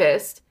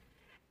surfaced,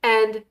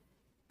 and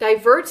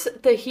diverts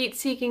the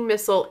heat-seeking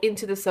missile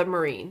into the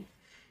submarine.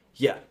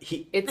 Yeah,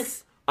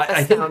 It's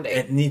I think astounding.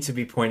 it needs to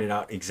be pointed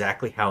out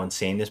exactly how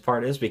insane this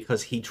part is,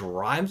 because he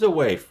drives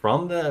away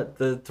from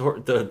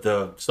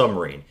the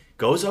submarine,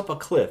 goes up a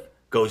cliff,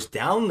 goes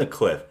down the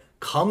cliff,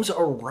 comes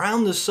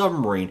around the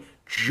submarine,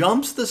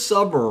 jumps the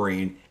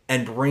submarine,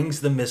 and brings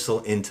the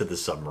missile into the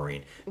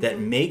submarine. That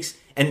makes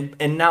and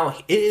now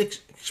it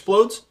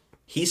explodes.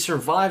 He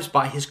survives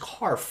by his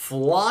car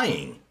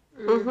flying.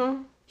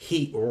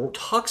 He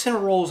tucks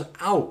and rolls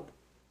out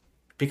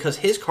because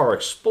his car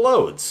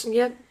explodes.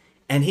 Yep.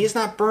 And he's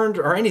not burned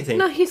or anything.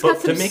 No, he's but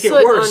got some to make soot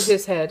it worse, on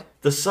his head.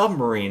 the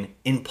submarine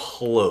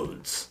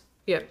implodes.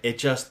 Yep.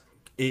 It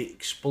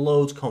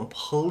explodes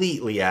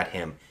completely at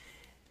him.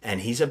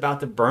 And he's about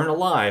to burn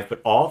alive,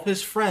 but all of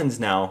his friends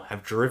now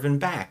have driven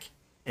back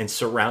and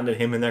surrounded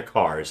him in their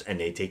cars, and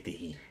they take the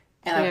heat.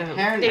 And Yeah.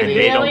 apparently, And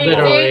they don't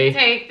literally- did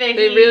take the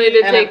They really heat.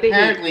 did and take the heat.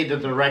 apparently the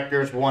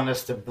directors want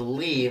us to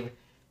believe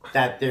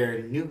that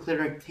there's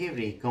nuclear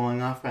activity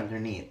going off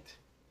underneath.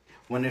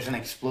 When there's an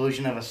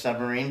explosion of a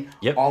submarine,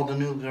 Yep. all the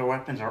nuclear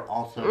weapons are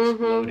also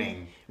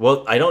exploding.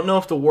 Well, I don't know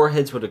if the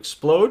warheads would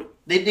explode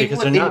They because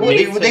would, they're they, not would, made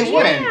they, to- they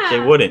wouldn't. Yeah. They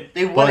wouldn't.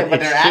 They wouldn't, but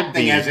it they're should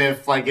acting be- as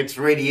if like it's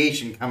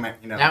radiation coming.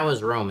 You know, That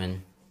was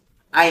Roman.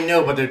 I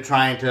know, but they're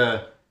trying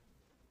to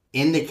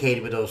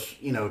indicate with those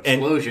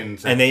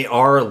explosions. and they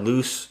are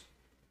loose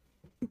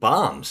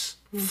bombs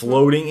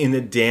floating in the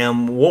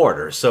damn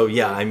water. So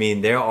yeah, I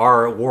mean there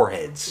are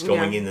warheads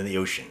going Yeah. into the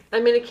ocean. I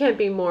mean, it can't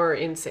be more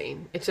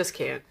insane. It just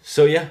can't.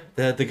 So yeah,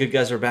 the good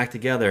guys are back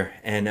together,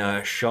 and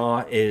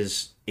Shaw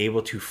is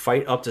able to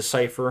fight up to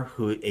Cypher,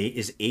 who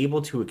is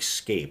able to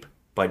escape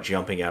by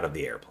jumping out of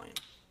the airplane.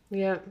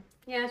 Yeah.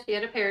 Yeah, she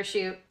had a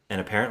parachute. And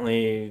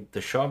apparently,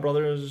 the Shaw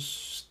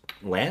brothers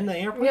land the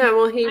airplane. Yeah,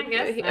 well, I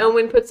guess so.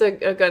 Owen puts a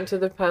gun to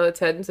the pilot's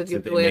head and said, "You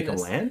Did have they to make land them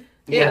this." land?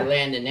 Yeah.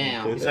 Landing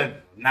now. he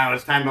said, "Now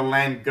it's time to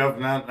land,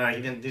 Governor."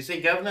 He didn't. Did he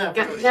say Governor?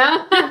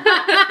 No.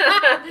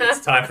 It's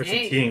time for some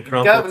Hey. tea and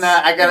crumpets. Governor,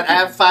 I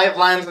have 5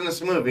 lines in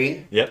this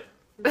movie. Yep.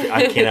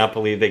 I cannot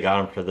believe they got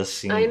him for this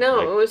scene. I know,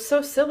 Like, it was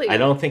so silly. I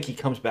don't think he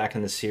comes back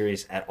in the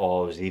series at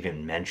all. It was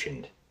even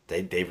mentioned.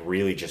 They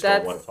really just That's,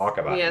 don't want to talk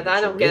about yeah, it. I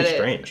It's don't really get it.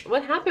 strange.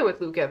 What happened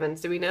with Luke Evans?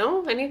 Do we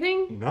know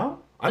anything? No,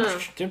 I'm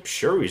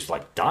sure he's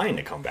like dying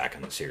to come back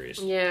in the series.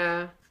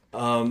 Yeah.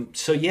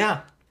 So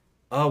yeah,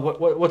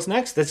 what's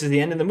next? This is the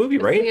end of the movie,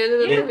 It's right? the end of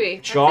the Yeah. movie.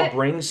 Shaw That's it.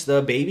 brings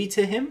the baby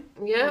to him.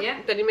 Yeah. Yeah.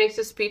 Then he makes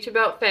a speech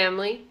about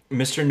family.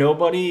 Mr.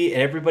 Nobody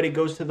and everybody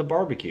goes to the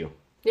barbecue.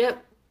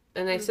 Yep.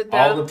 And they sit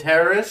All down. the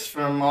terrorists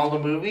from all the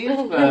movies.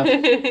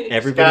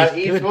 Everybody's Scott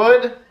good.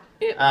 Eastwood.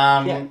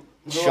 Yeah. Yeah.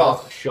 Who Shaw,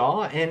 else?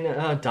 Shaw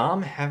and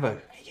Dom have a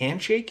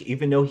handshake,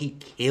 even though he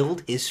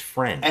killed his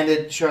friend. And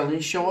did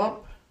Charlize show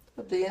up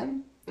at the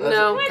end?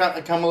 No.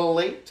 Come a little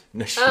late?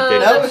 No, she Oh,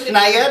 didn't. No, she-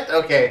 not yet?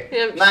 Okay.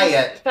 Yeah, Not she's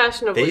yet.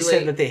 Fashionably They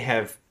said late. that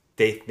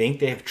they think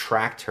they have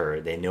tracked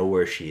her. They know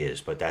where she is,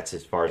 but that's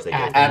as far as they go.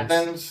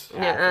 Athens.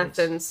 Yeah,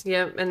 Athens.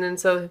 Yep. And then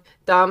so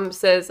Dom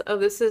says, "Oh,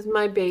 this is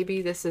my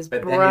baby. This is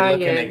But Brian."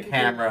 then you look in the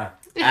camera.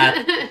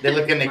 They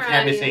look in the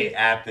camera and say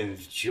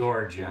Athens,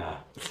 Georgia.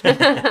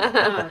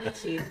 Oh,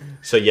 jeez.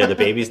 So yeah, the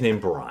baby's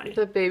named Brian.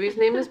 The baby's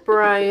name is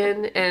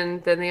Brian,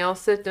 and then they all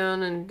sit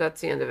down, and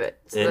that's the end of it.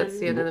 So that's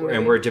the end of the movie.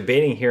 And we're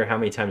debating here how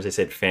many times they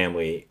said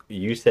family.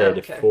 You said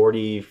Okay.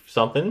 40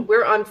 something.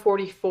 We're on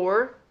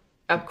 44.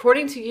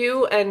 According to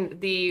you and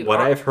the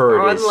What I've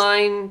heard is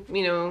online, After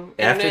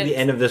internet- the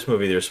end of this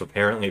movie, there's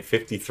apparently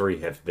 53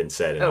 have been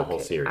said in the whole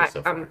Okay, series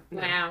so far.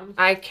 Wow.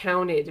 I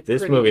counted.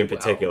 This pretty movie in well.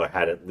 particular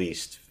had at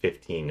least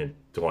 15 to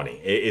 20.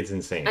 It's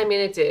insane. I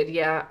mean, it did,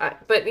 yeah.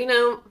 But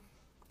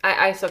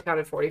I still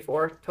counted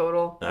 44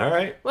 total. All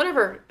right.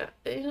 Whatever.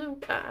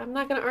 I'm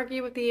not going to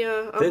argue with the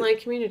online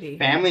community.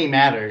 Family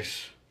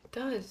matters. It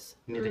does.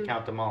 You need to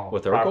count them all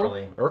With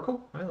properly. Urkel?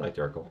 I liked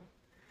Urkel.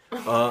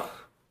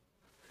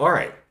 All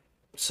right.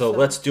 So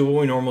let's do what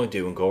we normally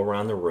do and go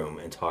around the room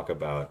and talk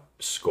about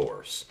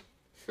scores.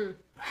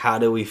 How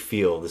do we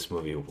feel this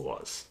movie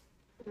was?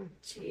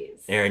 Jeez.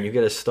 Aaron, you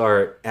got to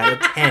start at a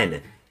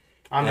 10.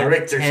 On the Out of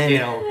Richter 10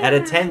 scale. Out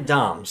of 10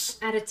 Doms.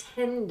 Out of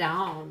 10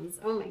 Doms.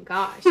 Oh my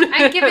gosh.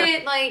 I'd give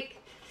it like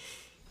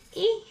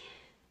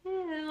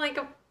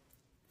a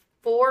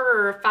 4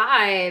 or a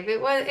 5.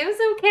 It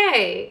was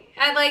okay.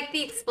 I liked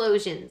the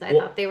explosions. I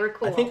Well, thought they were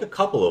cool. I think a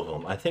couple of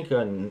them. I think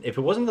if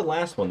it wasn't the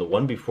last one, the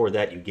one before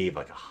that, you gave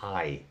like a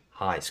high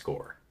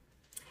score.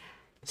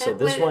 So That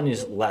this was- one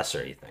is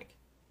lesser, you think?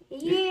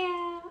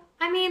 Yeah.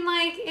 I mean,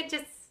 like, it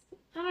just,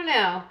 I don't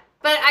know.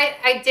 But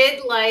I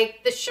did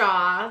like the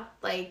Shaw,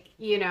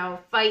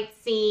 fight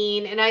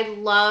scene. And I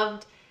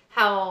loved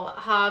how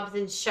Hobbs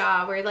and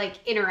Shaw were,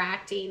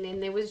 interacting.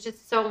 And it was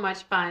just so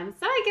much fun.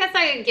 So I guess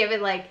I would give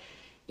it,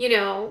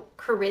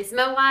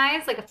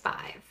 charisma-wise, a 5.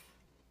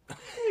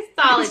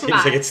 Solid Seems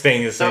 5. like it's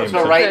staying the So, same.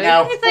 so right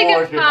now, It's like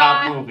 4 a is your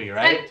top 5. movie,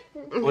 right?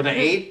 With an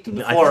 8?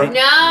 I 4. think-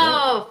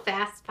 No,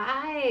 Fast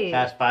 5.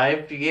 Fast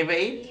 5, you gave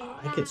 8?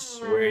 I could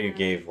swear you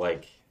gave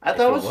I if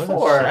thought it was wasn't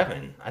 4.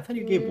 7. I thought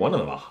you gave one of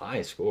them a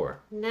high score.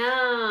 No.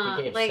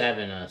 I gave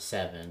 7 a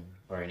 7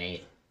 or an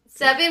 8.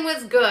 7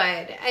 was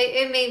good.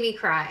 It made me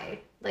cry.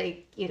 The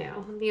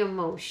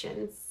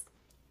emotions.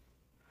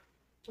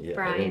 Yeah, I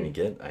Brian.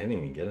 didn't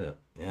even get it.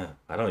 Yeah,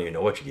 I don't even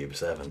know what you gave a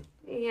 7.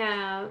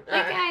 Yeah.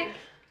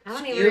 I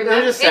don't even You remember.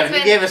 gave a 7.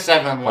 You gave a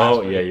 7 last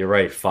Oh week. yeah, you're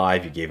right.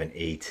 5. You gave an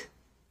 8,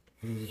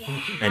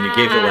 Yeah. and you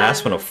gave the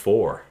last one a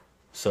 4.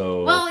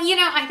 So Well,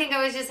 I think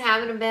I was just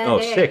having a bad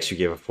day. 6. You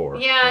gave a 4.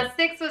 Yeah,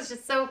 6 was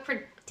just so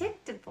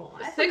predictable.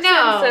 I 6 don't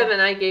know. and 7,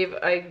 I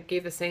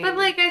gave the same. But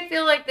I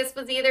feel like this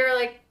was either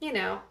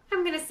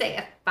I'm gonna say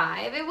a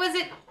 5. It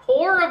wasn't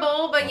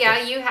horrible, but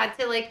yeah, you had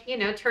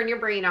to turn your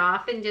brain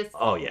off and just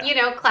Oh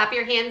yeah. clap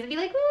your hands and be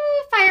like,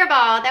 "Ooh,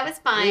 fireball, that was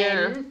fun."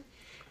 Yeah.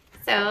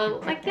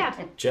 So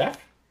yeah.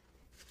 Jeff.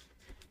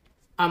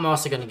 I'm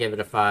also going to give it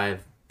a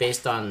 5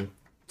 based on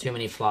too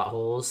many plot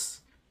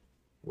holes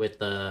with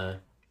the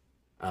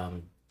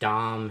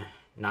Dom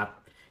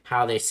not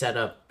how they set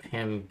up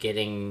him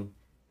getting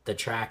the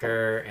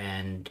tracker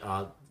and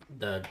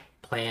the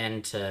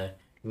plan to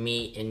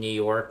meet in New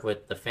York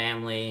with the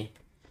family,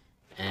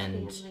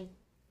 and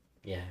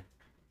yeah.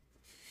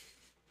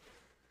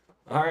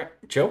 All right,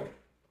 Joe.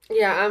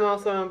 Yeah, I'm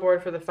also on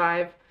board for the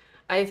 5.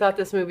 I thought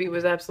this movie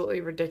was absolutely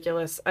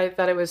ridiculous. I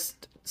thought it was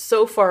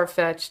so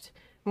far-fetched,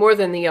 more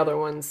than the other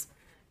ones.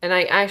 And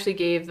I actually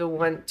gave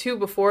the 2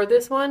 before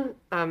this one,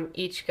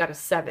 each got a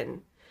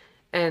 7.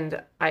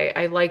 And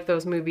I like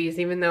those movies,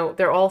 even though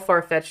they're all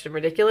far-fetched and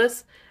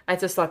ridiculous. I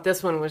just thought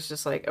this one was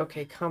just like,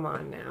 okay, come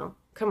on now.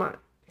 Come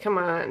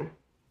on.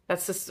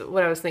 That's just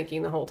what I was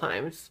thinking the whole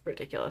time. It's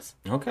ridiculous.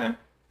 Okay.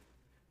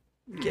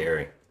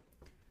 Gary.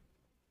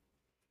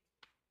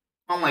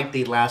 Unlike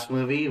the last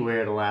movie,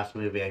 where the last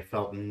movie I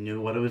felt knew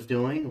what it was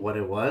doing, what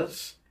it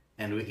was,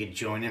 and we could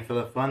join in for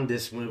the fun.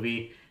 This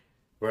movie,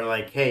 we're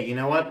like, hey, you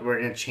know what? We're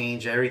going to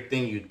change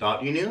everything you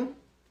thought you knew.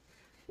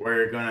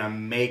 We're going to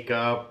make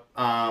up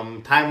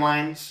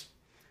timelines.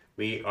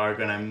 We are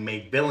going to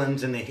make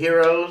villains into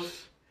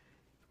heroes.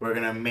 We're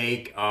going to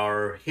make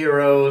our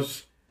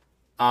heroes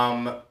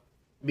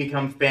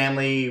become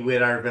family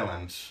with our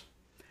villains.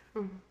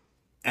 Mm-hmm.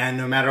 And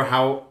no matter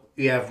how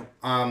you have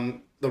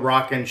the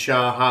Rock and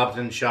Shaw, Hobbs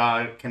and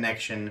Shaw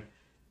connection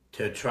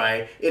to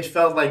try, it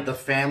felt like the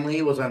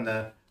family was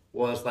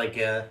like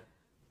a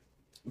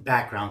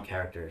background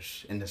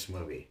characters in this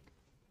movie.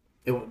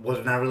 It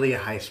was not really a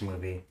heist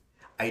movie.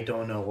 I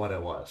don't know what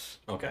it was.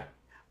 Okay.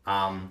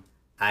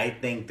 I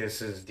think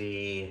this is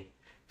the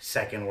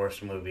second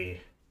worst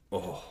movie.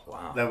 Oh,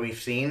 wow. That we've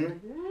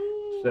seen.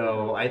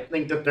 So I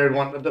think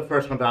the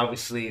first one's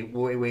obviously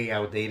way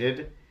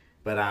outdated,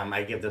 but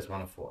I give this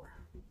one a 4.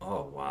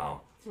 Oh,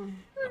 wow.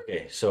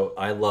 Okay, so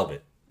I love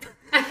it.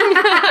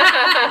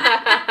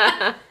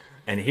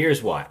 And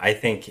here's why. I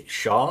think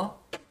Shaw,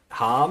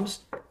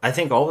 Hobbs, I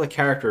think all the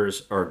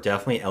characters are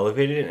definitely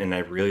elevated, and I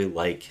really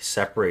like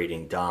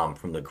separating Dom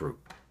from the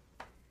group.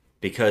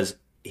 Because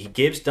he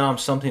gives Dom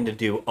something to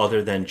do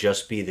other than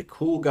just be the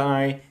cool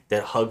guy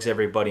that hugs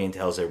everybody and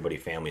tells everybody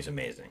family's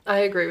amazing. I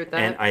agree with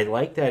that. And I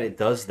like that it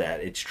does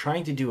that. It's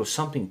trying to do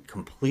something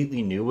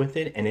completely new with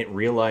it, and it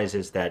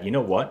realizes that, you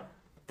know what?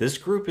 This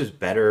group is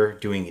better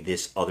doing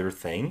this other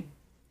thing.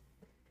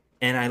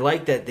 And I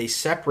like that they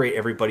separate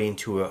everybody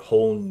into a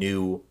whole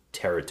new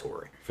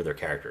territory for their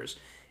characters.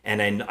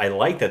 And I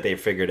like that they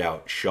figured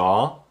out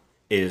Shaw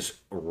is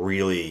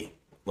really,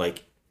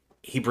 like,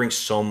 he brings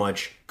so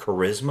much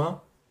charisma.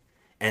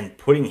 And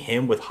putting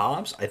him with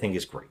Hobbs, I think,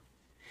 is great.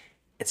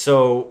 And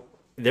so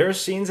there are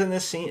scenes in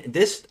this scene.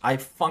 I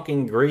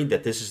fucking agree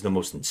that this is the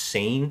most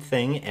insane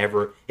thing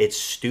ever. It's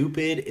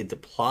stupid. The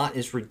plot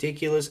is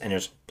ridiculous. And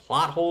there's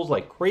plot holes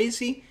like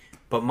crazy.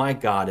 But my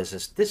God, this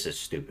is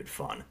stupid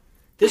fun.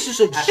 This is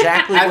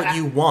exactly what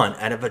you want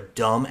out of a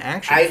dumb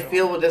action film. I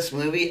feel with this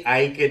movie,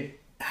 I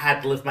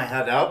had to lift my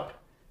head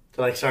up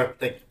to start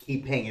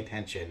keep paying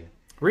attention.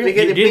 Really?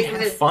 You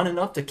didn't have fun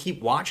enough to keep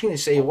watching and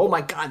say, oh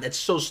my God, that's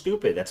so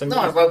stupid. That's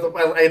amazing. No,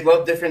 I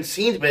love different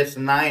scenes, but it's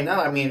not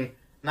enough. I mean,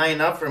 not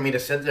enough for me to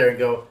sit there and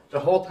go, the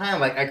whole time,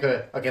 like, I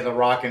could, okay, the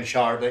Rock and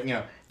Shaw,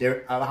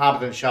 they're,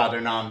 Hobbs and Shaw, they're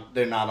not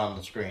on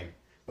the screen.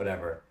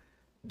 Whatever.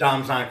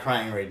 Dom's not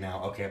crying right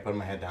now. Okay, I put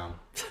my head down.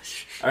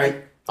 All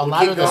right. A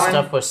lot of the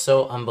stuff was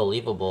so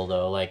unbelievable,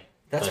 though. Like,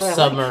 that's the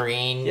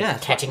submarine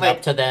catching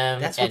up to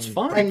them what's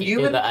fun. And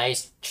through the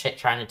ice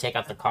trying to take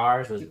out the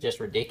cars was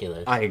just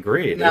ridiculous. I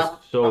agree. It's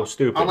so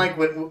stupid. Unlike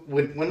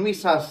when we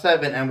saw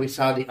 7 and we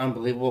saw the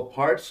unbelievable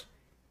parts,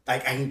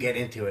 like, I can get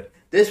into it.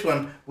 This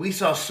one, we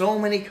saw so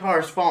many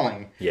cars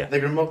falling. Yeah.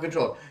 Like remote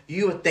control.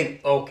 You would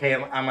think, okay,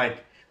 I'm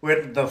like,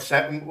 with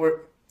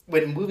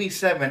movie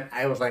 7,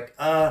 I was like,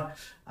 I'm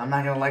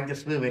not going to like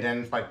this movie. Then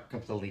it's like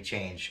completely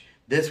changed.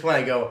 This one,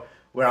 I go,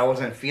 where I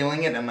wasn't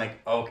feeling it, I'm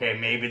like, okay,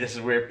 maybe this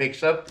is where it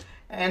picks up.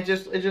 And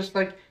it's just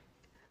like,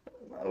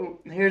 oh,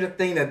 here's a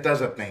thing that does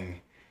a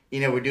thing.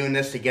 We're doing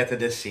this to get to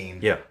this scene.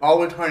 Yeah. All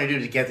we're trying to do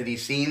to get to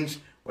these scenes,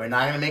 we're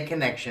not going to make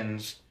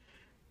connections.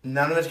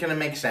 None of it's going to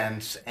make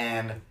sense.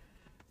 And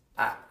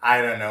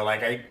I don't know,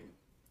 like, I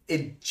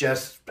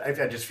just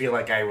feel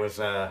like I was,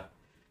 I'm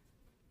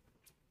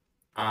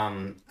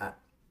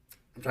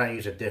trying to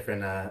use a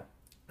different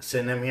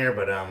synonym here,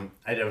 but I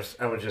was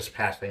just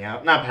passing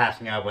out. Not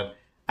passing out, but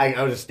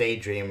I was just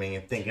daydreaming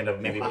and thinking of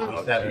maybe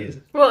movie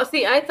 7. Well,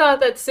 see, I thought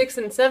that 6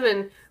 and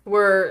 7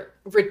 were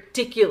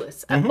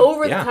ridiculous,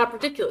 over the top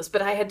ridiculous.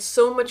 But I had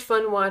so much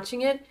fun watching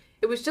it.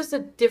 It was just a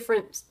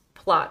different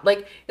plot,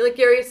 like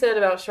Gary said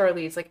about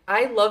Charlize. Like,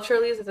 I love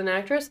Charlize as an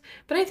actress,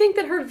 but I think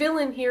that her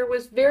villain here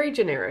was very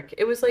generic.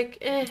 It was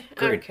like,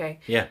 okay,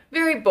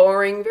 very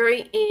boring,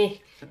 very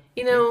and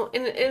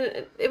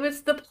it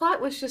was, the plot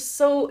was just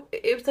so.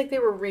 It was like they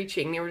were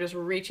just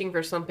reaching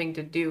for something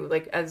to do,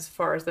 like, as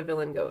far as the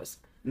villain goes.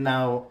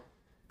 Now,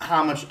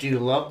 how much do you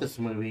love this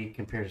movie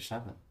compared to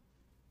 7?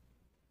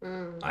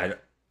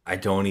 I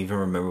don't even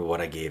remember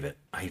what I gave it.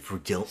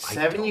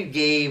 7, you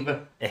gave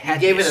it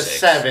a 6.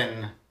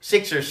 7.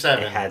 6 or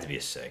 7. It had to be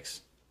a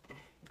 6.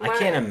 I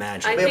can't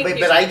imagine. I But- think but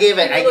you I gave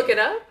it- Can you look it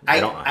up? I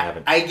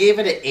haven't. I gave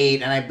it an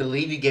 8, and I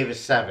believe you gave it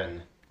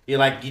 7. You're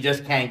like, you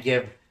just can't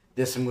give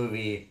this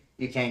movie.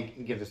 You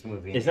can't give this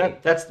movie. Is an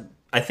 8. that's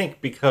I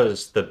think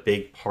because the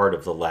big part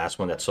of the last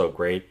one that's so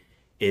great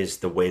is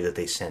the way that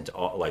they sent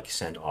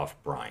off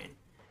Brian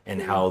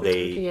and how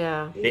they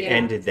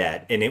ended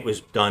that, and it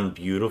was done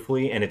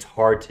beautifully, and it's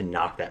hard to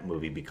knock that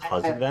movie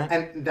because of that.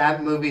 And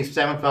that movie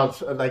 7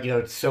 felt like,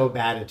 it's so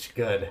bad it's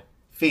good.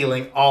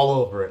 Feeling all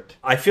over it.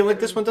 I feel like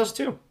this one does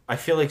too. I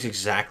feel like it's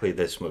exactly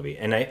this movie,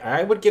 and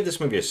I would give this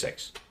movie a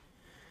 6.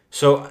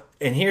 So,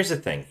 and here's the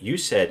thing: you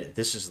said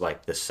this is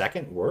like the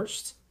second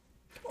worst.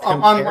 On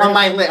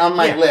my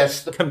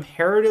list.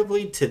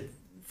 Comparatively to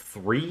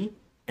 3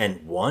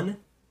 and 1,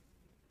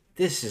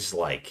 this is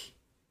like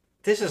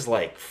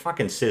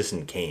fucking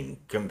Citizen Kane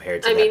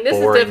compared to I mean, that this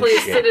is boring definitely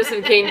shit.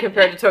 Citizen Kane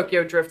compared to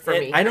Tokyo Drift for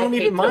And me. I don't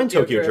even hate mind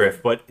Tokyo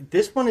Drift, but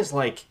this one is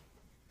like,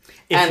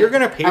 if And- you're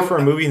gonna pay for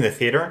a movie in the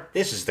theater,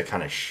 this is the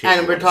kind of shit.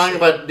 And you we're wanna talking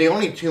see. about the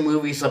only 2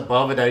 movies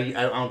above it I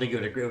don't think you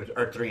would agree with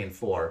are 3 and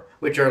 4,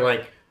 which are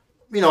like,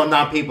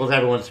 not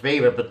everyone's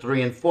favorite, but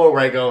 3 and 4 where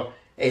I go,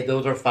 hey,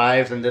 those are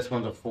 5s and this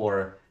one's a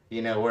 4.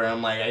 Where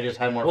I'm like, I just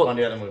had more fun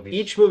the other movies.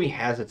 Each movie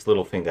has its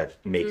little thing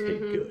that makes it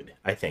good,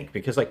 I think,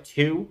 because like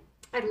 2,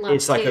 I love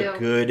it's like two. a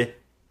good,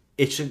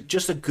 it's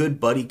just a good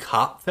buddy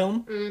cop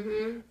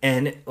film,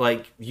 and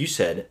like you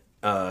said,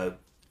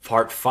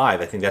 part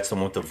 5, I think that's the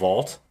one with the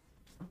vault.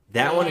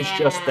 That one is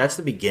that's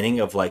the beginning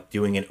of like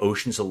doing an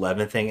Ocean's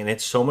 11 thing, and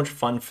it's so much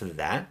fun for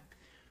that.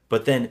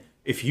 But then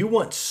if you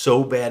want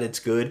so bad it's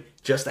good,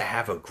 just to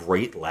have a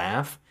great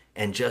laugh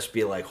and just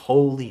be like,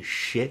 holy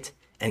shit,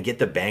 and get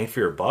the bang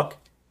for your buck,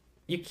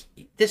 you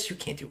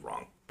can't do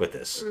wrong with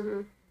this.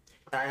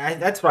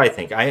 That's what I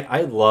think.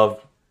 I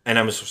love, and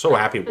I'm so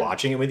happy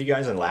watching it with you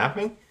guys and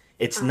laughing.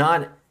 It's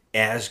not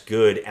as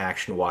good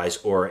action-wise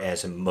or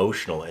as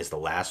emotional as the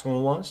last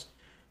one was,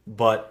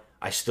 but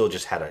I still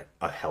just had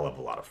a hell of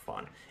a lot of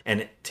fun.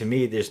 And to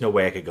me, there's no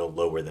way I could go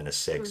lower than a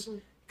 6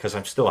 because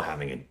I'm still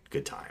having a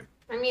good time.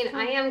 I mean,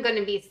 I am going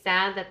to be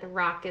sad that The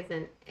Rock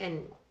isn't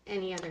in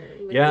any other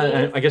movies. Yeah,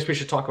 and I guess we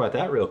should talk about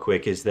that real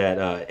quick, is that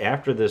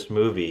after this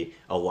movie,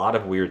 a lot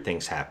of weird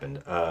things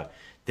happened.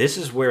 This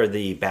is where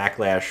the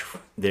backlash,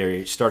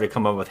 they started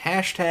coming up with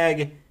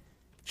hashtag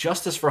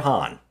Justice for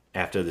Han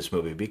after this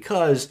movie,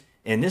 because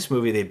in this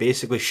movie, they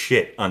basically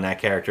shit on that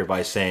character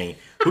by saying,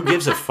 who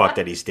gives a fuck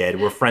that he's dead?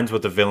 We're friends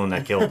with the villain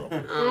that killed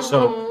him.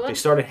 So they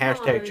started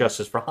hashtag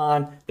Justice for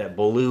Han that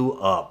blew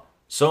up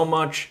so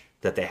much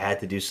that they had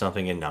to do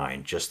something in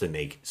 9 just to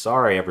make,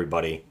 sorry,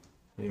 everybody.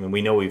 I mean,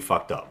 we know we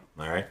fucked up,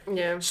 all right?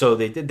 Yeah. So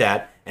they did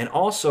that. And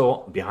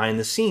also, behind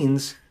the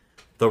scenes,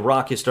 The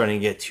Rock is starting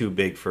to get too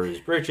big for his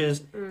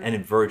britches,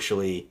 and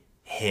virtually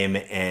him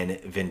and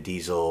Vin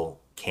Diesel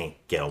can't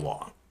get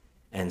along.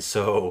 And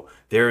so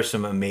there are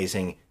some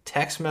amazing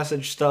text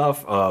message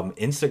stuff,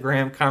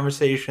 Instagram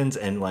conversations,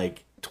 and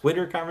like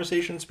Twitter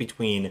conversations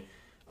between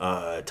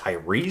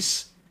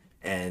Tyrese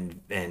and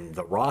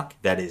The Rock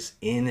that is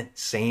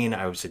insane.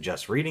 I would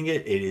suggest reading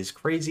it. It is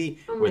crazy.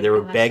 Where they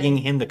were begging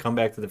him to come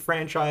back to the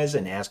franchise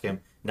and ask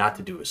him not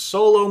to do a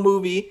solo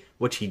movie,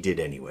 which he did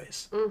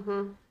anyways.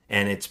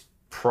 And it's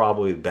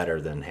probably better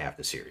than half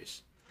the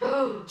series.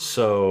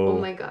 So, Oh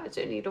my gosh,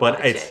 I need to but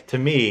watch it's it. to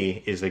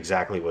me is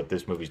exactly what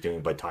this movie's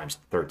doing, but times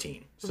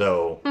 13.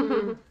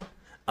 So,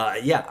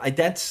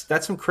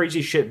 that's some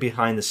crazy shit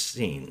behind the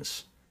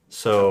scenes.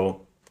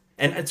 So,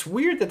 and it's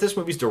weird that this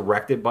movie's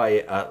directed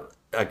by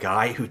a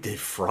guy who did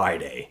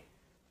Friday,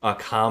 a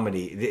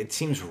comedy. It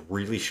seems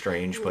really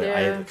strange, but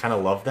I kind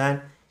of love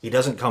that. He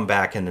doesn't come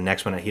back in the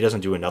next one. He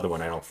doesn't do another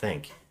one, I don't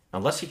think,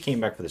 unless he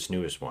came back for this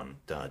newest one,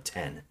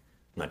 10. I'm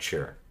not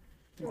sure.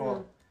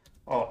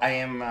 Oh, I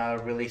am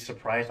really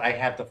surprised. I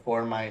had the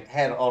 4 in my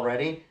head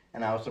already,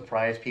 and I was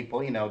surprised people,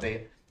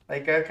 they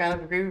kind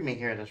of agree with me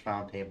here at this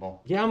round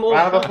table. Yeah, I'm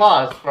Round of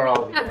applause for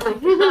all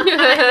of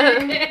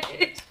you.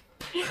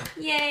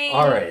 Yay.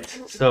 All right.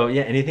 So,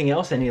 anything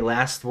else? Any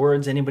last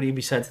words? Anybody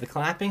besides the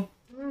clapping?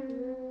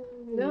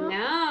 No.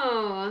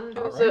 It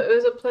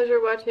was a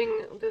pleasure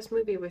watching this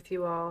movie with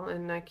you all,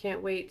 and I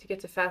can't wait to get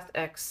to Fast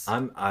X.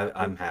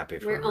 I'm happy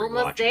for We're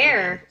almost rewatching it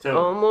there. again. So,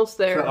 Almost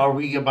there. so are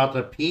we about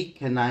to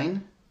peak at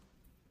 9?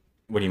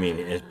 What do you mean?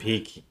 Is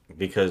peak?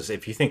 Because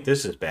if you think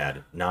this is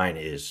bad, 9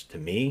 is to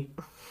me.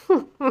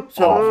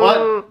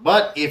 So,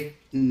 but if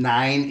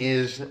 9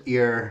 is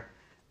your,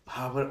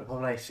 what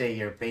would I say?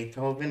 Your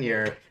Beethoven,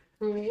 your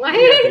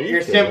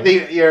What?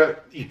 symphony, your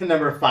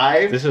number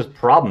 5. This is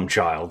Problem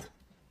Child.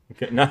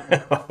 Okay, no,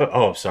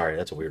 oh, sorry,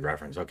 that's a weird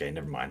reference. Okay,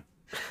 never mind.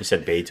 You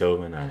said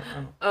Beethoven. I don't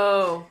know.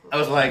 Oh. I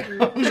was like,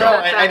 no,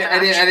 I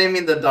didn't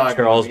mean the dog.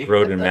 Charles movie.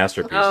 Grodin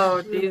masterpiece.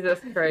 Oh, Jesus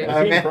Christ.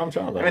 I mean, Problem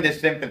Child. I mean the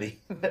symphony,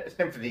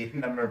 symphony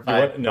number You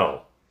 5. what?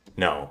 No.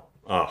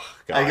 Oh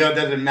God. I go,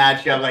 doesn't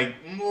match. I'm like,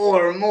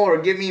 more,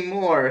 give me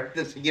more.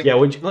 Yeah,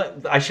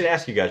 I should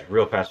ask you guys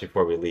real fast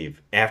before we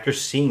leave. After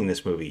seeing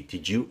this movie, do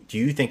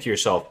you think to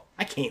yourself,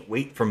 I can't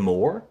wait for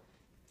more?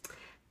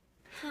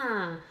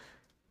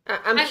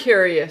 I'm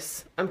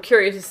curious. I'm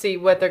curious to see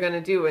what they're going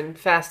to do in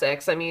Fast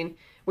X. I mean,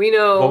 We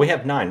know. Well, we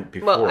have 9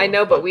 before. Well, I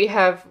know, but we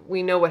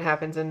know what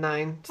happens in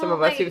 9. Some Well,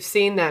 of us like- who've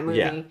seen that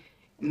movie,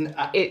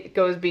 it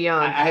goes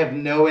beyond. I have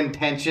no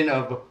intention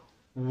of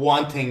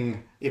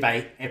wanting. If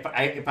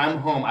I'm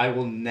home, I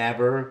will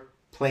never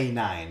play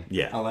 9.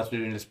 Yeah. Unless we're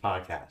doing this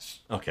podcast.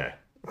 Okay.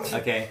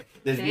 Okay.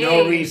 There's Dang.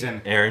 no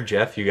reason. Aaron,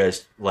 Jeff, you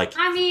guys like?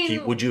 I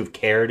mean- would you have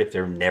cared if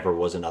there never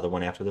was another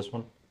one after this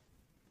one?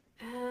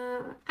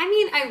 I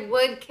mean, I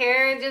would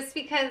care just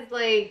because,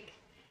 like,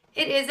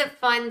 it is a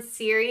fun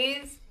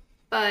series,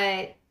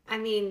 but I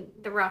mean,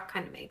 The Rock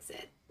kind of makes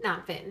it.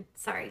 Not Vin.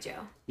 Sorry,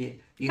 Joe. You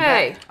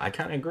Hey, I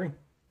kind of agree,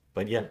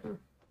 but yeah.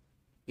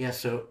 Yeah.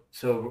 So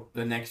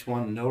the next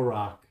one, no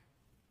Rock,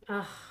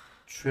 Ugh.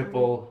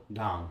 triple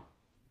Dom.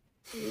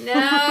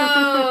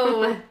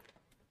 No.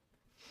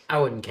 I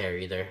wouldn't care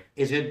either.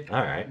 Is it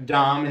All right.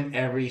 Dom in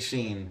every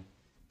scene?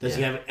 Does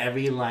he Yeah. have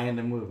every line in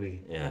the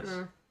movie? Yes.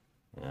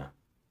 Yeah.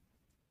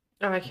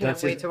 oh, I can't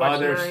Does wait his to watch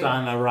other 9.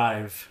 son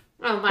arrive?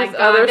 Oh my His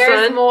god. other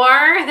There's son?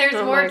 more. There's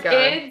Oh more my God.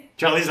 kids.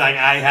 Charlie's like,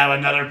 I have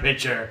another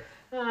picture.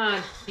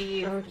 Oh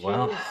jeez. Oh, jeez.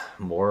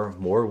 Well,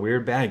 more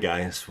weird bad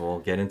guys. We'll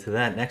get into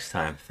that next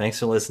time. Thanks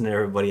for listening,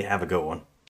 everybody. Have a good one.